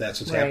awareness of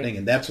that's what's happening,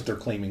 and that's what they're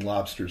claiming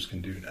lobsters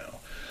can do now.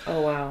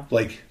 Oh wow!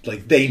 Like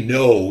they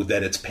know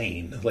that it's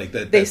pain. Like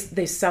that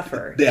they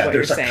suffer. Yeah,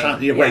 there's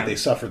right. They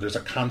suffer. There's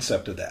a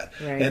concept of that,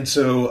 right. And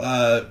so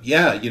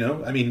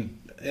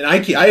and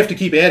I have to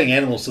keep adding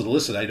animals to the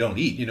list that I don't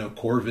eat.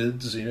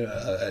 Corvids.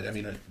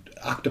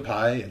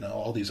 Octopi, and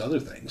all these other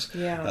things.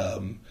 Yeah.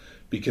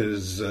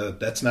 Because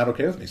that's not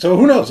okay with me. So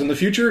who knows? In the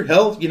future,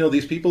 hell,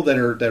 these people that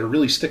are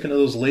really sticking to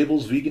those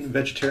labels, vegan and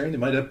vegetarian, they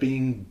might end up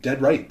being dead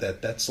right.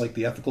 That's like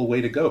the ethical way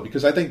to go.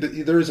 Because I think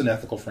that there is an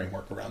ethical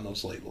framework around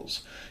those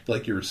labels,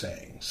 like you were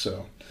saying.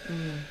 So.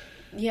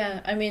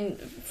 Yeah,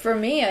 for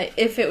me,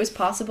 if it was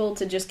possible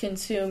to just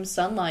consume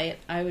sunlight,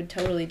 I would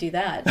totally do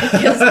that,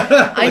 because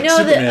I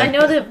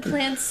know that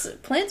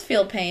plants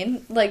feel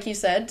pain, like you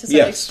said, to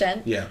some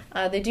extent. Yeah.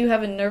 They do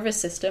have a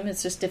nervous system.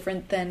 It's just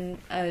different than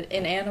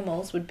in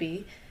animals would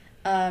be.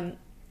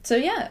 So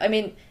yeah,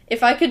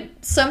 if I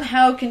could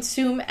somehow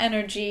consume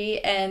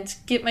energy and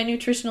get my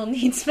nutritional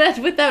needs met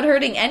without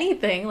hurting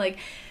anything, like,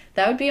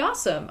 that would be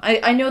awesome.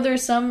 I know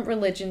there's some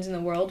religions in the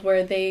world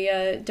where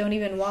they don't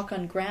even walk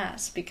on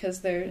grass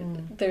because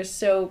they're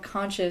so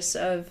conscious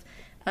of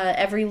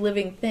every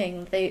living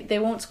thing. They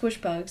won't squish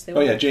bugs.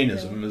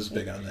 Jainism is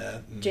big on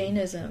that.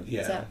 Jainism.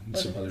 Yeah, and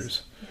some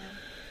others.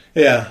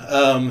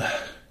 Yeah.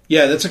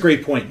 Yeah, that's a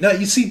great point. Now,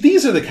 you see,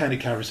 these are the kind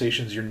of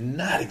conversations you're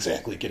not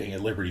exactly getting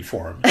at Liberty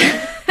Forum.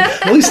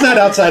 At least not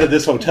outside of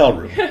this hotel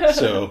room.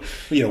 So,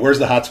 where's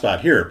the hot spot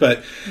here?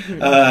 But...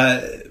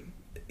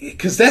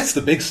 because that's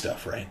the big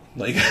stuff, right?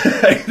 Like,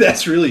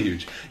 that's really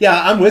huge.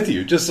 Yeah, I'm with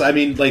you. Just, I'd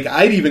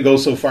even go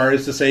so far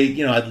as to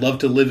say, I'd love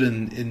to live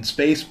in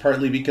space,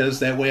 partly because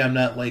that way I'm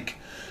not, like,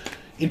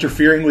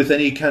 interfering with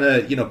any kind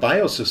of,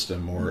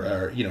 biosystem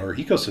or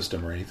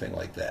ecosystem or anything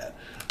like that,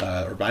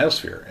 or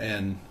biosphere.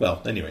 And,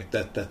 well, anyway,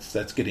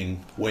 that's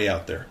getting way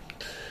out there.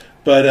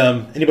 But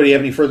anybody have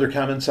any further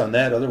comments on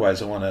that?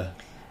 Otherwise, I want to...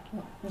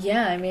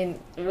 Yeah,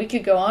 we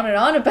could go on and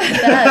on about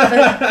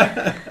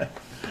that, but...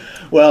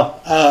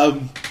 Well,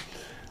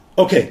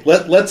 okay.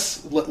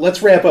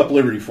 Let's wrap up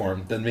Liberty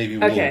Forum. Then maybe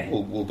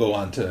we'll go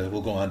on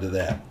to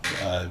that,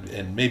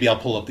 and maybe I'll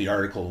pull up the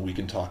article and we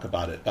can talk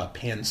about it, about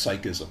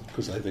panpsychism,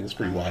 because I think it's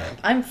pretty wild.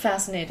 I'm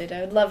fascinated.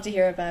 I would love to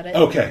hear about it.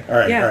 Okay, all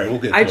right. We'll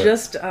get to it.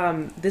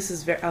 This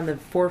is on the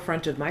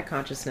forefront of my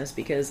consciousness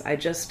because I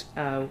just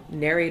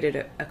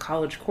narrated a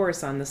college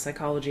course on the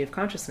psychology of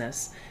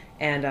consciousness.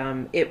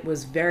 And it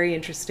was very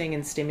interesting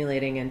and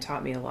stimulating and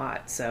taught me a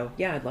lot. So,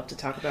 yeah, I'd love to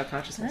talk about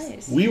consciousness.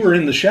 Nice. We were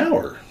in the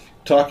shower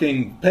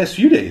past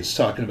few days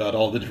talking about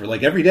all the different,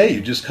 like every day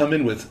you just come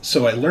in with,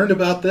 so I learned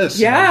about this.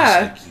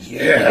 Yeah.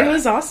 It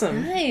was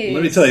awesome. Nice.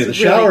 Let me tell you, the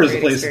shower is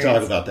the place to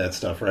talk about that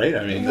stuff, right?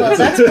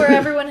 That's where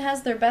everyone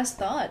has their best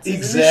thoughts.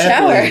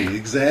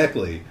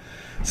 Exactly.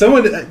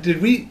 Someone,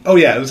 oh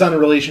yeah, it was on a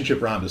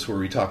Relationship Rhombus where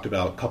we talked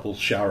about couples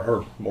shower,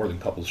 or more than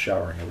couples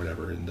showering or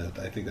whatever, and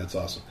I think that's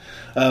awesome.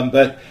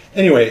 But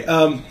anyway,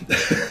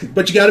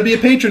 but you got to be a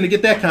patron to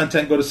get that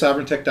content. Go to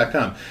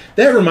sovereigntech.com.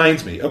 That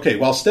reminds me, okay,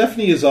 while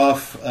Stephanie is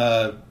off,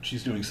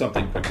 she's doing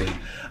something quickly,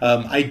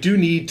 I do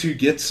need to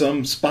get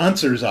some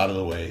sponsors out of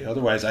the way.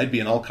 Otherwise, I'd be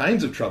in all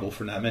kinds of trouble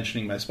for not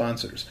mentioning my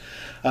sponsors.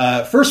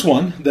 First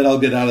one that I'll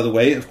get out of the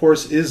way, of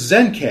course, is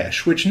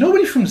Zencash, which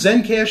nobody from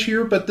Zencash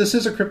here, but this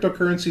is a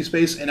cryptocurrency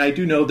space case, and I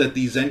do know that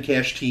the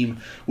Zencash team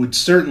would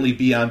certainly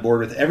be on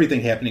board with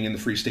everything happening in the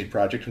Free State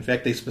Project. In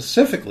fact, they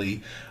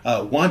specifically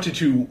wanted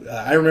to,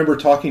 I remember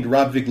talking to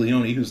Rob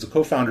Viglione, who's the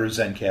co-founder of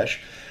Zencash,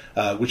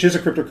 which is a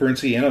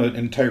cryptocurrency and an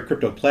entire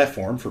crypto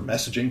platform for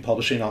messaging,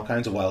 publishing, all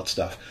kinds of wild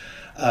stuff.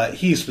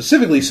 He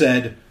specifically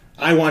said,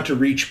 I want to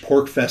reach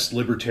PorcFest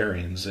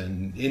libertarians.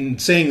 And in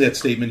saying that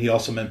statement, he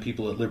also meant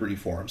people at Liberty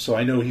Forum. So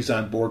I know he's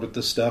on board with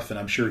this stuff, and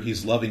I'm sure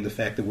he's loving the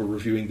fact that we're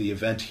reviewing the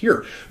event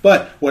here.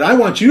 But what I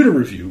want you to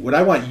review, what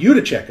I want you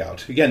to check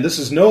out, again, this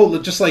is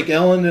just like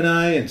Ellen and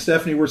I and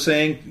Stephanie were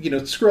saying,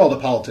 screw all the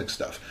politics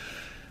stuff.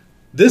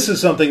 This is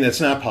something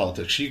that's not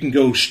politics. You can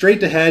go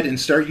straight ahead and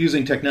start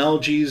using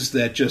technologies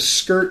that just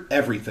skirt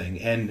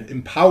everything and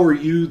empower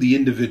you, the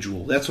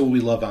individual. That's what we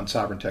love on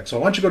Sovereign Tech. So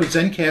I want you to go to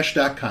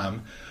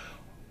zencash.com.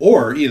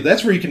 Or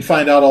that's where you can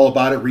find out all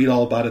about it, read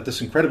all about it,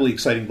 this incredibly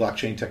exciting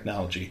blockchain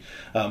technology,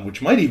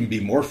 which might even be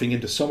morphing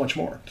into so much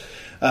more.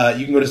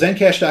 You can go to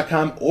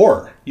zencash.com,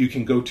 or you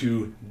can go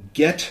to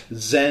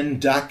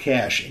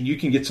getzen.cash, and you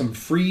can get some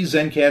free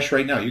Zencash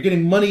right now. You're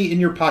getting money in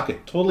your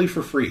pocket, totally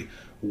for free.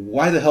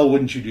 Why the hell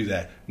wouldn't you do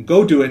that?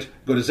 Go do it.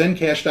 Go to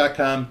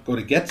zencash.com. Go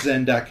to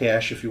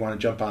getzen.cash if you want to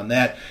jump on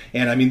that.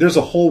 And, I mean, there's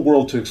a whole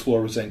world to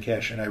explore with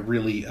Zencash, and I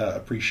really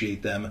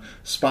appreciate them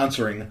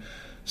sponsoring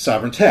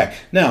Sovereign Tech.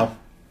 Now,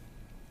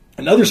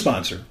 another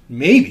sponsor,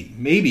 maybe,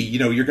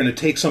 you're going to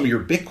take some of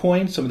your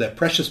Bitcoin, some of that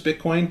precious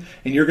Bitcoin,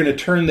 and you're going to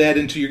turn that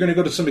into, you're going to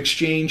go to some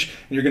exchange,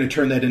 and you're going to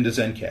turn that into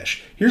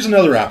Zencash. Here's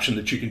another option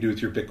that you can do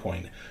with your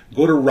Bitcoin.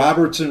 Go to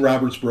Roberts &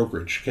 Roberts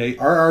Brokerage, okay?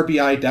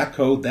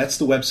 rrbi.co, that's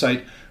the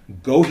website.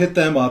 Go hit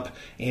them up,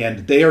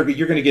 and you're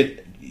going to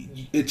get,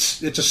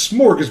 it's a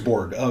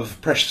smorgasbord of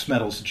precious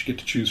metals that you get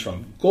to choose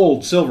from.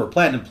 Gold, silver,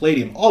 platinum,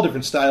 palladium, all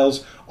different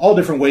styles, all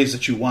different ways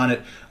that you want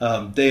it.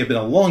 They have been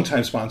a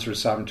long-time sponsor of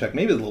Sovereign Tech,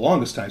 maybe the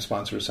longest-time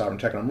sponsor of Sovereign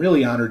Tech, and I'm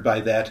really honored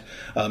by that.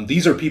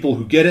 These are people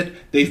who get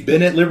it. They've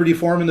been at Liberty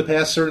Forum in the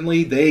past,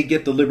 certainly. They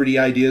get the Liberty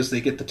ideas, they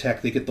get the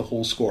tech, they get the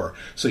whole score.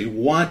 So you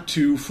want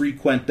to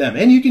frequent them.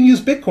 And you can use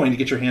Bitcoin to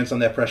get your hands on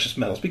that precious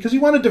metals, because you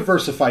want to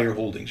diversify your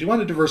holdings. You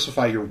want to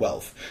diversify your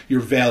wealth,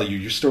 your value,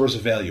 your stores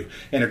of value.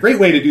 And a great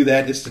way to do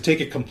that is to take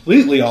it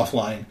completely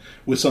offline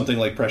with something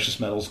like precious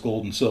metals,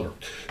 gold, and silver.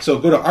 So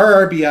go to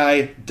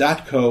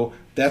rrbi.co.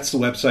 That's the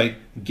website.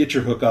 Get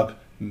your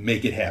hookup.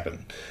 Make it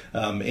happen.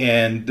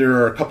 And there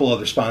are a couple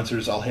other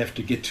sponsors I'll have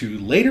to get to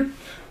later,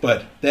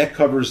 but that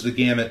covers the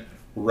gamut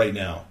right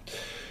now.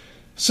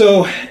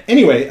 So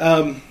anyway,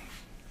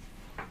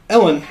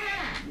 Ellen,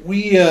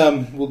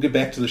 we'll get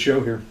back to the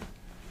show here.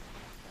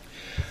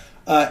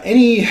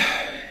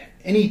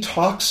 Any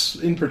talks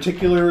in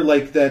particular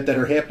like that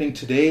are happening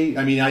today?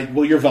 I mean,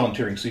 you're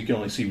volunteering, so you can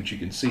only see what you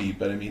can see.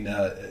 But I mean,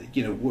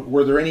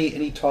 were there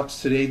any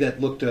talks today that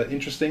looked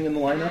interesting in the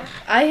lineup?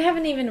 I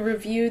haven't even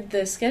reviewed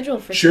the schedule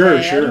for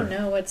today. I don't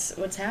know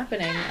what's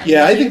happening.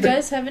 Yeah, do you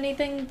guys have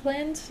anything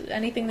planned?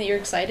 Anything that you're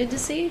excited to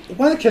see? I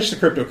want to catch the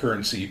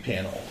cryptocurrency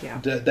panel. Yeah.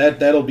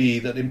 That'll be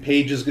that. In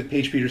Paige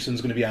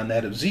Peterson's going to be on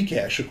that of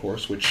Zcash, of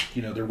course, which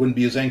there wouldn't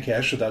be a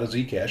Zencash without a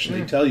Zcash, and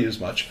they tell you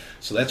as much.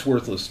 So that's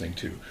worth listening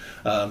to.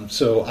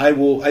 So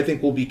I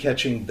think we'll be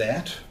catching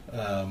that.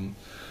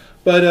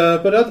 But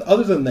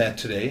other than that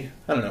today,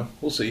 I don't know.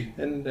 We'll see.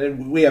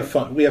 And we have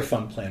fun. We have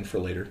fun planned for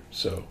later.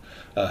 So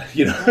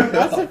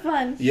lots of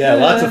fun. Yeah,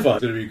 lots of fun.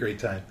 It's going to be a great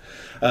time.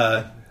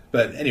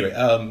 But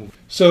anyway,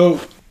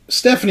 so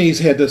Stephanie's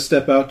had to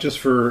step out just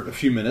for a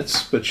few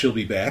minutes, but she'll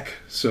be back.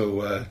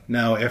 So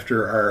now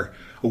after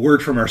a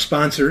word from our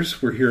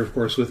sponsors, we're here, of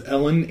course, with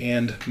Ellen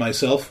and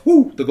myself,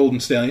 the Golden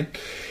Stallion.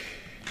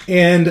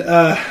 And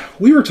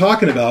we were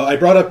talking about, I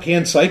brought up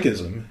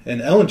panpsychism,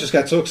 and Ellen just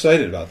got so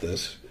excited about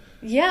this.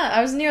 Yeah,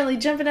 I was nearly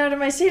jumping out of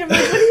my seat. I'm like,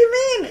 what do you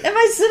mean? Am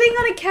I sitting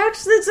on a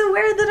couch that's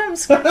aware that I'm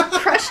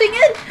crushing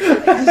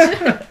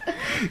it?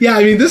 Yeah,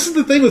 I mean, this is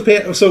the thing with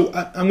so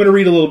I'm going to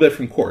read a little bit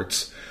from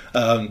Quartz.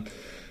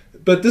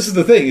 But this is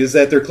the thing, is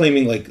that they're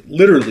claiming, like,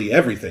 literally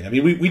everything. I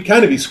mean, we'd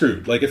kind of be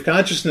screwed. Like, if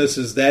consciousness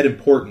is that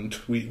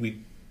important,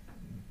 we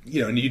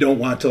and you don't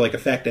want to, like,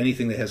 affect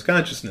anything that has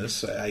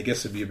consciousness, I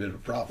guess it'd be a bit of a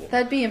problem.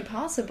 That'd be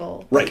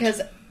impossible. Right.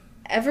 Because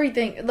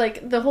everything,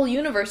 like, the whole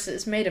universe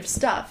is made of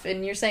stuff,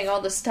 and you're saying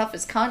all this stuff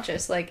is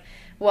conscious. Like,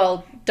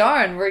 well,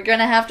 darn, we're going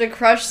to have to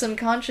crush some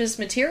conscious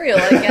material,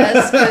 I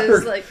guess.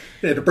 Cause, like,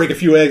 to break a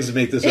few eggs to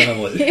make this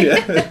omelet.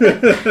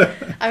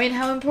 Yeah. I mean,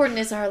 how important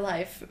is our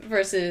life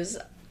versus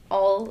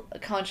all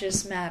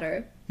conscious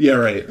matter? Yeah,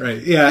 right.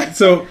 Yeah,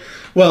 so,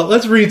 well,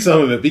 let's read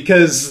some of it,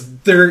 because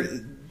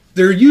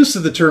their use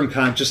of the term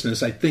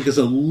consciousness, I think, is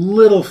a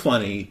little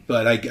funny,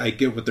 but I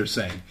get what they're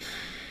saying.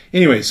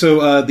 Anyway,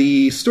 so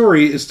the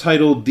story is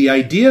titled, "The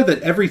Idea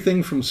That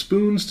Everything from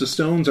Spoons to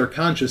Stones Are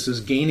Conscious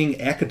is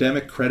Gaining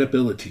Academic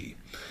Credibility."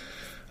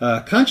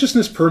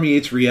 Consciousness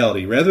permeates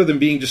reality. Rather than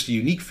being just a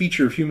unique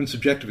feature of human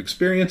subjective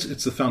experience,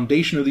 it's the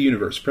foundation of the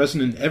universe,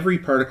 present in every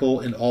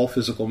particle and all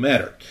physical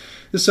matter.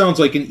 This sounds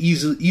like an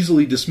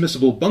easily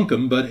dismissible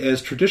bunkum, but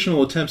as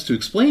traditional attempts to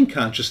explain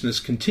consciousness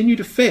continue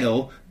to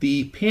fail,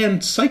 the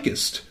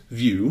panpsychist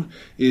view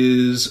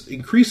is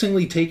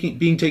increasingly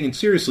being taken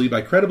seriously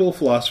by credible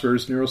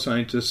philosophers,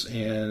 neuroscientists,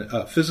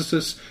 and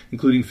physicists,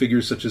 including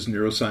figures such as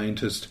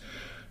neuroscientist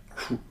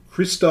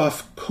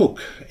Christoph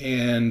Koch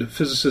and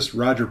physicist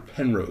Roger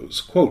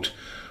Penrose. Quote,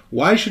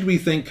 "Why should we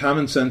think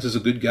common sense is a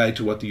good guide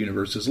to what the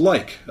universe is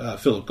like?"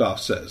 Philip Goff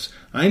says.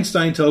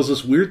 "Einstein tells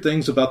us weird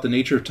things about the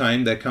nature of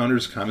time that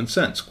counters common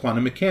sense.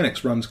 Quantum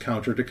mechanics runs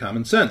counter to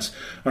common sense.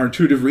 Our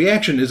intuitive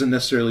reaction isn't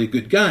necessarily a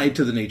good guide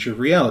to the nature of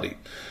reality."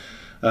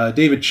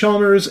 David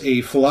Chalmers, a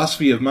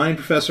philosophy of mind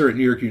professor at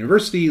New York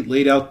University,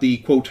 laid out the,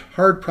 quote,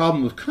 "hard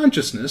problem of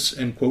consciousness,"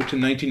 end quote, in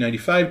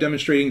 1995,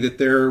 demonstrating that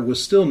there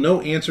was still no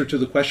answer to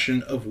the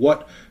question of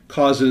what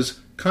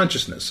causes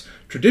consciousness.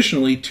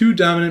 Traditionally, two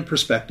dominant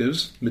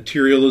perspectives,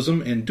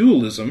 materialism and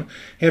dualism,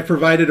 have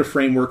provided a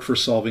framework for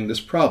solving this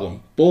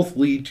problem. Both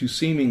lead to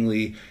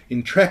seemingly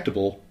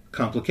intractable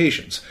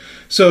complications.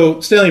 So,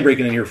 Stanley,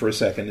 breaking in here for a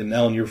second, and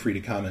Ellen, you're free to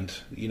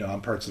comment,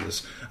 on parts of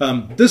this.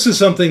 This is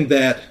something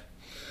that,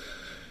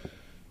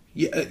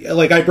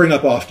 like I bring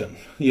up often,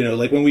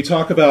 like when we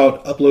talk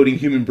about uploading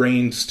human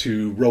brains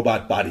to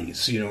robot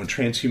bodies, and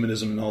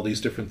transhumanism and all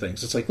these different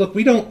things. It's like, look,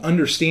 we don't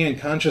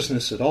understand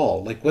consciousness at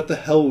all. Like, what the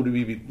hell would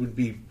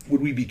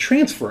we be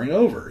transferring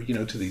over,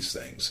 to these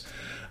things?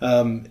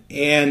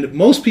 And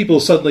most people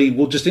suddenly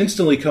will just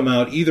instantly come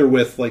out either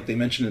with, like they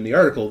mentioned in the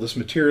article, this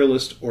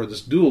materialist or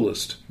this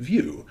dualist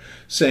view,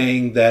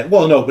 saying that,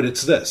 well, no, but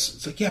it's this.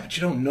 It's like, yeah, but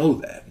you don't know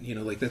that.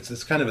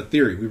 That's kind of a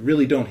theory. We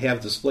really don't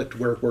have this licked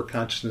where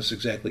consciousness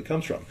exactly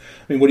comes from.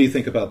 I mean, what do you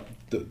think about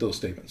those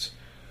statements?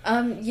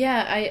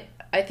 I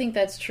think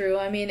that's true.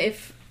 I mean,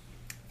 if,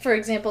 for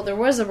example, there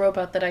was a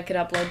robot that I could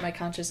upload my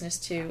consciousness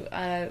to,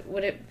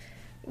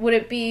 would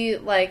it be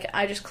like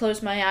I just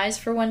close my eyes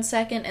for 1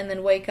 second and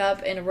then wake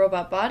up in a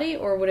robot body?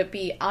 Or would it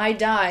be I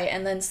die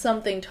and then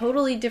something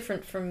totally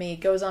different from me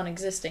goes on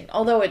existing?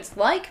 Although it's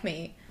like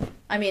me.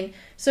 I mean,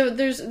 so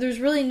there's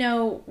really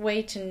no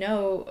way to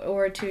know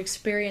or to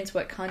experience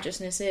what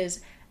consciousness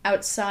is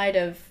outside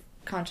of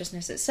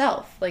consciousness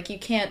itself. Like, you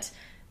can't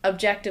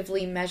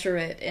objectively measure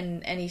it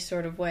in any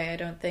sort of way, I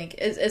don't think,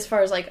 as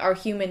far as like our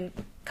human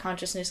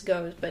consciousness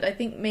goes. But I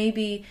think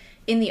maybe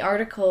in the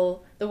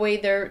article, the way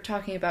they're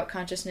talking about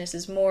consciousness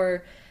is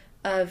more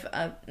of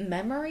a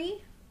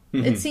memory.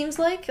 Mm-hmm. It seems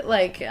like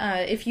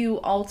if you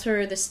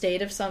alter the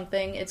state of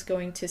something, it's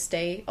going to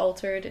stay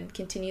altered and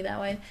continue that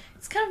way.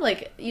 It's kind of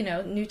like,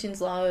 Newton's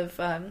law of,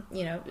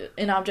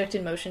 an object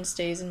in motion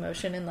stays in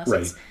motion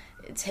unless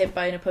it's hit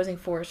by an opposing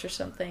force or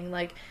something.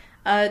 Like,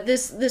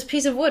 this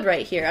piece of wood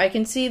right here, I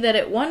can see that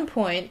at one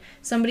point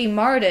somebody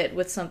marred it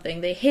with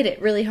something. They hit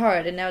it really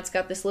hard, and now it's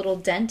got this little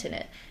dent in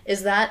it.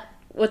 Is that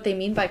what they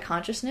mean by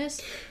consciousness?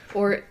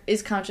 Or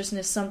is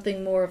consciousness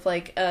something more of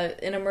like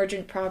an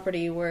emergent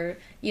property where,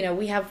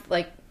 we have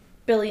like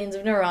billions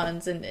of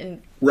neurons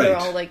and they're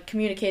all like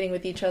communicating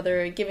with each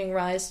other, giving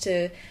rise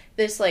to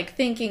this like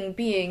thinking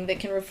being that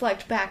can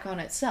reflect back on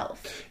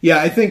itself? Yeah,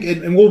 I think,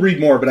 and we'll read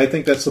more, but I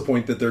think that's the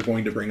point that they're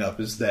going to bring up,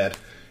 is that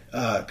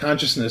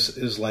consciousness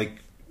is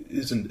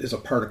a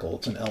particle.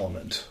 It's an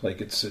element.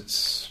 Like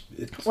it's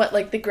what,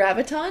 like the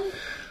graviton?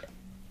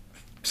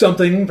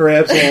 Something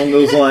perhaps along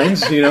those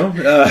lines,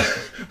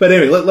 But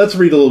anyway, let's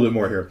read a little bit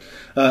more here.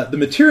 The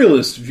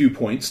materialist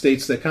viewpoint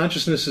states that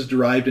consciousness is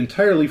derived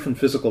entirely from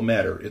physical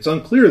matter. It's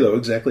unclear, though,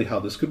 exactly how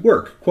this could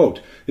work.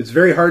 Quote, "It's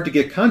very hard to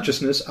get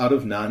consciousness out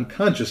of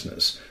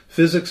non-consciousness.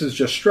 Physics is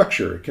just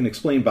structure. It can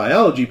explain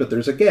biology, but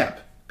there's a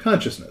gap.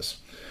 Consciousness."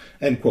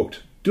 End quote.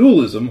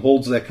 Dualism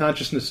holds that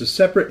consciousness is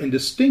separate and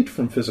distinct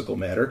from physical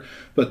matter,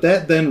 but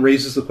that then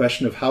raises the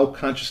question of how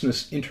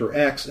consciousness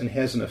interacts and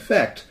has an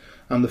effect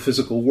on the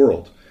physical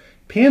world.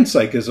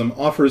 Panpsychism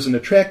offers an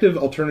attractive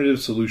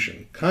alternative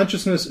solution.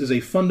 Consciousness is a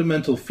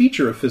fundamental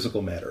feature of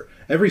physical matter.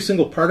 Every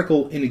single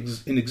particle in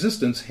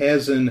existence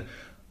has an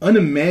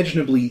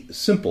unimaginably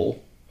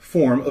simple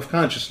form of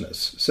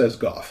consciousness, says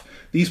Goff.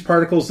 These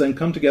particles then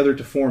come together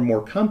to form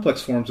more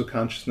complex forms of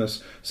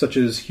consciousness, such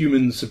as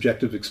human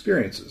subjective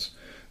experiences.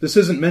 This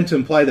isn't meant to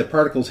imply that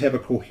particles have a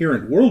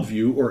coherent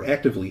worldview or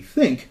actively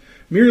think,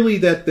 merely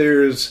that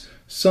there's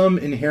some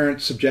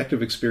inherent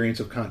subjective experience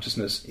of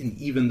consciousness in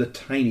even the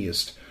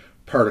tiniest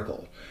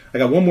particle. I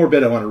got one more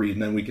bit I want to read,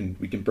 and then we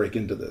can break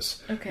into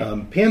this. Okay.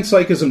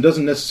 Panpsychism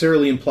doesn't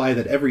necessarily imply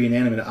that every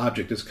inanimate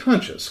object is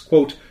conscious.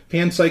 Quote,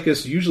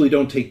 "Panpsychists usually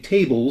don't take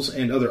tables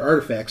and other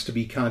artifacts to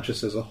be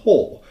conscious as a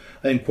whole,"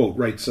 end quote,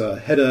 writes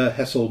Hedda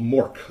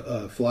Hessel-Mork,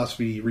 a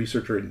philosophy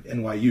researcher at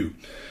NYU.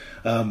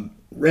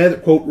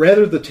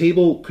 Rather, the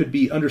table could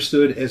be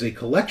understood as a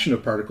collection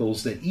of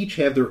particles that each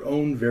have their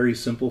own very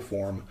simple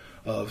form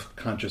of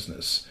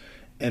consciousness,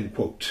 end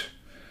quote.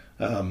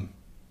 One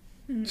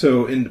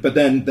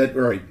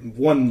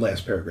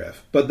last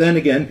paragraph. But then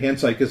again,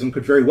 panpsychism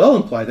could very well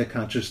imply that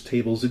conscious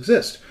tables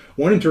exist.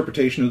 One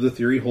interpretation of the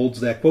theory holds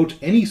that, quote,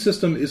 "Any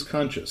system is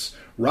conscious.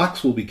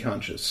 Rocks will be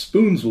conscious.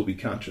 Spoons will be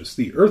conscious.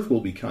 The earth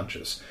will be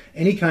conscious.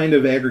 Any kind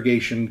of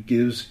aggregation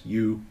gives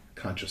you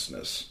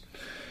consciousness."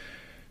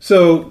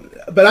 So,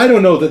 but I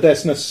don't know that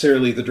that's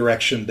necessarily the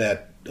direction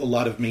that a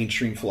lot of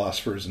mainstream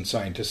philosophers and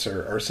scientists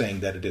are saying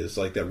that it is,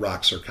 like that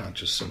rocks are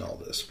conscious and all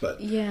this. But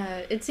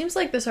yeah, it seems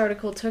like this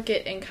article took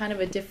it in kind of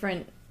a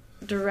different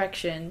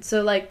direction.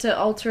 So, like, to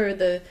alter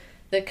the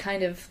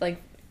kind of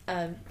like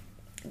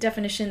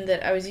definition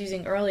that I was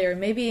using earlier,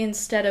 maybe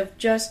instead of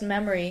just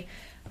memory,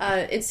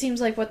 it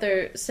seems like what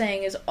they're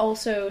saying is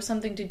also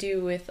something to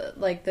do with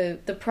like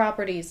the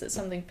properties that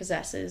something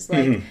possesses,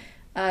 like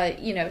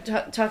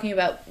talking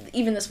about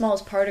even the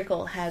smallest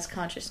particle has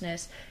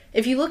consciousness.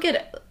 If you look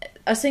at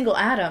a single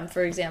atom,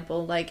 for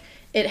example, like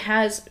it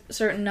has a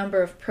certain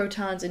number of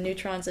protons and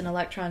neutrons and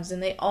electrons,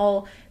 and they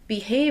all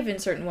behave in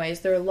certain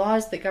ways. There are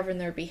laws that govern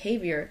their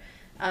behavior.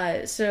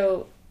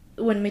 So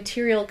when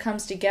material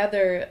comes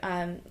together,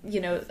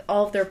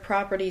 all of their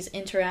properties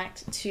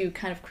interact to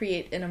kind of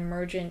create an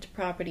emergent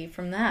property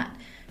from that.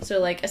 So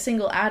like a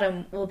single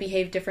atom will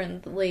behave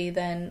differently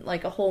than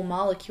like a whole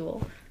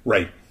molecule.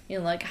 Right.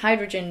 Like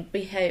hydrogen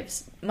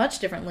behaves much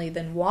differently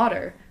than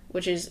water,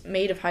 which is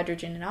made of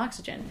hydrogen and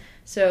oxygen.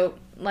 So,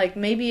 like,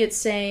 maybe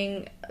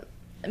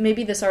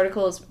this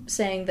article is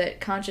saying that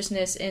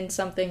consciousness in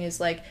something is,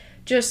 like,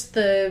 just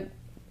the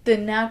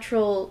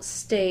natural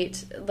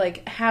state,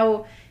 like,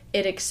 how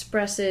it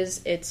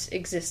expresses its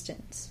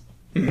existence.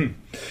 Mm-hmm.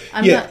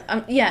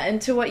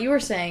 And to what you were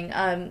saying,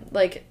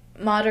 like,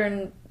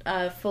 modern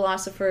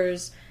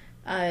philosophers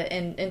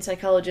and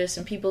psychologists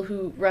and people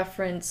who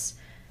reference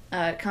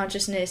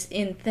consciousness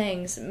in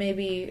things,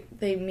 maybe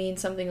they mean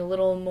something a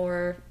little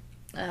more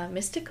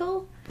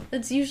mystical.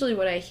 That's usually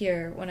what I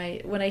hear when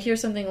I hear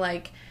something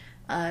like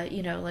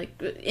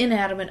like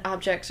inanimate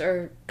objects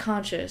are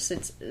conscious.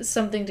 It's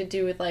something to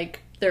do with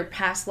like their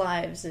past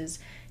lives. Is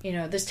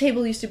this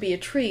table used to be a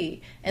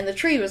tree, and the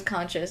tree was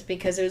conscious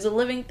because it was a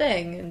living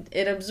thing, and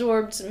it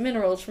absorbed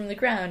minerals from the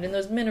ground, and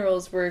those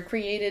minerals were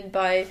created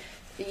by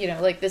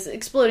like this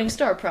exploding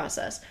star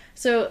process.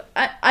 So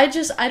I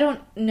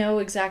don't know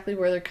exactly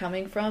where they're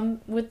coming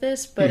from with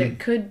this, but it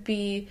could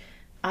be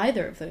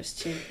either of those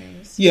two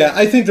things. Yeah,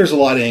 I think there's a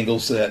lot of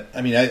angles that,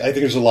 I think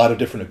there's a lot of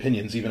different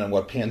opinions even on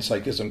what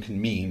panpsychism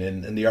can mean,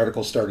 and the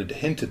article started to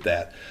hint at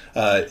that.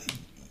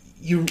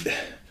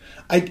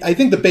 I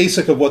think the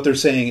basic of what they're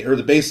saying, or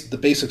the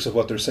basics of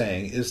what they're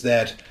saying, is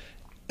that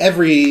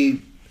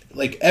everything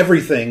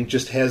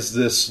just has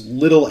this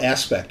little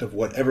aspect of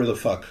whatever the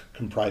fuck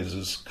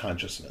comprises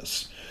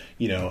consciousness,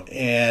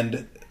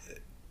 and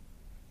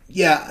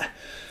yeah,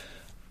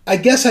 I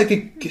guess I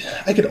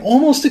could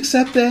almost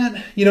accept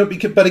that,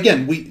 but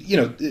again,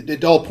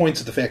 it all points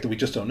to the fact that we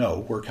just don't know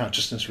where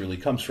consciousness really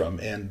comes from,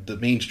 and the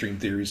mainstream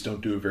theories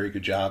don't do a very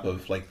good job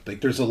of like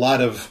there's a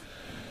lot of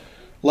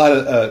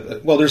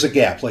there's a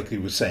gap, like he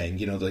was saying,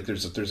 like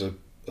there's a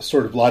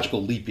sort of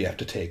logical leap you have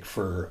to take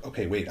for,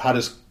 okay, wait, how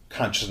does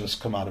consciousness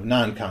come out of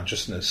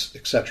non-consciousness,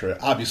 etc.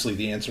 Obviously,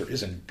 the answer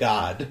isn't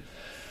God,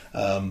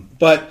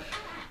 but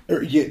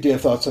do you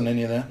have thoughts on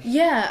any of that?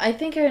 Yeah, I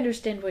think I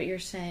understand what you're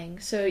saying.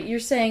 So you're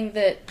saying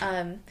that,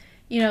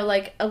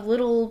 like a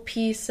little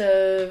piece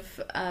of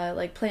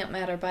like plant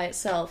matter by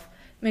itself,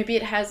 maybe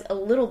it has a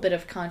little bit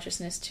of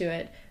consciousness to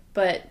it,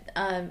 but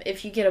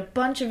if you get a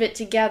bunch of it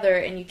together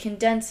and you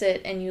condense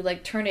it and you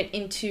like turn it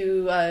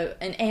into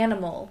an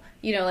animal,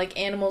 like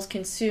animals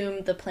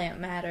consume the plant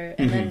matter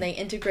and then they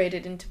integrate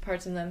it into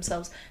parts of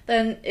themselves,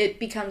 then it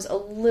becomes a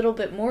little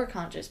bit more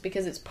conscious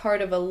because it's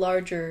part of a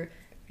larger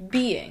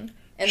being.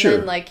 And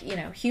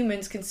then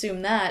humans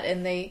consume that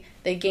and they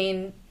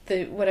gain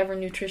the whatever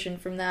nutrition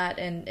from that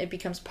and it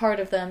becomes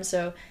part of them.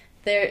 So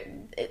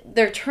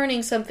they're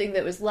turning something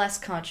that was less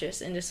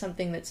conscious into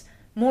something that's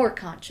more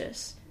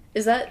conscious.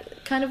 Is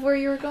that kind of where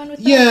you were going with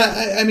that?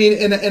 Yeah,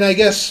 and I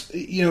guess,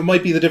 it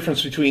might be the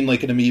difference between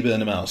like an amoeba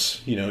and a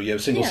mouse. You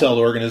have single-celled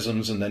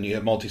organisms and then you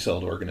have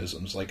multi-celled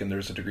organisms, and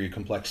there's a degree of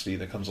complexity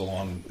that comes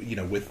along,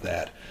 with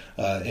that.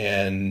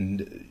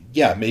 And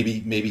yeah,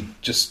 maybe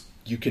just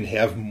you can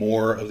have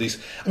more of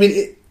these.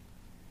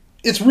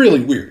 It's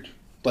really weird.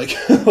 Like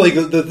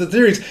the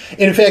theories.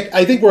 And in fact,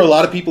 I think where a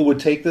lot of people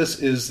would take this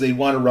is they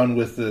want to run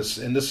with this,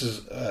 and this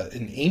is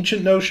an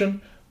ancient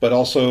notion, but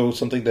also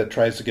something that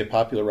tries to get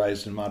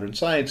popularized in modern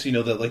science,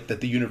 that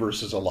the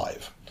universe is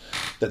alive.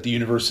 That the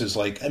universe is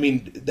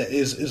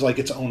is like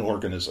its own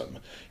organism.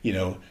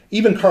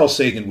 Even Carl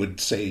Sagan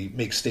would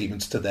make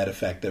statements to that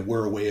effect, that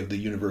we're a way of the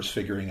universe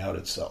figuring out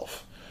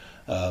itself.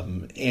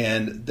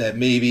 And that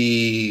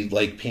maybe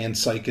like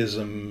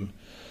panpsychism,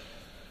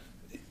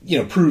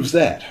 proves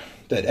that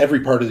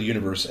every part of the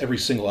universe, every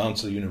single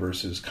ounce of the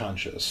universe is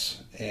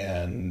conscious.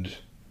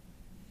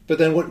 But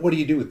then what do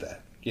you do with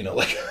that?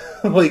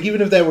 Like even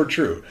if that were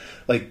true,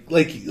 like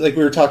we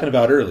were talking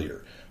about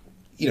earlier,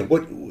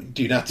 what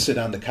do you not sit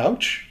on the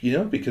couch?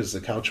 Because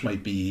the couch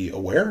might be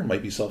aware,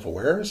 might be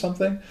self-aware or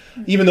something.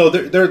 Mm-hmm. Even though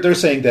they're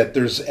saying that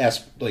there's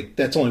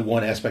that's only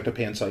one aspect of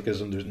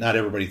panpsychism. Not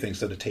everybody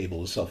thinks that a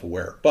table is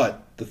self-aware,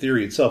 but the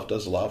theory itself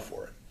does allow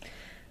for it.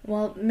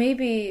 Well,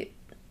 maybe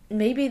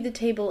the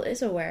table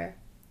is aware,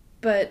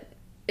 but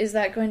is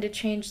that going to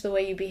change the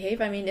way you behave?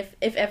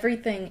 If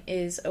everything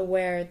is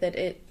aware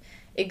that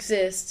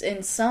exists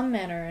in some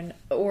manner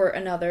or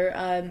another,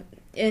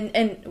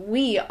 and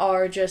we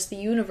are just the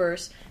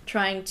universe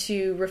trying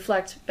to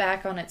reflect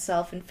back on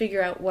itself and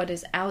figure out what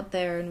is out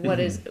there and what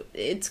is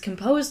it's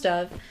composed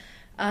of.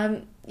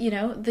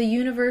 The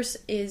universe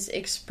is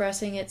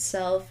expressing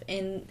itself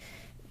in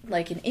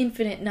like an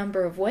infinite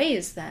number of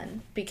ways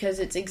then, because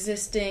it's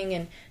existing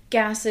in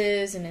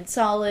gases and in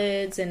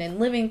solids and in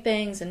living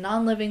things and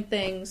non-living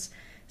things.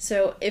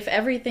 So if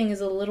everything is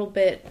a little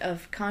bit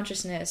of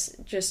consciousness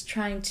just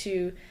trying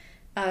to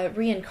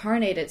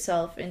reincarnate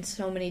itself in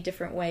so many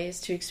different ways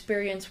to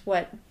experience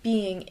what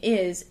being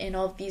is in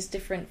all of these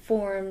different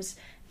forms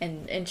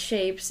and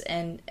shapes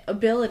and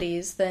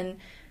abilities, then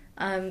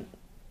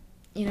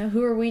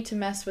who are we to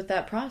mess with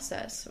that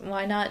process?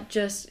 Why not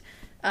just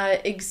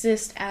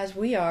exist as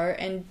we are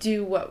and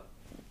do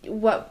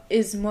what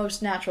is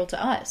most natural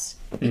to us?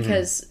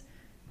 Because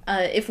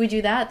if we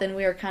do that, then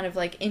we are kind of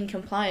like in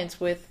compliance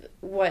with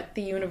what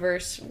the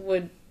universe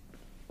would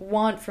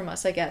want from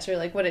us, I guess, or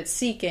like what it's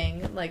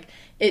seeking. Like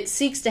it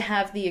seeks to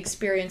have the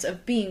experience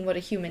of being what a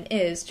human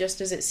is,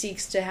 just as it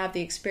seeks to have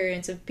the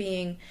experience of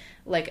being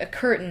like a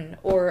curtain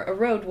or a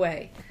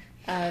roadway.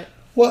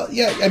 Well,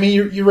 yeah, I mean,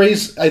 you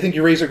raise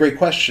a great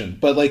question,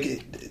 but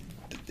like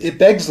it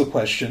begs the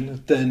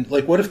question then,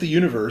 like, what if the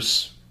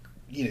universe,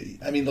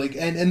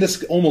 and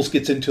this almost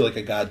gets into like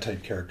a God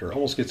type character,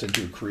 almost gets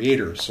into a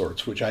creator of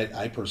sorts, which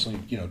I personally,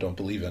 don't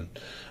believe in,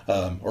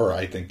 or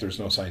I think there's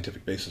no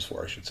scientific basis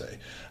for, I should say.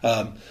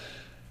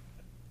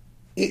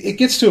 It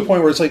gets to a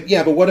point where it's like,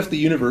 yeah, but what if the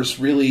universe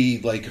really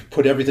like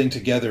put everything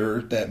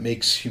together that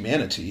makes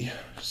humanity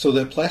so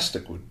that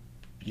plastic would,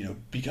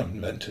 become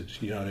invented?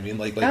 You know what I mean?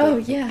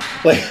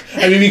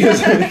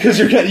 Because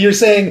you're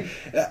saying,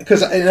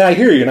 and I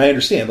hear you and I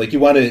understand, like you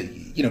want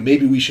to,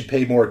 maybe we should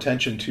pay more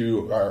attention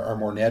to our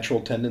more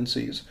natural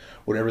tendencies,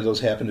 whatever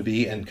those happen to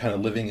be, and kind of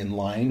living in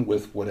line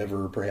with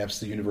whatever perhaps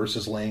the universe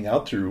is laying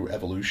out through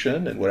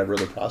evolution and whatever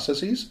other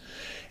processes.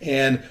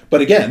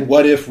 But again,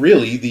 what if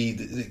really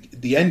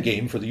the end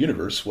game for the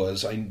universe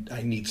was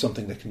I need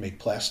something that can make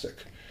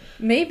plastic?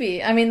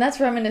 Maybe. I mean, that's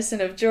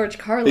reminiscent of George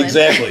Carlin.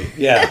 Exactly,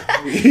 yeah.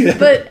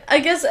 But I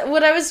guess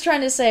what I was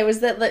trying to say was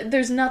that like,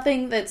 there's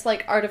nothing that's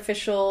like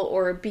artificial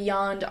or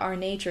beyond our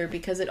nature,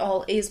 because it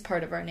all is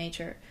part of our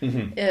nature.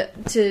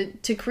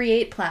 To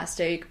create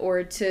plastic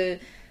or to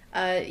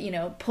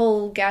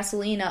pull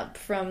gasoline up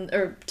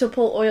or to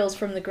pull oils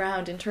from the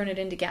ground and turn it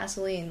into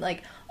gasoline,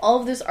 like all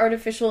of this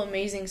artificial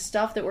amazing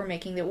stuff that we're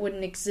making that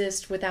wouldn't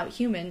exist without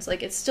humans,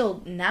 like it's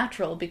still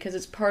natural because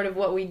it's part of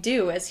what we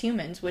do as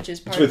humans, which is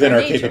part of within our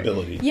nature.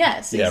 Capability.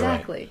 Yes, yeah,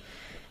 exactly.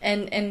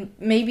 Right. And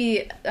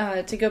maybe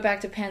to go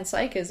back to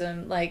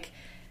panpsychism, like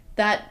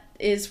that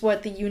is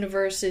what the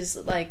universe is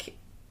like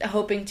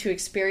hoping to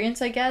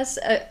experience, I guess.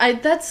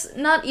 That's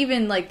not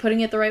even like putting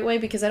it the right way,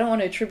 because I don't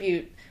want to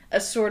attribute a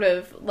sort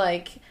of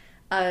like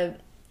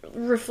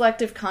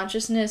reflective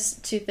consciousness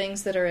to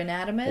things that are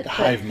inanimate. Like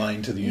hive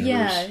mind to the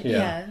universe.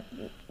 Yeah.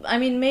 I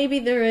mean, maybe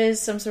there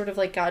is some sort of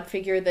like God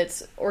figure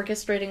that's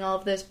orchestrating all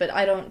of this, but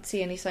I don't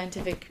see any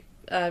scientific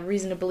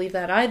reason to believe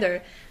that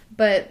either.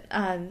 But,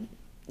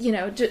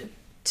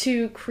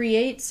 to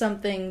create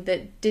something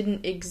that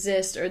didn't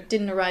exist or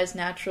didn't arise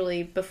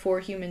naturally before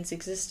humans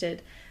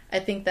existed, I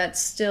think that's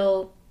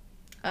still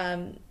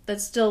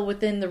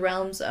within the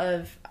realms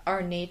of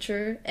our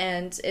nature,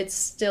 and it's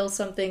still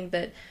something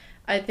that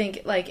I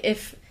think, like,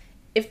 if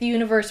the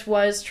universe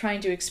was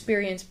trying to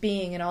experience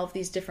being in all of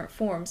these different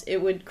forms,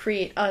 it would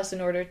create us in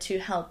order to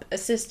help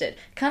assist it.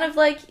 Kind of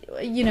like,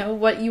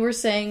 what you were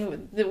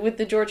saying with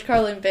the George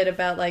Carlin bit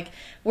about, like,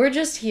 we're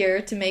just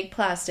here to make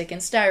plastic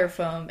and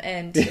styrofoam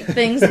and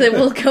things that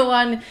will go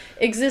on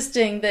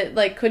existing that,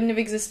 like, couldn't have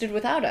existed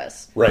without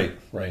us. Right.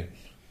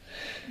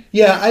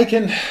 Yeah,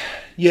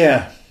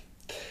 yeah.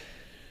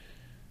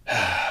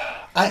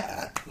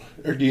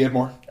 Or do you have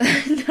more?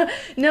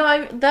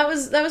 No, that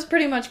was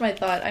pretty much my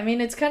thought. I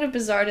mean, it's kind of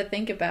bizarre to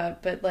think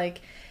about, but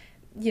like,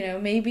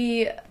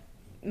 maybe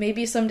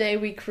someday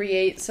we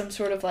create some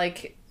sort of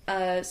like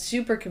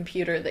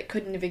supercomputer that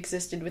couldn't have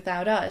existed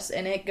without us,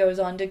 and it goes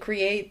on to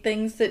create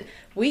things that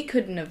we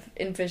couldn't have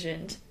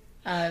envisioned.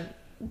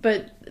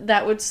 But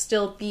that would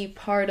still be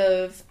part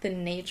of the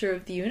nature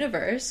of the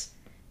universe.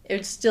 It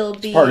would still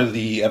be part of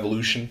the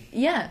evolution.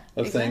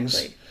 Of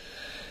things.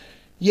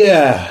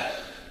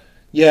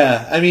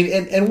 Yeah, I mean,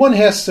 and one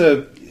has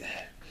to.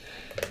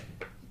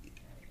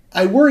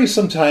 I worry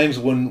sometimes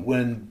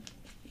when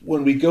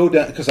we go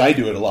down, because I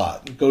do it a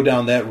lot, go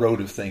down that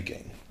road of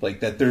thinking, like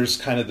that there's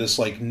kind of this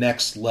like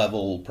next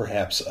level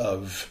perhaps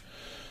of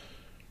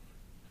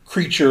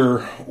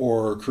creature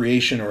or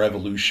creation or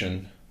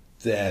evolution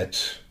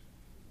that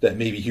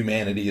maybe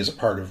humanity is a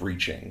part of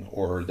reaching,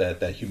 or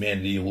that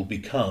humanity will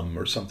become,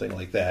 or something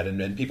like that.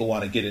 And people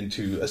want to get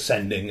into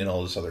ascending and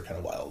all this other kind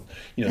of wild,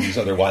 these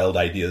other wild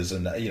ideas.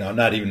 And, I'm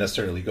not even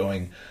necessarily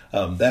going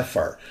that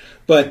far.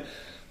 But,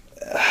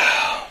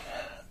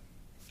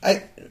 all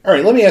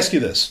right, let me ask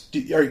you this.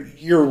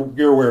 You're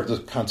aware of the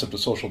concept of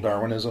social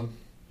Darwinism?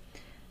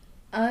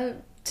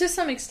 To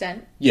some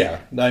extent.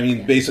 Yeah. I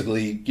mean,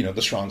 basically,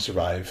 the strong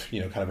survive,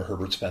 kind of a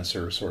Herbert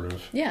Spencer sort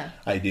of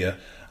idea.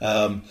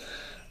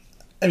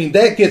 I mean,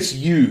 that gets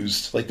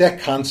used, like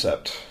that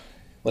concept,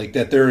 like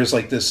that there is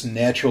like this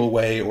natural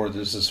way, or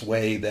there's this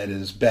way that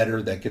is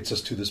better, that gets us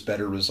to this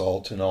better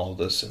result and all of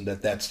this, and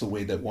that's the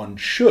way that one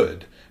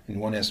should, and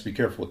one has to be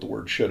careful with the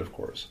word should, of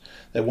course,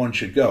 that one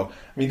should go.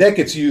 I mean, that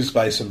gets used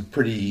by some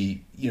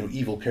pretty,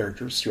 evil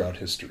characters throughout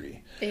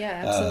history.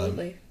 Yeah,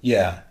 absolutely.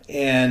 Yeah,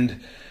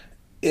 and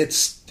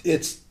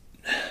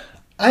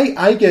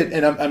I get,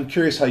 and I'm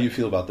curious how you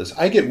feel about this.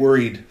 I get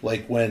worried,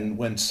 like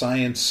when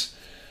science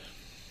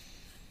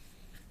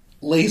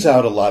lays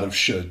out a lot of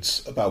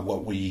shoulds about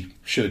what we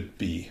should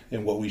be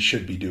and what we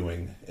should be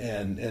doing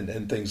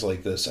and things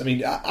like this. I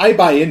mean, I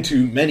buy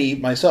into many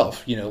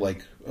myself,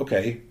 like,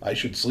 okay, I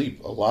should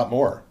sleep a lot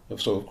more.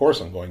 So of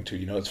course I'm going to,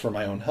 it's for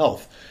my own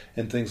health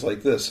and things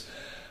like this.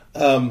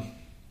 I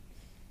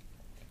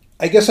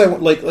guess I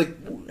would like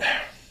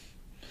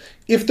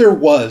if there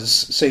was,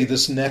 say,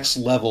 this next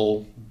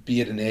level,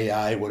 be it an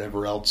AI,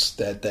 whatever else,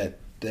 that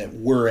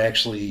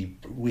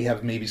we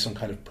have maybe some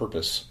kind of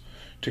purpose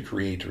to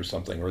create or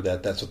something, or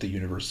that's what the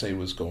universe, say,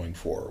 was going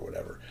for, or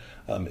whatever.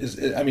 Am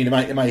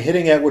I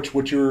hitting at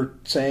what you're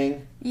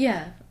saying?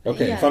 Yeah.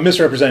 Okay. Yeah. If I'm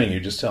misrepresenting you,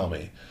 just tell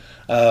me.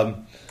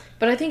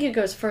 But I think it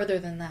goes further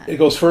than that. It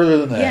goes further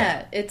than that.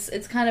 Yeah,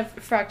 it's kind of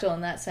fractal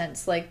in that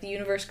sense. Like, the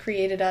universe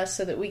created us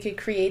so that we could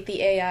create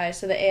the AI,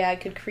 so the AI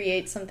could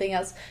create something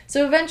else.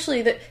 So eventually,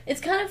 it's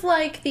kind of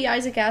like the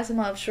Isaac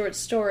Asimov short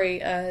story,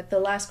 The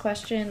Last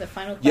Question, The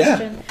Final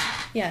Question.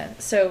 Yeah.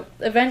 So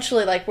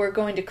eventually, like, we're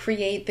going to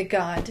create the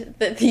God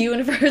that the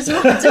universe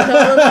wanted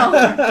all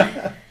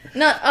along.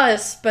 Not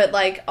us, but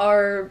like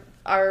our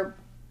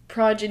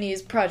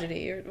progeny's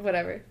progeny, or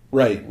whatever.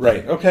 Right.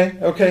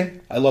 Okay.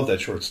 I love that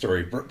short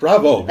story.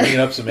 Bravo, bringing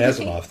up some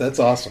Asimov. That's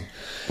awesome.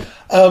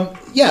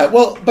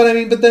 But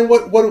then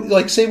what,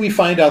 like, say we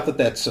find out that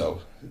that's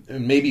so.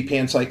 And maybe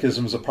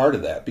panpsychism is a part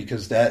of that,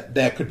 because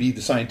that could be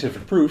the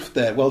scientific proof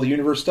that, well, the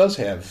universe does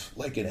have,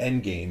 like, an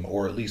end game,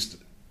 or at least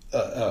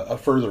a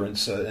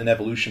furtherance, an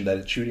evolution that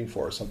it's shooting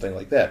for, or something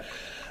like that.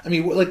 I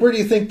mean, like, where do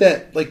you think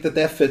that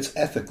fits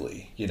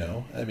ethically,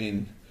 I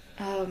mean...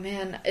 Oh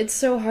man, it's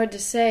so hard to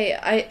say.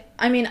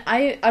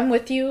 I'm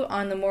with you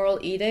on the moral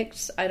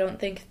edicts. I don't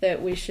think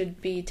that we should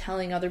be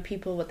telling other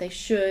people what they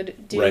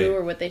should do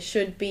or what they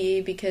should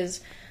be, because,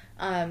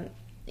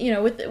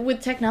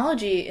 with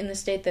technology in the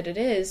state that it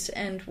is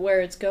and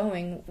where it's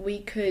going, we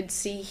could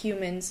see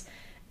humans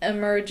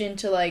emerge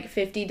into like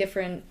 50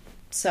 different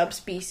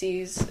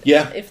subspecies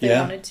if they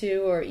wanted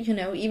to, or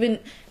even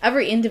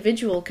every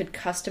individual could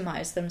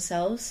customize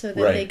themselves so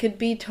that they could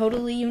be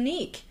totally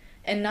unique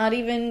and not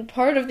even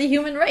part of the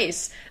human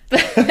race.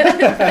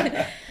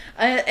 And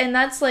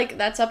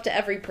that's up to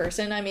every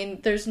person. I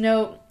mean,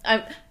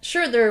 I'm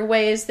sure there are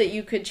ways that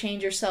you could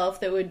change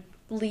yourself that would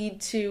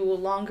lead to a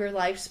longer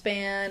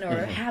lifespan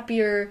or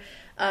happier,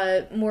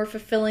 more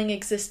fulfilling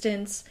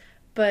existence,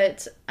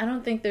 but I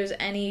don't think there's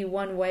any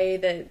one way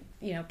that,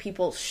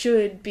 people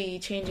should be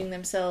changing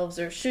themselves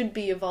or should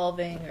be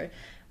evolving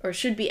or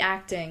should be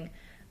acting.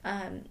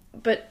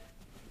 But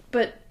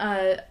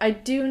I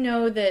do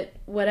know that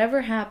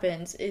whatever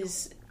happens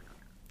is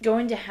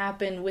going to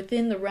happen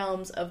within the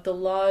realms of the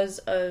laws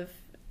of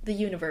the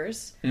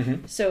universe.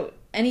 Mm-hmm. So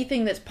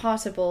anything that's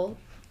possible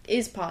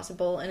is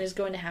possible and is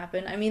going to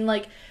happen. I mean,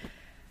 like,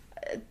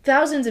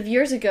 thousands of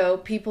years ago,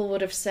 people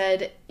would have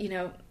said,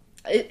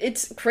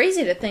 it's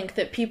crazy to think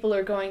that people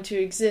are going to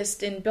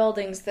exist in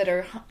buildings that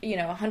are,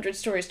 100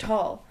 stories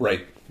tall.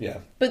 Right, yeah.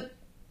 But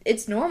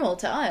it's normal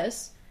to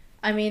us.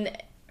 I mean...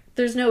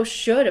 There's no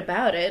should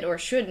about it or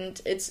shouldn't.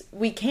 It's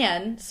we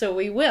can, so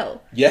we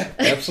will. Yeah,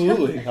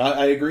 absolutely.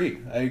 I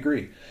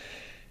agree.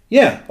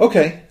 Yeah.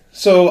 Okay.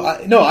 So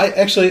I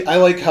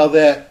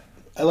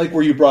like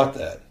where you brought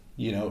that.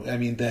 I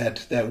mean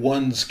that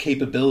one's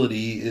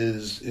capability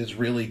is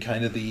really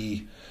kind of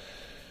the.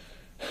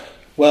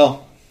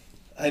 Well,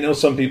 I know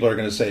some people are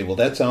going to say, well,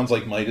 that sounds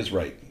like might is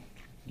right.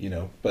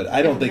 But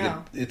I don't think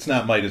it's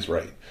not might is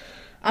right.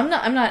 I'm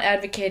not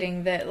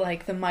advocating that,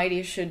 like, the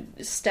mighty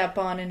should step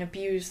on and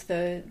abuse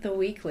the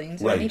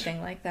weaklings or anything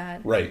like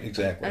that. Right,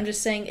 exactly. I'm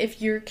just saying,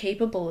 if you're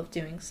capable of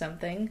doing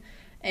something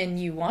and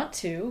you want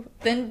to,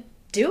 then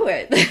do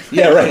it.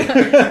 Yeah, right.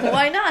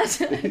 Why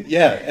not?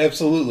 Yeah,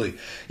 absolutely.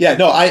 Yeah,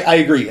 no, I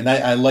agree, and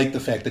I like the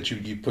fact that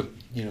you put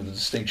the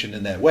distinction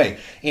in that way.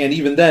 And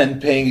even then,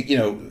 paying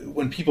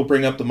when people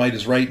bring up the might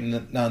is right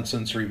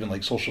nonsense, or even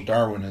like social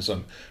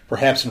Darwinism,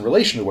 perhaps in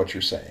relation to what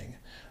you're saying.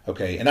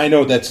 Okay, and I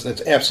know that's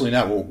absolutely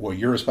not what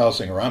you're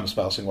espousing or I'm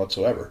espousing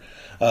whatsoever.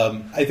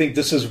 I think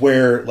this is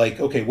where, like,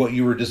 okay, what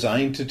you were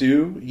designed to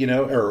do,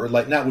 or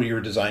like not what you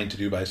were designed to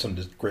do by some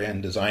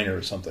grand designer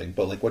or something,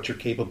 but like what you're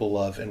capable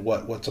of and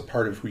what's a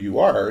part of who you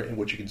are and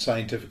what you can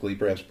scientifically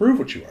perhaps prove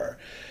what you are.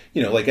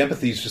 Like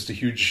empathy is just a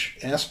huge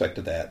aspect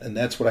of that, and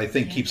that's what I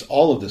think keeps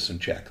all of this in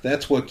check.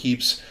 That's what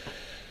keeps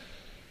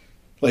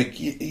like,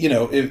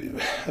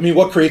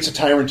 what creates a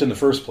tyrant in the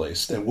first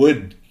place that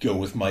would go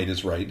with might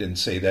is right and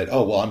say that,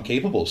 oh, well, I'm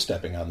capable of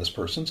stepping on this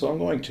person, so I'm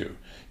going to.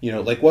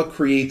 What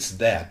creates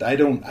that? I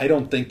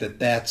don't think that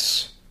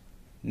that's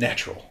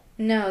natural.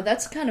 No,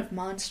 that's kind of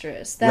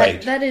monstrous.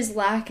 Right. That is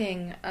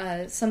lacking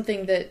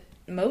something that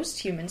most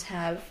humans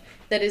have,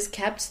 that has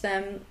kept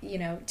them,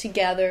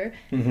 together,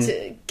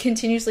 to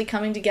continuously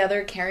coming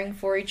together, caring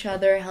for each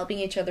other, helping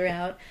each other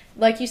out.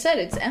 Like you said,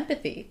 it's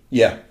empathy.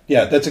 Yeah,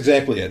 that's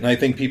exactly it. And I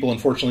think people,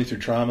 unfortunately, through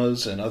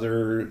traumas and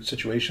other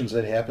situations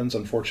that happens,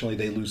 unfortunately,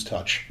 they lose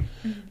touch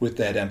with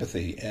that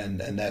empathy, and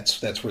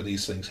that's where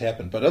these things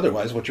happen. But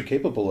otherwise, what you're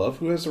capable of,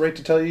 who has the right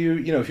to tell you,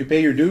 if you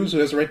pay your dues, who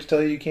has the right to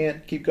tell you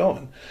can't keep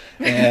going?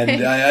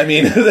 And I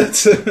mean,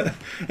 that's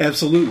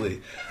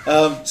absolutely.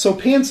 So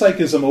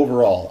panpsychism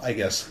overall, I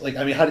guess,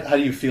 how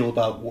do you feel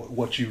about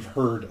what you've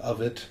heard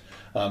of it?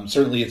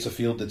 Certainly it's a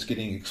field that's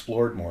getting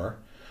explored more.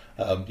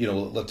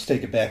 Let's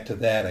take it back to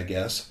that, I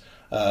guess.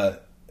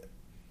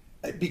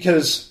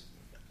 Because,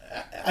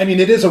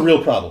 it is a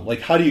real problem.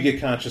 How do you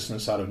get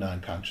consciousness out of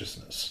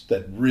non-consciousness?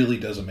 That really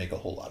doesn't make a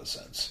whole lot of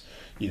sense.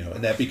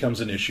 And that becomes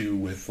an issue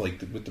with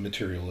with the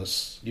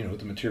materialists, with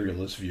the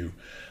materialist view.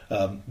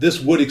 This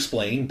would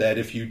explain that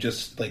if you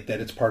just that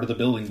it's part of the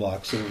building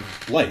blocks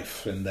of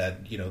life, and that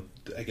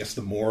I guess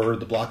the more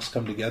the blocks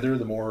come together,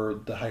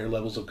 the higher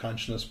levels of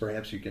consciousness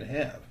perhaps you can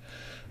have.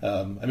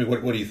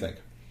 What do you think?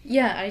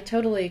 Yeah, I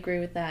totally agree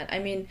with that.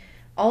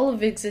 All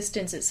of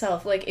existence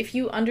itself, if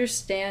you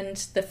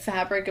understand the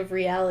fabric of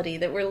reality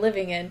that we're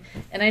living in,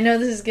 and I know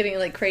this is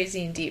getting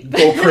crazy and deep.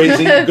 Go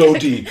crazy, go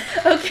deep.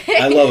 Okay.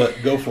 I love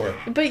it. Go for it.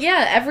 But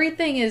yeah,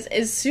 everything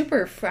is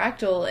super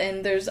fractal,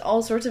 and there's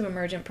all sorts of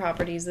emergent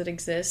properties that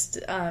exist,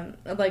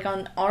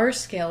 on our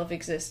scale of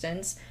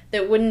existence,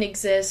 that wouldn't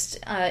exist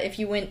if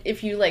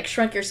you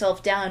shrunk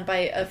yourself down by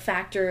a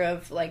factor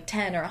of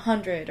 10 or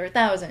 100 or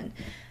 1,000.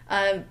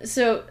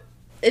 So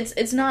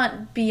it's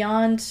not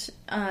beyond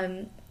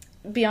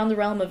the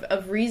realm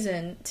of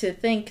reason to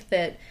think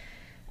that,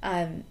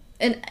 and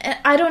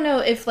I don't know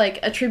if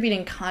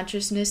attributing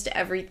consciousness to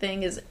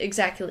everything is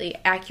exactly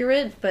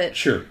accurate, but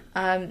sure.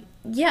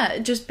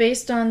 Just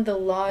based on the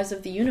laws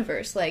of the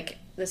universe,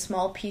 the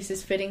small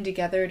pieces fitting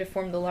together to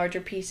form the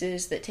larger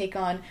pieces that take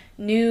on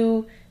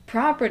new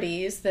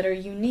properties that are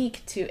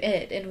unique to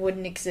it and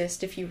wouldn't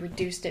exist if you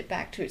reduced it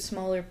back to its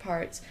smaller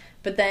parts.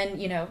 But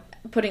then,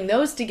 putting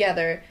those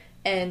together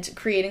and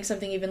creating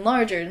something even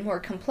larger and more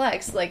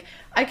complex,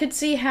 I could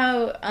see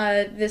how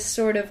this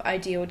sort of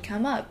idea would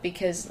come up,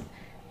 because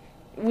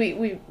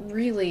we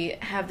really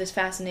have this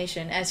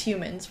fascination as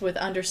humans with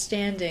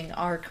understanding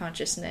our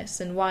consciousness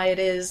and why it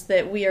is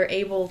that we are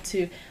able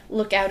to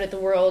look out at the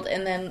world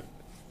and then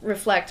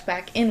reflect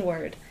back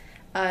inward,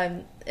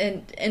 and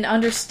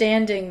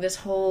understanding this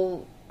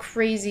whole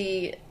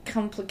crazy,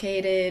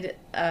 complicated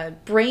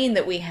brain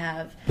that we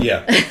have.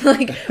 Yeah.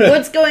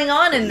 What's going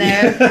on in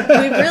there?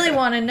 We really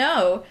want to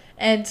know.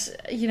 And,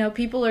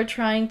 people are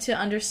trying to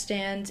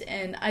understand,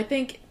 and I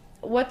think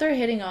what they're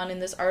hitting on in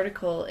this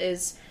article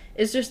is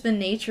just the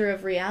nature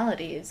of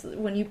reality. It's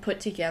when you put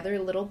together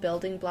little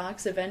building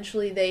blocks,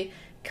 eventually they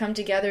come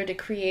together to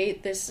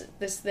create this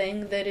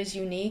thing that is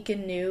unique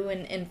and new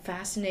and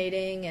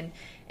fascinating and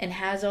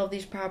has all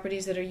these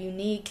properties that are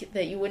unique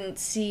that you wouldn't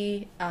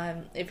see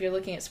if you're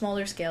looking at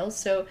smaller scales.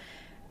 So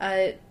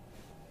I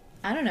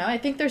don't know. I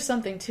think there's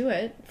something to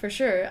it, for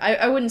sure.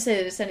 I wouldn't say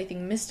that it's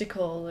anything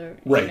mystical or,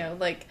 right.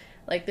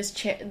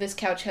 This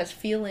couch has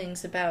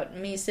feelings about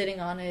me sitting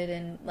on it,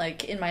 and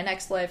in my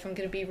next life I'm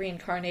going to be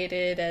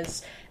reincarnated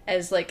as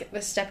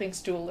the stepping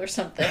stool or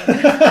something.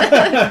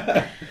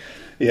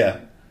 Yeah.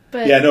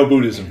 But, no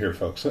Buddhism here,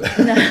 folks.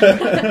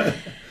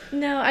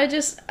 No,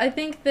 I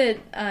think that,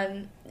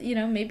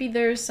 maybe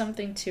there's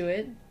something to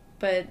it,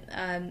 but,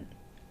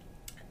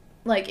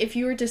 if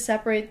you were to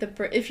separate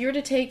if you were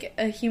to take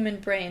a human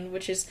brain,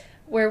 which is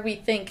where we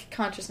think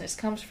consciousness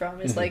comes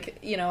from, is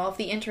all of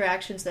the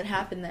interactions that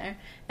happen there,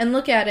 and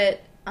look at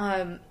it,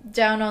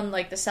 down on,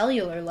 the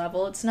cellular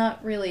level, it's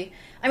not really,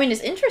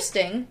 it's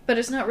interesting, but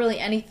it's not really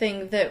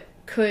anything that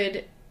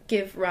could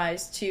give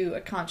rise to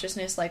a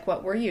consciousness like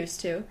what we're used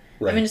to.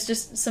 Right. It's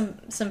just some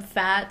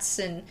fats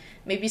and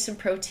maybe some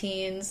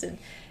proteins, and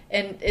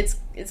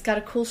it's got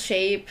a cool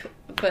shape,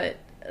 but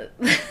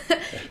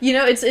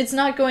it's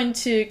not going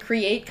to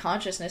create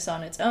consciousness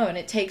on its own.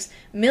 It takes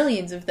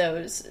millions of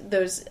those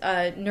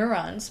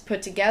neurons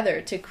put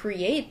together to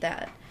create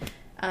that.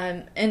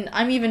 And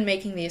I'm even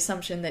making the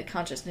assumption that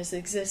consciousness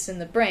exists in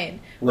the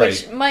brain,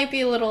 which might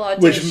be a little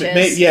audacious.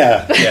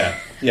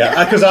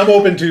 Because I'm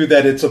open to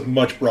that. It's a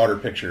much broader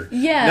picture.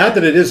 Yeah, not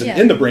that it isn't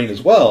in the brain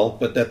as well,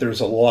 but that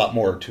there's a lot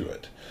more to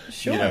it.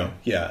 Sure. You know,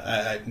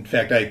 yeah. In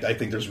fact, I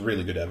think there's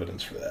really good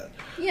evidence for that.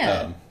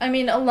 Yeah. I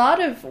mean, a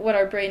lot of what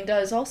our brain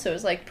does also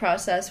is like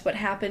process what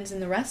happens in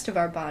the rest of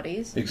our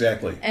bodies.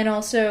 Exactly. And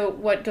also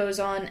what goes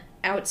on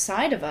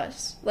outside of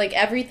us. Like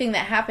everything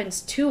that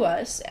happens to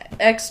us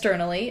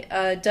externally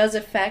does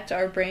affect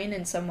our brain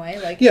in some way.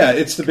 Like yeah,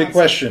 it's the big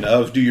question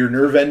of, do your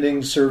nerve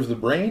endings serve the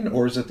brain,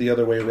 or is it the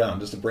other way around?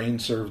 Does the brain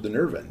serve the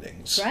nerve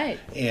endings? Right.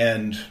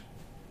 And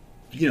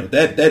you know,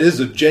 that is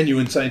a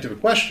genuine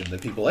scientific question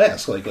that people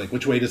ask, like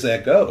which way does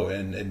that go?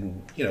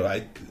 And you know,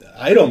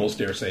 I'd almost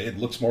dare say it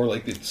looks more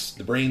like it's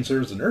the brain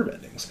serves the nerve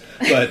endings,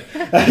 but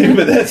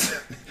but that's,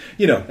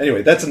 you know,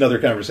 anyway, that's another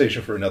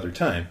conversation for another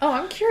time. Oh,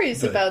 I'm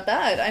curious about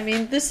that. I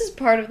mean, this is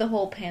part of the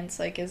whole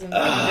panpsychism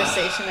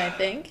conversation, I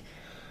think.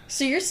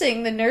 So you're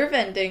saying the nerve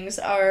endings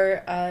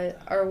are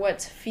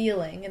what's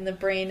feeling, and the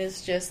brain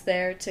is just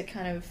there to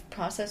kind of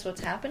process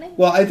what's happening?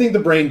 Well, I think the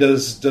brain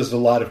does a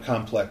lot of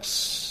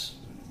complex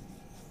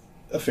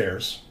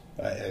affairs.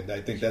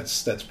 I think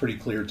that's pretty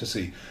clear to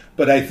see.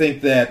 But I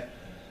think that,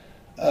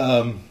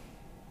 well,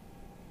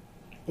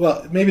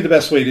 maybe the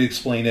best way to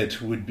explain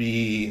it would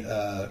be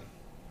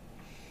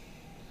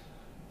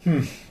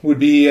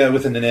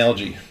with an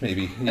analogy.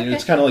 Maybe you know,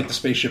 it's kind of like the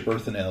spaceship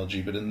Earth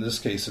analogy, but in this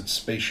case, it's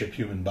spaceship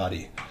human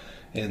body.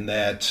 In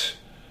that,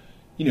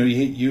 you know,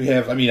 you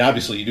have. I mean,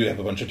 obviously, you do have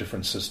a bunch of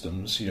different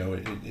systems, you know,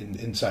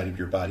 inside of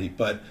your body,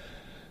 but.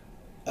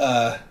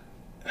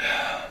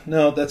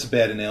 No, that's a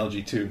bad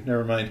analogy too.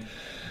 Never mind.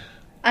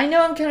 I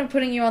know I'm kind of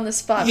putting you on the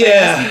spot by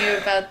asking you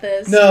about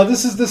this. No,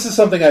 this is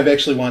something I've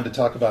actually wanted to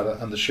talk about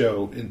on the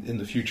show in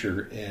the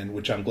future, and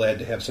which I'm glad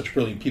to have such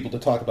brilliant people to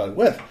talk about it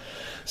with.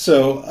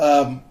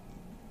 So,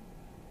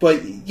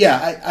 but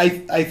yeah,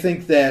 I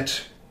think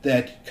that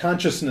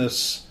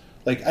consciousness,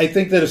 like I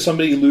think that if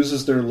somebody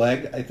loses their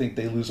leg, I think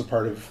they lose a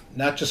part of,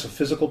 not just a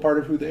physical part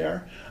of who they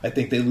are. I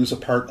think they lose a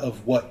part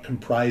of what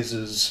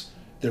comprises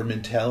their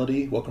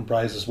mentality, what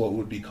comprises what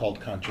would be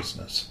called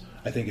consciousness.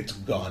 I think it's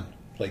gone.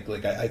 Like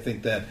I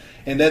think that,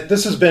 and that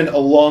this has been a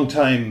long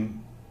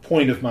time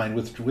point of mine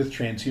with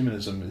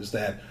transhumanism, is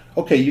that,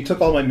 okay, you took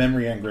all my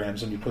memory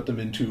engrams and you put them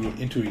into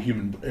a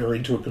human or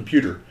into a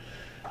computer,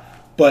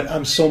 but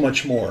I'm so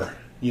much more.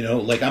 You know,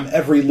 like I'm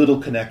every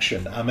little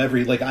connection. I'm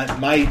every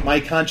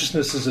my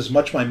consciousness is as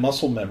much my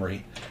muscle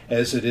memory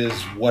as it is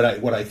what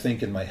I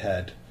think in my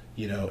head.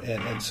 You know,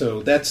 and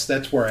so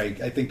that's where I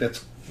think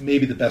that's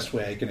maybe the best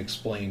way I can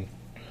explain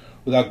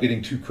without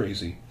getting too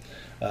crazy.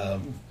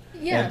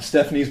 And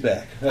Stephanie's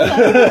back. Hello,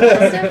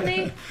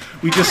 Stephanie.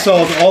 We just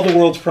solved all the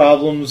world's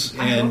problems,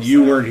 and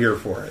you weren't here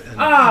for it.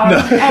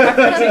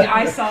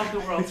 I solved the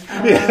world's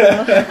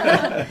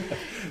problems.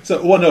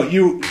 So,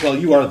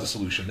 you are the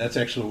solution. That's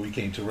actually what we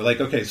came to. We're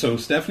like, okay, so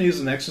Stephanie is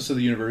the nexus of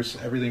the universe.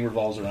 Everything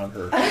revolves around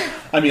her.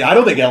 I mean, I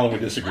don't think Ellen would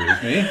disagree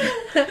with me.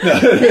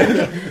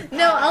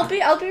 No,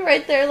 I'll be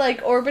right there,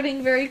 like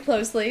orbiting very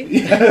closely.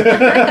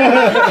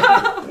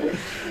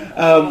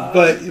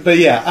 But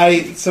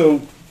yeah,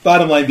 so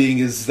bottom line being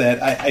is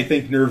that I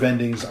think nerve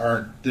endings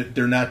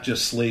they're not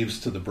just slaves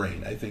to the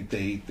brain. I think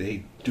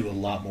they do a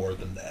lot more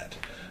than that.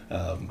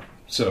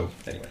 So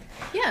anyway.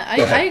 Yeah,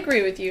 I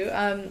agree with you.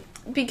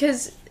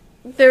 Because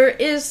there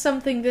is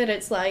something that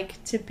it's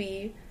like to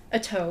be a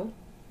toe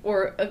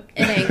or an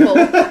ankle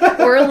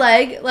or a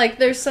leg. Like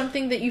there's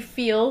something that you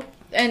feel,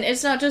 and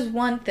it's not just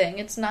one thing.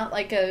 It's not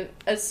like a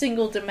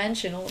single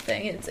dimensional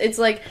thing. It's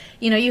like,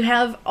 you know, you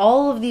have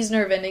all of these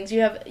nerve endings.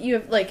 You have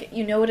like,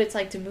 you know what it's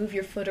like to move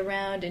your foot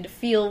around and to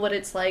feel what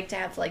it's like to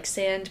have like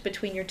sand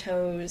between your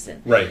toes,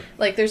 and right.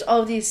 Like there's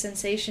all of these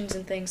sensations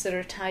and things that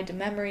are tied to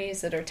memories,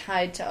 that are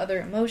tied to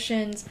other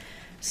emotions.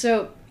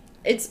 So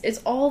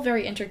it's all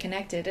very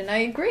interconnected, and I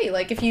agree.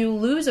 Like if you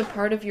lose a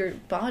part of your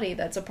body,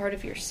 that's a part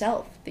of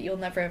yourself that you'll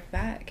never have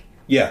back.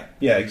 Yeah,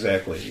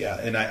 exactly. Yeah,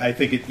 and I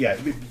think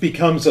it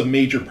becomes a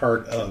major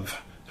part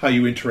of how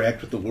you interact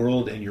with the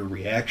world and your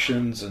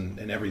reactions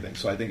and everything.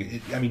 So I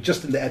think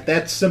just at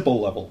that simple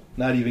level,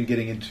 not even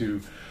getting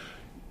into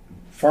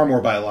far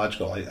more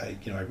biological. I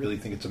really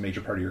think it's a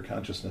major part of your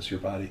consciousness,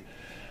 your body.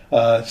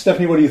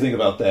 Stephanie, what do you think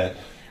about that?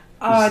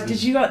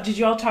 Did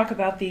you all talk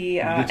about the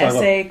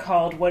essay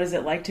called "What Is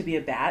It Like to Be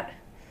a Bat"?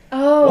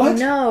 Oh, what?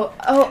 No.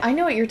 Oh, I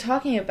know what you're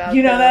talking about.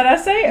 You know that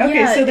essay? Okay,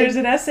 yeah, so there's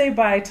an essay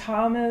by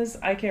Thomas,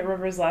 I can't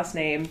remember his last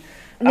name.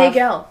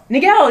 Nagel.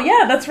 Nagel,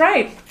 yeah, that's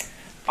right.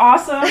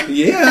 Awesome.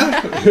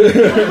 Yeah.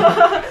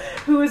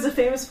 Who is a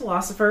famous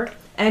philosopher,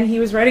 and he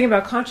was writing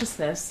about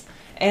consciousness,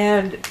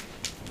 and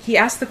he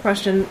asked the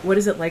question, what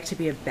is it like to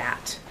be a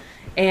bat?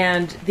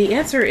 And the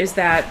answer is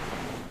that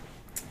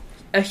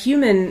a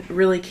human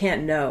really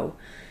can't know,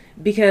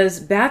 because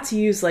bats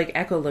use like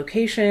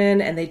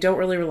echolocation, and they don't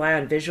really rely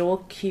on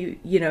visual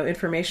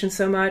information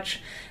so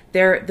much.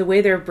 The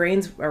way their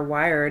brains are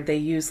wired, they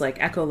use like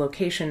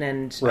echolocation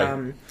and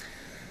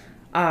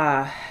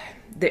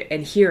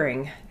and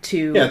hearing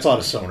to... Yeah, it's a lot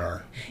of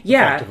sonar.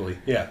 Yeah. Effectively.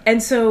 Yeah.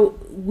 And so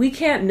we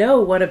can't know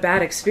what a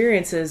bat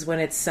experiences when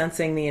it's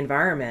sensing the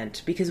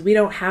environment, because we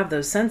don't have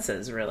those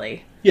senses,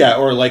 really. Yeah,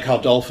 or like how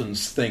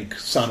dolphins think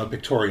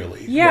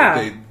sonopictorially.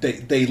 Yeah.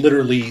 Like they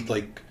literally,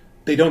 like,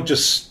 they don't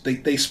just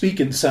they speak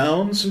in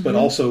sounds, but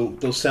also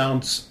those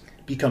sounds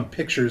become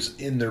pictures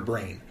in their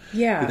brain.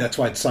 Yeah. That's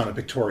why it's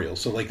sonopictorial.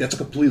 So like that's a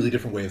completely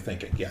different way of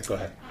thinking. Yeah, go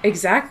ahead.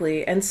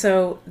 Exactly. And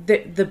so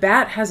the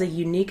bat has a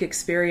unique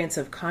experience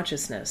of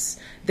consciousness.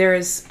 There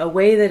is a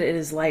way that it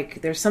is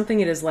like, there's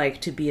something it is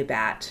like to be a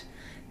bat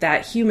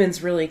that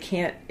humans really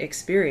can't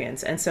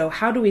experience. And so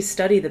how do we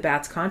study the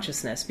bat's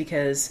consciousness?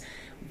 Because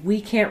we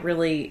can't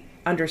really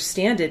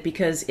understand it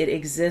because it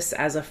exists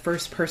as a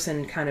first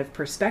person kind of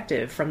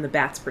perspective from the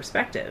bat's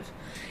perspective.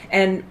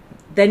 And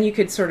then you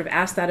could sort of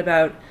ask that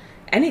about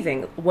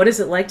anything. What is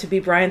it like to be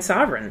Brian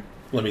Sovereign?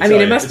 Let me tell you,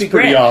 it must be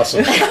pretty great.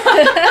 Awesome.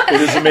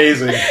 It is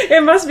amazing.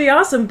 It must be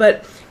awesome,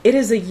 but it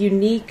is a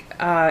unique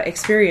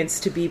experience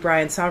to be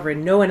Brian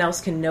Sovereign. No one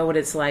else can know what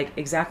it's like,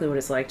 exactly what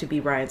it's like to be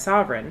Brian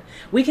Sovereign.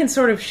 We can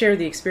sort of share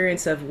the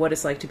experience of what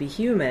it's like to be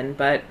human,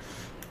 but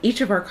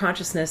each of our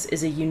consciousness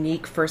is a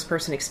unique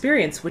first-person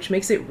experience, which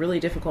makes it really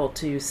difficult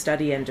to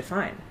study and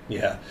define.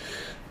 Yeah.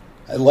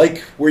 I like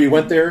where you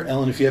went there.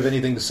 Ellen, if you have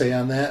anything to say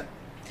on that.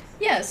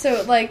 Yeah,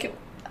 so like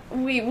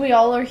we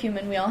all are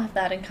human, we all have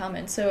that in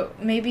common. So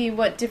maybe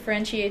what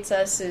differentiates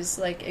us is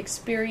like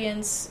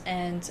experience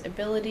and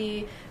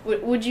ability.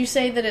 Would you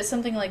say that it's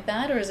something like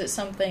that, or is it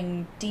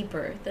something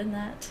deeper than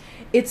that?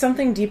 It's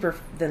something deeper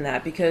than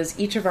that, because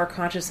each of our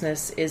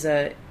consciousness is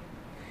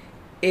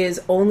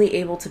only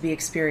able to be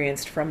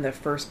experienced from the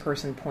first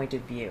person point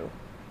of view.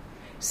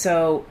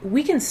 So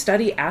we can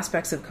study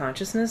aspects of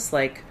consciousness,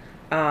 like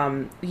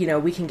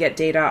we can get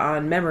data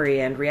on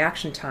memory and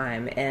reaction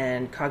time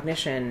and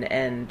cognition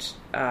and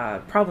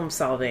problem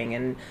solving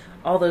and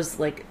all those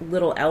like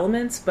little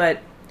elements, but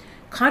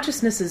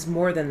consciousness is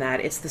more than that.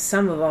 It's the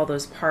sum of all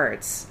those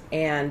parts.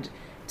 And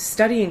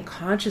studying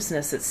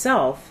consciousness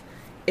itself,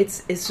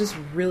 it's just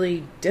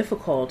really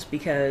difficult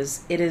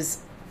because it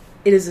is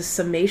a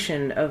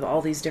summation of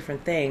all these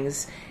different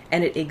things,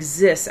 and it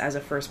exists as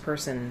a first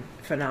person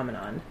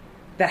phenomenon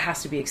that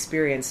has to be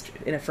experienced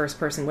in a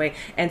first-person way.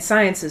 And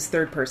science is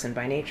third-person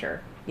by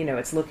nature.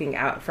 It's looking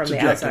out from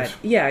Subjective. The outside.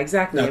 Yeah,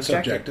 exactly. Not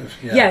subjective.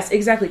 Yeah. Yes,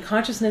 exactly.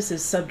 Consciousness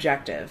is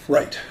subjective.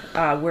 Right.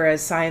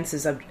 Whereas science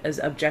is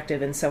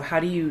objective. And so how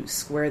do you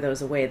square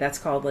those away? That's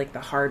called like the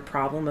hard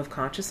problem of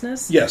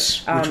consciousness.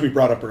 Yes, which we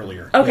brought up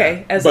earlier.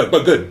 Okay. Yeah.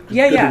 But good.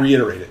 Yeah, good to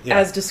reiterate it. Yeah.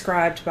 As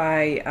described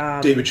by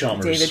David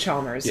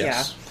Chalmers.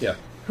 Yes. Yeah.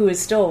 Who is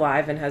still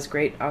alive and has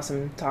great,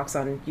 awesome talks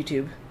on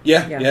YouTube.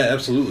 Yeah,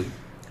 absolutely.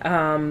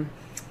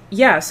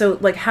 So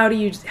like how do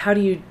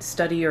you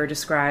study or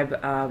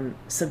describe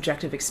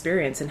subjective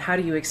experience, and how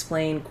do you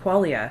explain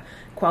qualia?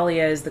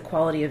 Qualia is the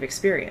quality of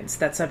experience,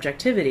 that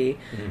subjectivity.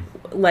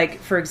 Mm-hmm. Like,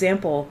 for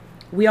example,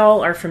 we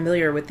all are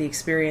familiar with the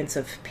experience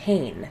of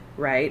pain,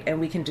 right?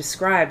 And we can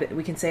describe it,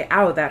 we can say,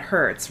 ow, that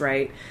hurts,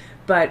 right?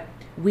 But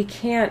we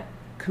can't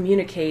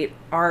communicate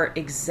our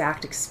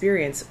exact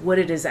experience, what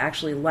it is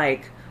actually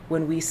like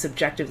when we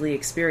subjectively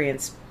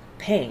experience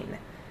pain.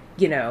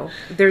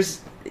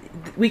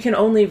 We can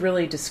only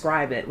really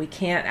describe it. We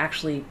can't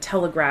actually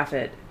telegraph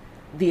it,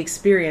 the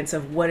experience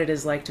of what it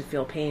is like to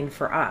feel pain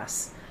for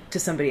us, to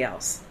somebody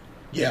else.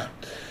 Yeah.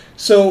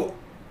 So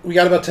we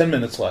got about 10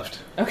 minutes left.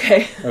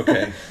 Okay.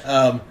 Okay.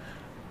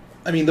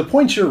 The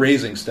points you're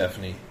raising,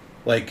 Stephanie,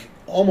 like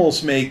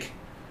almost make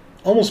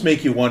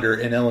you wonder,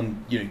 and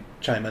Ellen, you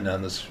chime in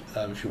on this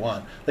if you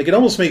want. Like it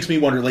almost makes me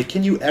wonder, like,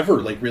 can you ever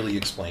like really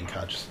explain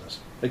consciousness?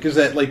 Like, is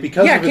that like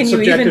because of its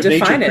subjective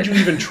nature? Could you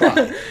even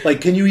try? Like,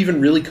 can you even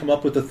really come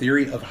up with a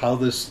theory of how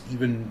this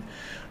even,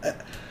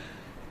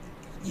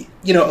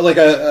 like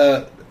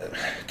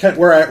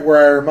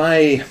where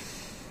my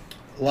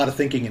a lot of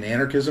thinking in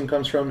anarchism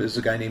comes from is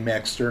a guy named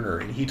Max Stirner,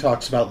 and he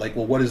talks about like,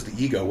 well, what is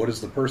the ego? What is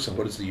the person?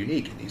 What is the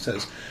unique? And he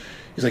says,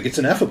 he's like, it's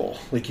ineffable.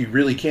 Like you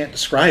really can't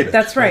describe it.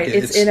 That's right. Like,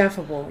 it's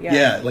ineffable. Yeah.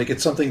 Yeah. Like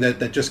it's something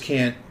that just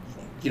can't.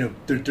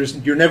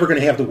 You're never going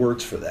to have the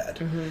words for that.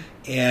 Mm-hmm.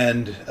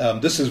 And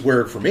this is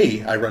where, for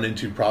me, I run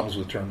into problems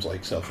with terms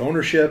like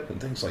self-ownership and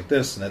things like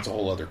this, and that's a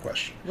whole other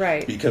question.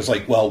 Right. Because,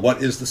 like, well,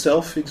 what is the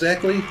self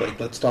exactly? Like,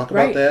 let's talk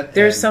about that.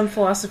 There's some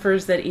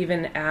philosophers that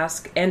even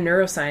ask, and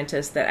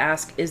neuroscientists that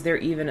ask, is there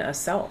even a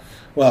self?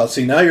 Well,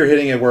 see, now you're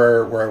hitting it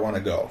where I want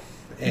to go.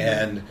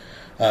 And,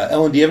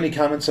 Ellen, do you have any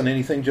comments on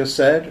anything just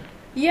said?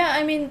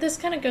 Yeah, this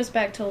kind of goes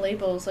back to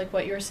labels, like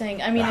what you were saying.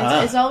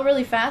 It's all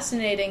really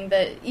fascinating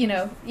that,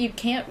 you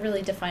can't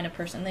really define a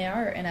person. They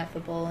are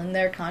ineffable, and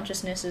their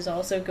consciousness is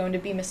also going to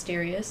be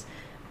mysterious.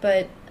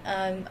 But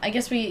I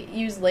guess we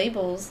use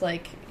labels,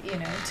 like,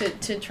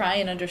 to try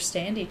and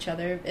understand each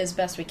other as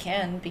best we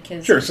can,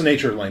 because... Sure, it's the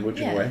nature of language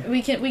in a way.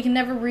 We can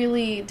never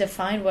really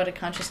define what a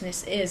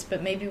consciousness is,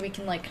 but maybe we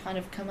can, like, kind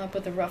of come up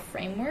with a rough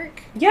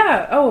framework.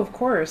 Yeah, of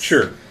course.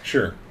 Sure.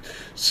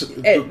 So,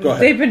 go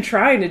ahead. They've been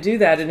trying to do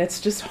that, and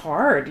it's just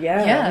hard.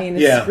 Yeah.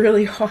 It's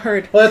really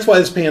hard. Well, that's why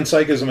this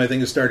panpsychism, I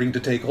think, is starting to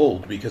take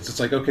hold, because it's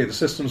like, okay, the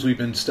systems we've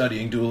been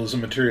studying,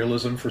 dualism,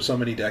 materialism, for so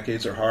many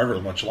decades, or however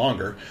much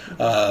longer,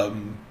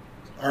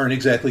 aren't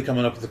exactly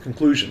coming up with a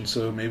conclusion,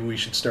 so maybe we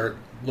should start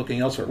looking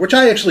elsewhere, which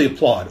I actually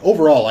applaud.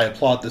 Overall, I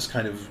applaud this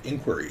kind of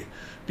inquiry,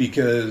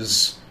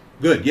 because,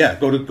 good, yeah,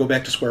 go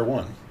back to square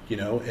one.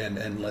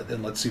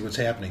 and let's see what's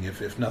happening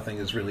if nothing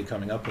is really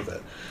coming up with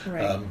it.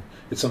 Right.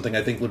 It's something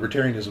I think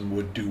libertarianism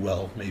would do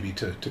well maybe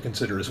to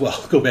consider as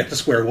well. Go back to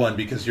square one,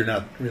 because you're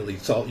not really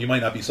you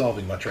might not be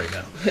solving much right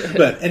now.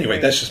 But anyway,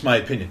 Right. That's just my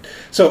opinion.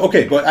 So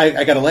okay, but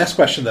I got a last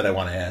question that I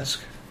want to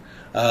ask,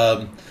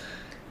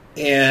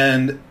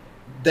 and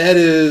that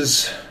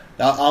is,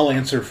 I'll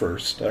answer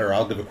first, or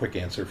I'll give a quick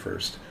answer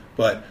first.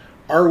 But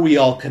are we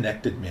all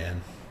connected,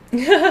 man?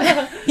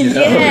 We're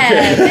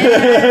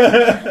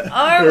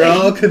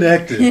all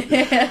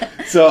connected.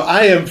 So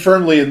I am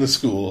firmly in the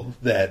school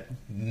that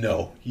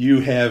no, you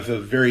have a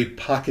very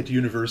pocket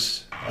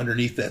universe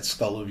underneath that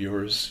skull of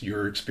yours.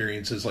 Your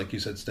experiences, like you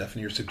said,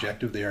 Stephanie, are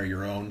subjective. They are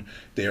your own.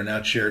 They are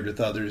not shared with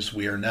others.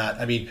 We are not,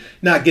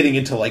 not getting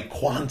into like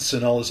quants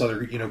and all this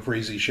other,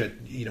 crazy shit,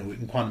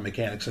 in quantum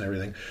mechanics and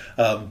everything.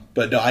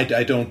 But no,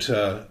 I don't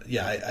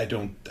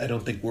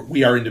think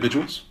we are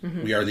individuals.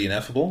 Mm-hmm. We are the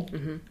ineffable.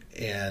 Mm-hmm.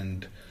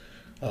 And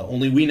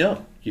only we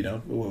know,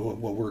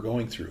 what we're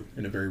going through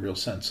in a very real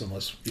sense,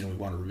 unless, we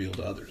want to reveal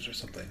to others or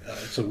something.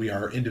 So we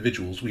are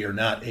individuals. We are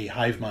not a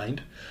hive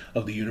mind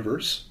of the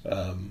universe.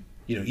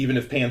 Even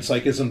if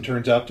panpsychism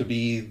turns out to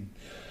be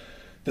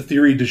the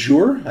theory du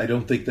jour, I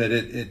don't think that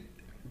it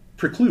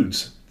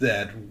precludes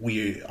that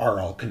we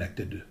are all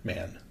connected,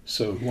 man.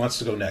 So who wants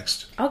to go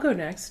next? I'll go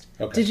next.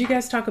 Okay. Did you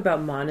guys talk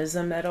about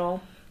monism at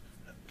all?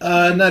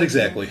 Not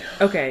exactly.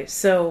 Okay,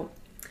 so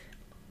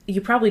you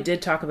probably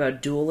did talk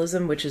about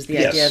dualism, which is the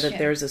idea that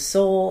there's a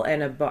soul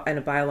and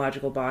a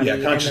biological body.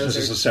 Yeah, consciousness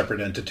is a separate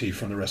entity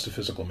from the rest of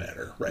physical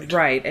matter, right?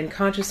 Right, and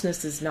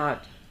consciousness is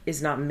not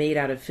made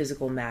out of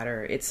physical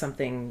matter. It's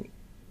something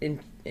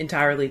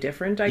entirely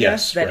different, I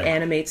guess, that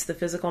animates the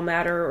physical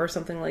matter or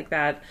something like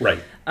that.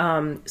 Right.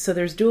 So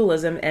there's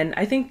dualism, and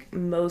I think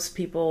most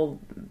people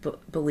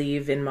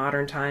believe in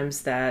modern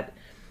times that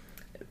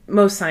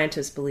most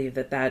scientists believe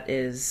that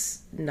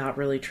is not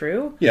really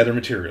true. Yeah, they're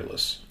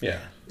materialists.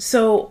 Yeah.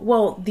 So,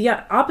 well, the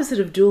opposite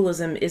of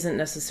dualism isn't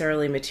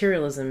necessarily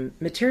materialism.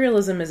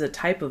 Materialism is a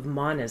type of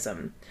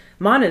monism.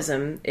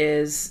 Monism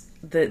is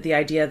the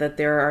idea that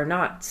there are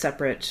not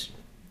separate.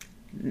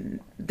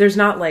 There's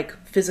not like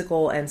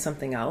physical and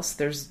something else.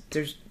 There's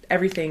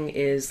everything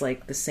is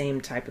like the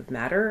same type of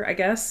matter, I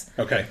guess.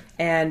 Okay.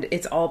 And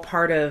it's all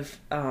part of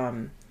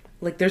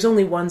there's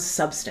only one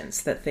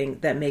substance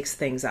that makes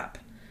things up.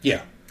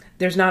 Yeah.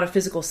 There's not a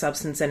physical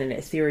substance and an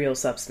ethereal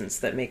substance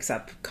that makes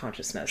up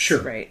consciousness.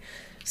 Sure. Right.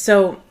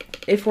 So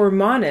if we're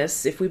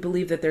monists, if we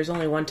believe that there's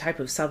only one type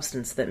of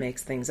substance that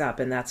makes things up,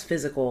 and that's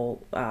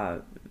physical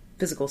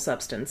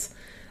substance,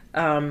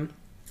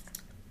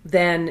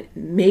 then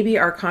maybe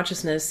our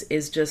consciousness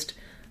is just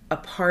a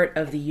part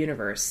of the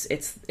universe.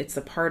 It's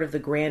a part of the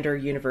grander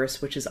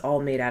universe, which is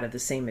all made out of the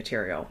same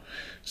material.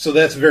 So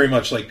that's very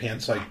much like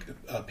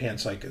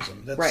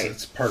panpsychism.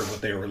 That's part of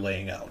what they were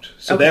laying out.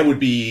 So that would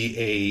be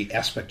a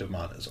aspect of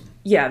monism.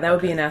 Yeah, that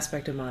would be an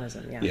aspect of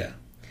monism. Yeah. Yeah.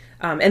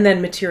 And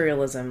then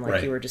materialism,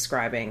 like you were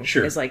describing,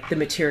 Sure. is like the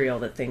material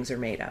that things are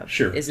made of.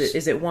 Sure. Is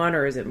it one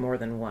or is it more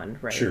than one?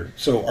 Right. Sure.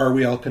 So are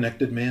we all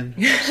connected, man,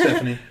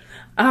 Stephanie?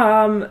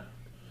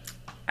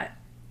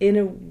 In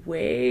a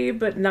way,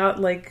 but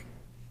not like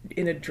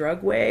in a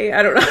drug way.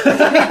 I don't know.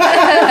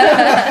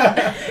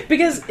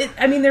 Because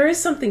there is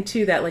something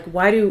to that. Like,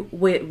 why do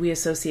we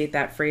associate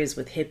that phrase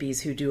with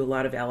hippies who do a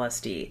lot of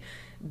LSD?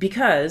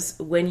 Because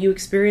when you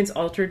experience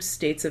altered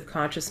states of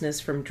consciousness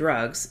from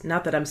drugs,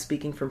 not that I'm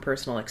speaking from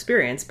personal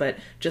experience, but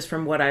just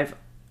from what I've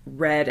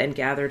read and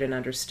gathered and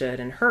understood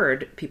and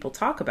heard people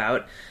talk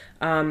about,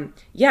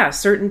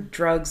 certain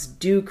drugs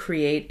do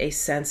create a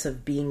sense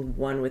of being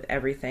one with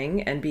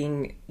everything and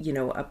being,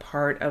 a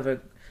part of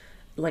a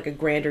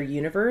grander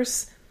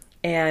universe.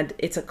 And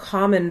it's a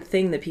common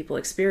thing that people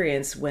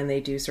experience when they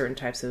do certain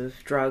types of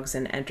drugs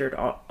and entered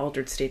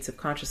altered states of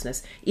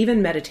consciousness.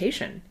 Even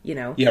meditation,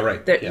 Yeah,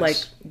 right. Yes. Like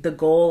the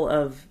goal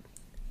of,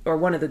 or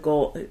one of the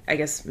goal, I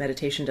guess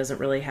meditation doesn't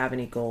really have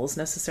any goals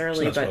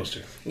necessarily. It's not but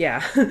supposed to.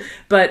 Yeah.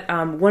 But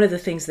one of the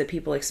things that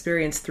people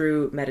experience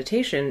through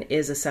meditation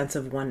is a sense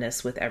of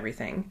oneness with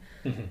everything.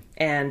 Mm-hmm.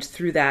 And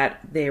through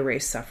that, they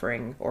erase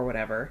suffering or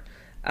whatever.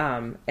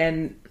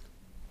 And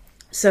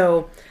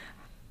so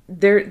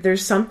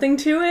there's something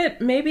to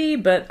it, maybe,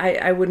 but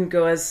I wouldn't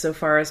go so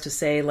far as to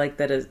say like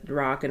that a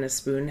rock and a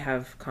spoon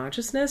have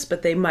consciousness,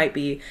 but they might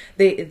be.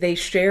 They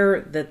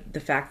share the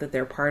fact that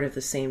they're part of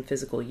the same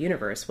physical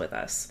universe with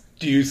us.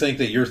 Do you think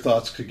that your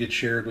thoughts could get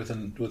shared with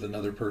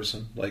another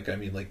person?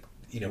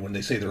 When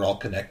they say they're all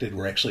connected,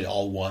 we're actually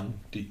all one.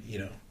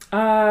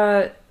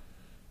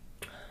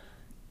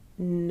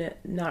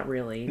 Not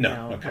really.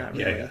 No. Okay. Not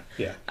really.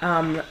 Yeah.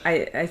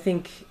 I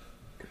think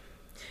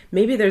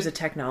maybe there's a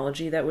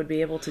technology that would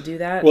be able to do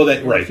that. Well,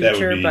 in the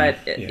future,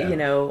 that would be,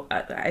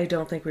 but I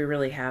don't think we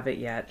really have it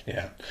yet.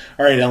 Yeah.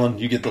 All right, Ellen,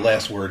 you get the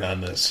last word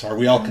on this. Are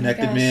we all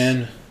connected,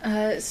 man?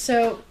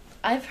 So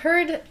I've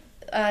heard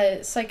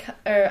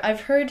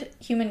I've heard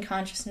human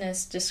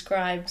consciousness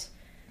described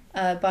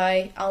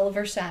by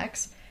Oliver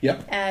Sacks.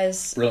 Yep.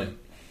 As brilliant.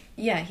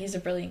 Yeah, he's a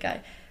brilliant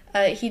guy.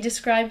 He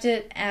described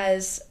it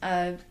as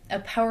a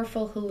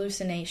powerful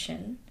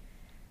hallucination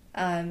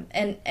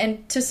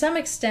And to some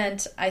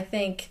extent, I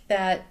think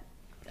that,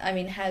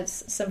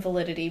 has some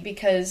validity,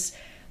 because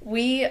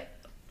we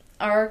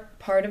are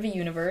part of a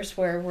universe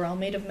where we're all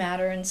made of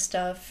matter and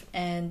stuff,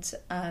 and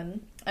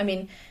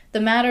the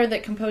matter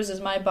that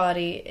composes my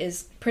body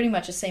is pretty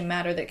much the same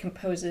matter that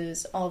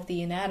composes all of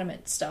the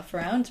inanimate stuff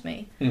around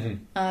me.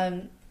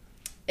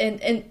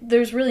 And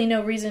there's really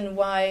no reason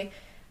why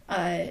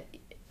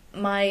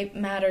my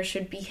matter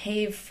should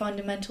behave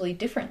fundamentally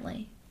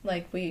differently.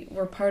 Like,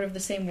 we're part of the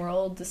same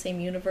world, the same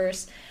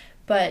universe,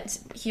 but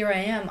here I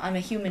am, I'm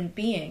a human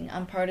being.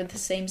 I'm part of the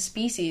same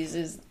species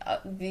as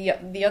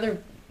the other,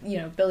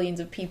 billions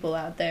of people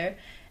out there.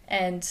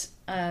 And,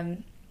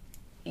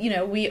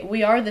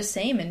 we are the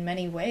same in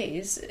many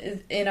ways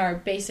in our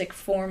basic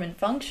form and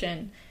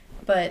function.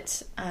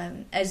 But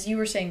as you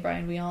were saying,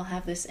 Brian, we all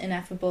have this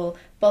ineffable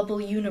bubble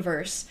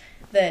universe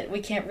that we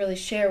can't really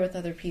share with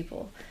other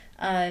people.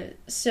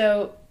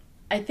 So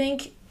I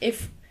think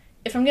if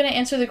I'm going to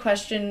answer the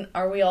question,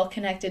 are we all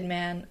connected,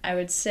 man? I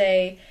would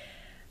say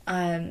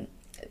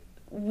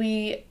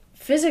we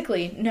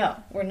physically, no,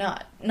 we're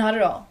not. Not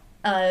at all.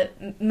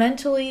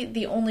 Mentally,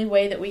 the only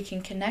way that we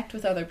can connect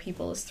with other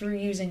people is through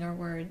using our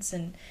words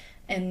and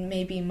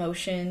maybe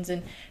emotions,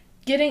 and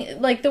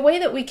getting, like, the way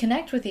that we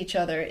connect with each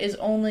other is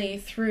only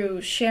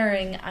through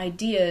sharing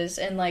ideas,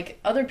 and, like,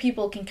 other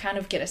people can kind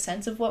of get a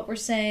sense of what we're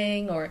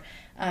saying, or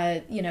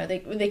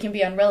they can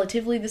be on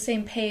relatively the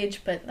same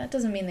page, but that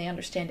doesn't mean they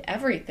understand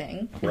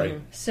everything.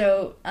 Right.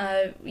 So,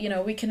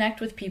 we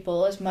connect with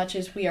people as much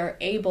as we are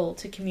able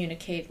to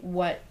communicate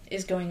what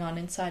is going on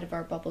inside of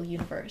our bubble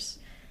universe.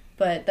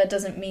 But that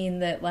doesn't mean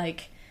that,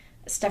 like,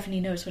 Stephanie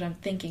knows what I'm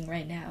thinking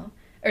right now,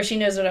 or she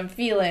knows what I'm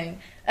feeling.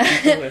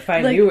 If I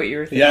knew what you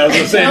were thinking. Yeah, I was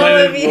going to say,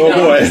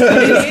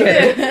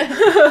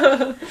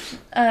 oh boy.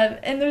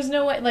 And there's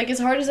no way, like, as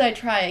hard as I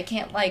try, I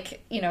can't,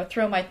 like,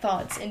 throw my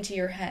thoughts into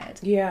your head.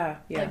 Yeah.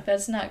 Like,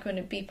 that's not going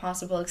to be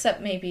possible, except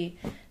maybe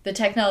the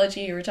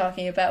technology you were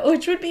talking about,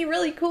 which would be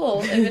really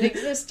cool if it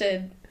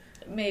existed.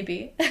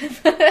 Maybe.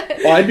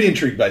 Well, I'd be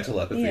intrigued by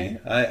telepathy. Yeah.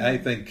 I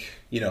think,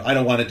 I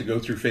don't want it to go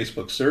through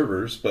Facebook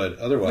servers, but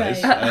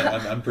otherwise,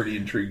 right. I'm pretty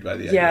intrigued by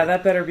the idea. Yeah,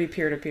 that better be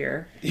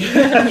peer-to-peer.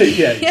 Yeah,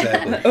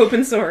 exactly.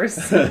 Open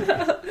source.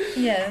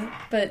 Yeah,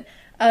 but,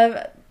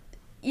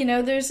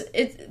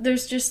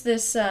 there's just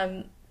this,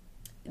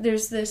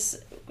 there's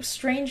this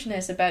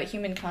strangeness about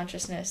human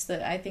consciousness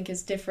that I think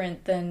is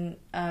different than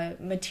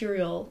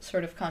material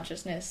sort of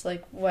consciousness,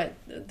 like what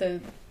the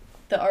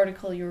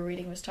article you were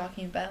reading was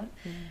talking about,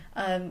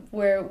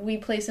 where we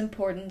place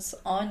importance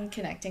on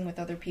connecting with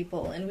other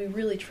people, and we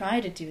really try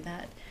to do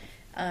that.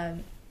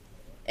 And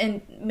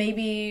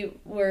maybe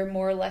we're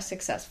more or less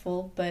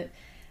successful, but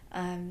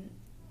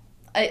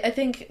I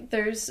think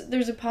there's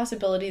a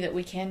possibility that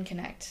we can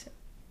connect.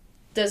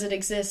 Does it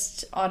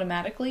exist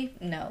automatically?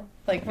 No.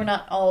 Like, we're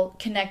not all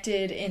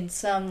connected in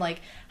some, like,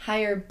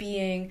 higher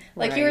being.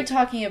 Like, you were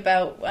talking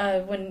about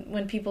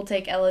when people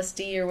take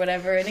LSD or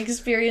whatever and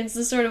experience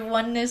the sort of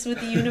oneness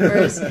with the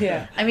universe.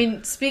 Yeah. I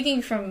mean,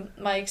 speaking from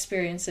my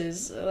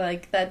experiences,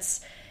 like,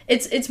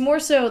 it's more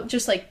so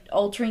just, like,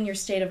 altering your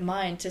state of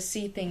mind to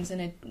see things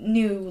in a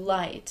new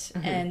light.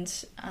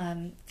 Mm-hmm.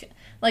 And,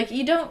 like,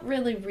 you don't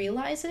really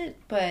realize it,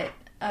 but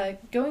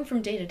going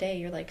from day to day,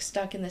 you're, like,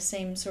 stuck in the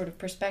same sort of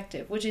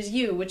perspective, which is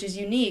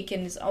unique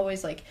and is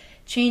always, like,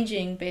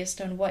 changing based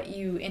on what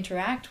you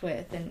interact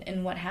with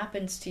and what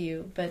happens to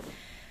you. But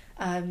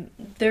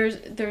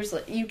there's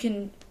you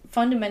can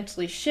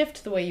fundamentally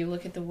shift the way you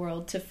look at the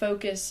world to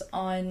focus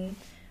on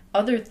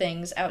other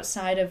things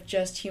outside of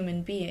just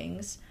human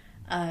beings,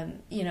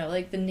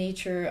 like the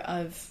nature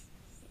of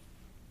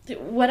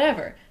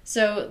whatever.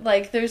 So,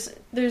 like, there's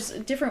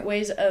different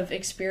ways of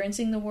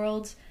experiencing the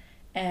world,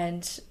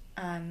 and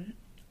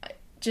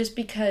just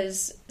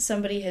because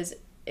somebody has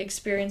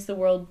experienced the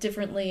world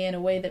differently in a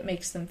way that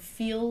makes them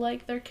feel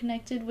like they're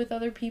connected with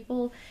other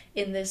people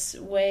in this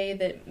way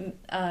that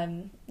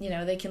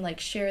they can,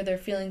 like, share their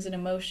feelings and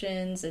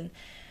emotions, and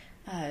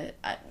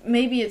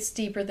maybe it's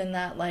deeper than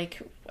that.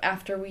 Like,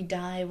 after we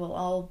die, we'll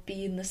all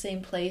be in the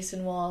same place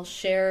and we'll all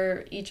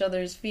share each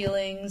other's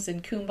feelings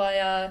and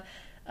kumbaya.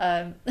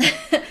 I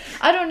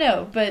don't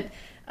know, but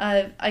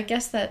I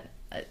guess that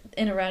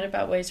in a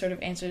roundabout way sort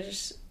of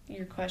answers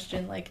your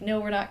question. Like, no,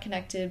 we're not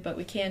connected, but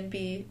we can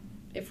be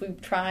if we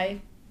try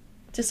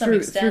to some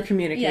extent through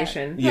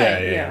communication.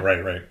 Yeah,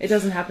 right. It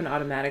doesn't happen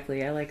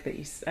automatically. I like the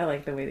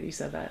way that you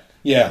said that.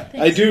 Yeah,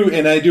 thanks.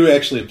 I do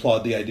actually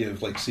applaud the idea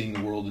of, like, seeing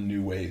the world in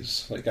new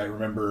ways. Like, I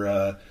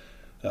remember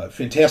a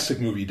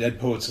fantastic movie, Dead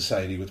Poets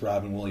Society, with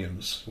Robin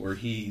Williams, where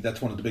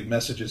that's one of the big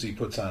messages he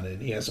puts on it.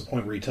 And he has a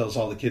point where he tells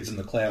all the kids in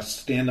the class,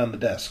 stand on the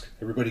desk.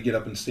 Everybody get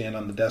up and stand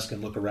on the desk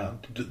and look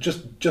around.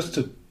 Just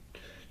to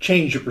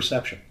change your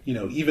perception.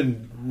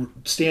 Even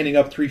standing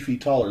up 3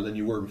 feet taller than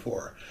you were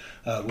before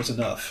was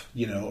enough,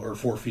 or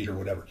 4 feet or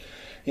whatever.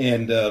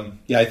 And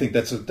I think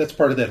that's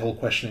part of that whole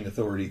questioning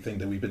authority thing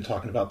that we've been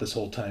talking about this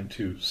whole time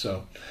too.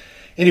 So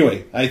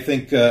anyway, I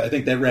think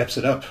that wraps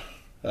it up.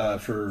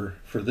 for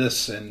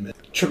this, and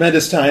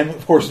tremendous time,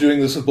 of course, doing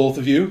this with both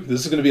of you.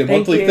 This is going to be a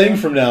Thank monthly you. thing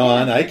from now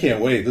on. I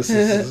can't wait. This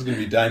is going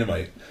to be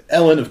dynamite.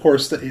 Ellen, of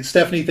course,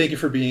 Stephanie, thank you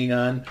for being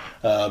on.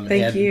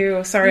 Thank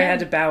you. Sorry I had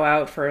to bow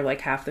out for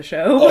like half the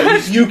show. Oh,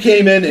 you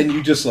came in and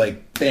you just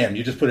like, bam,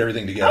 you just put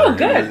everything together. Oh,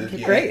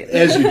 good. Great.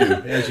 As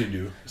you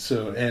do.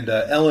 So, and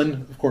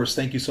Ellen, of course,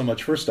 thank you so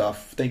much. First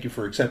off, thank you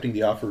for accepting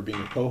the offer of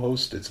being a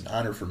co-host. It's an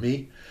honor for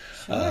me.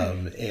 Sure.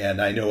 And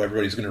I know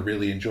everybody's going to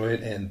really enjoy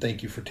it. And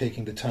thank you for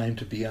taking the time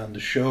to be on the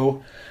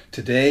show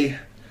today.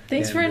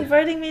 Thanks for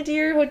inviting me to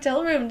your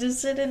hotel room to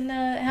sit and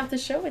have the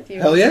show with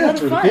you. Hell yeah,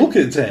 it's it's where the cool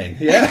kids hang.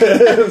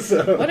 Yeah.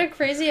 So. What a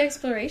crazy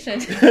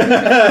exploration.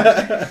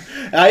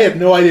 I have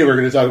no idea we're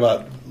going to talk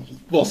about.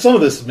 Well, some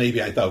of this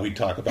maybe I thought we'd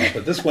talk about,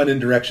 but this went in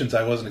directions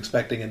I wasn't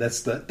expecting, and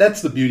that's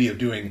the beauty of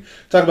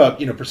talk about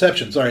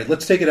perceptions. All right,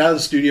 let's take it out of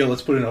the studio,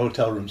 let's put it in a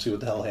hotel room, see what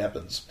the hell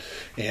happens,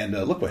 and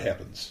look what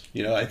happens.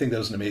 I think that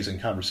was an amazing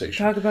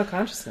conversation. Talk about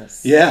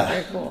consciousness. Yeah,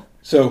 very cool.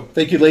 So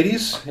thank you,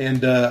 ladies,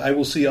 and I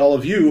will see all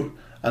of you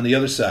on the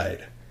other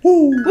side.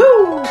 Woo!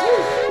 Woo!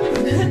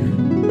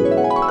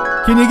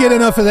 Can you get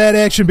enough of that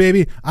action,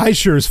 baby? I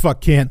sure as fuck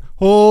can't.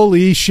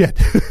 Holy shit.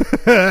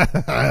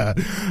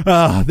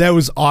 That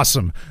was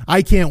awesome.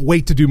 I can't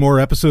wait to do more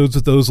episodes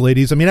with those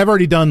ladies. I mean, I've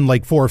already done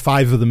like 4 or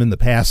 5 of them in the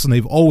past, and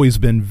they've always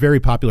been very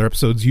popular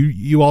episodes.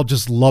 You all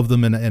just love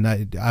them,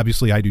 and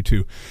obviously I do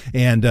too.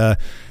 And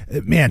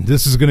man,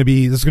 this is gonna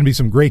be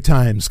some great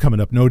times coming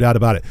up, no doubt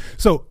about it.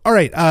 So, all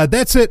right,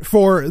 that's it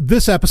for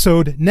this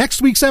episode.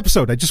 Next week's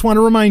episode, I just want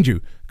to remind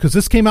you, because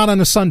this came out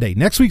on a Sunday.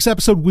 Next week's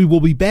episode, we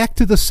will be back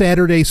to the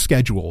Saturday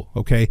schedule,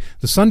 okay?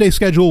 The Sunday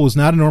schedule was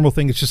not a normal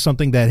thing. It's just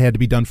something that had to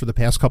be done for the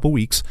past couple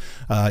weeks,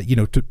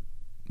 to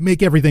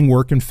make everything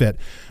work and fit.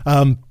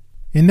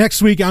 And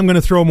next week, I'm going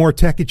to throw more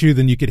tech at you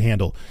than you could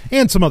handle,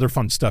 and some other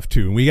fun stuff,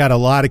 too. And we got a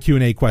lot of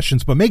Q&A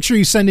questions, but make sure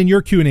you send in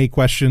your Q&A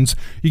questions.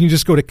 You can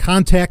just go to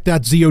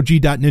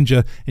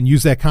contact.zog.ninja and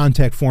use that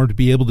contact form to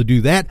be able to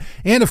do that.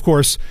 And, of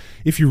course,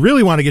 if you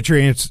really want to get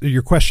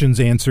your questions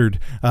answered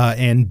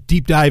and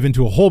deep dive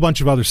into a whole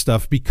bunch of other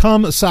stuff,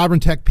 become a Sovereign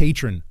Tech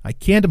patron. I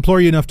can't implore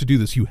you enough to do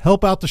this. You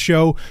help out the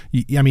show.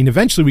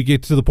 Eventually we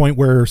get to the point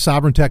where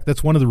Sovereign Tech,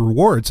 that's one of the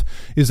rewards,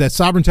 is that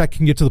Sovereign Tech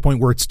can get to the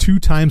point where it's 2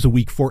 times a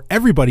week for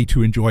everybody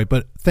to enjoy,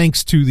 but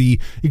thanks to the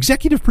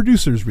executive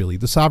producers, really,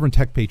 the Sovereign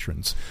Tech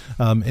patrons.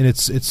 And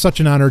it's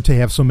such an honor to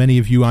have so many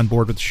of you on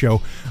board with the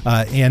show.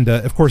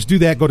 Of course, do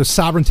that. Go to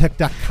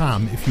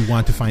sovereigntech.com if you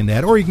want to find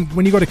that. Or you can,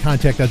 when you go to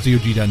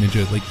contact.zog.ninja,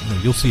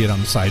 you'll see it on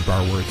the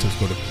sidebar where it says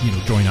go to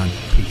join on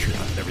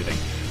Patreon and everything.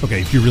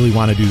 Okay, if you really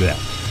want to do that.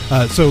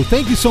 So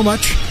thank you so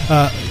much.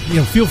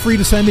 Feel free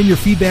to send in your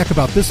feedback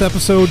about this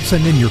episode.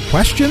 Send in your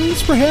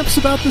questions, perhaps,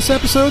 about this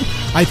episode.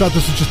 I thought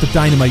this was just a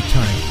dynamite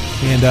time.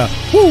 And,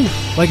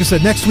 like I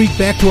said, next week,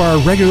 back to our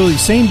regularly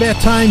same bat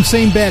time,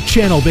 same bat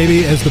channel,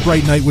 baby, as the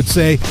Bright Knight would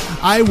say.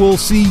 I will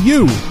see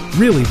you,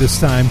 really, this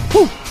time,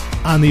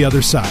 on the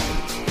other side.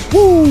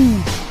 Woo!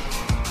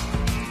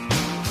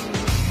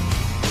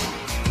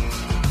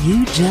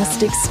 You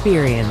just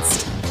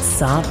experienced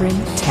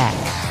Sovereign Tech.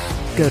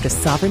 Go to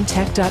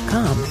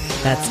sovereigntech.com,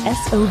 that's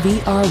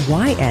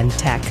SOVRYN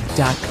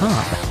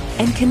tech.com,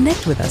 and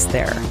connect with us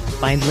there.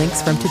 Find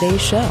links from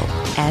today's show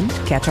and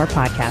catch our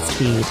podcast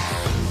feed.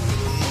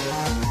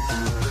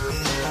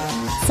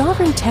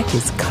 Sovereign Tech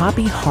is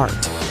copy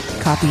heart.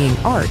 Copying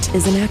art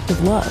is an act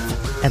of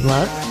love, and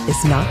love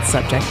is not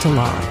subject to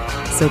law.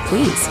 So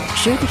please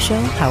share the show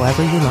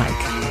however you like.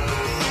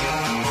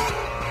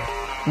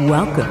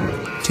 Welcome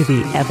to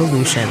the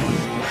evolution.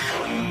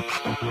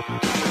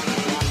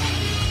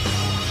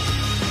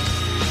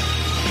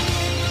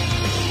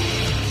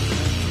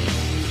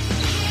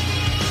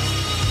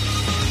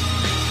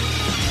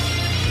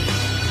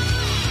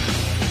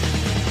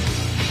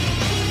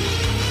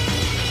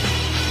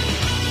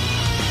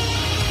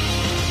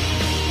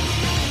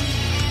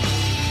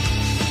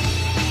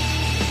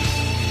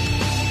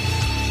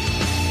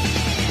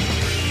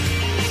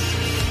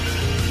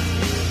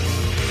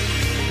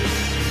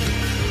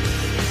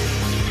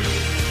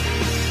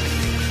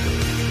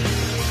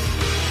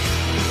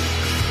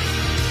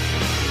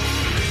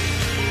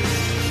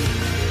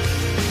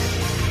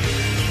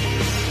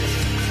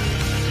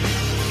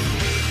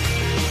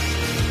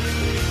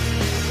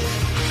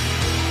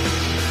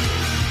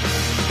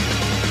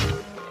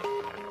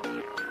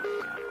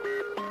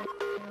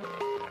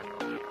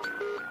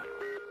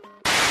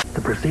 The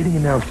preceding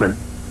announcement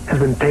has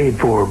been paid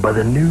for by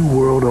the New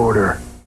World Order.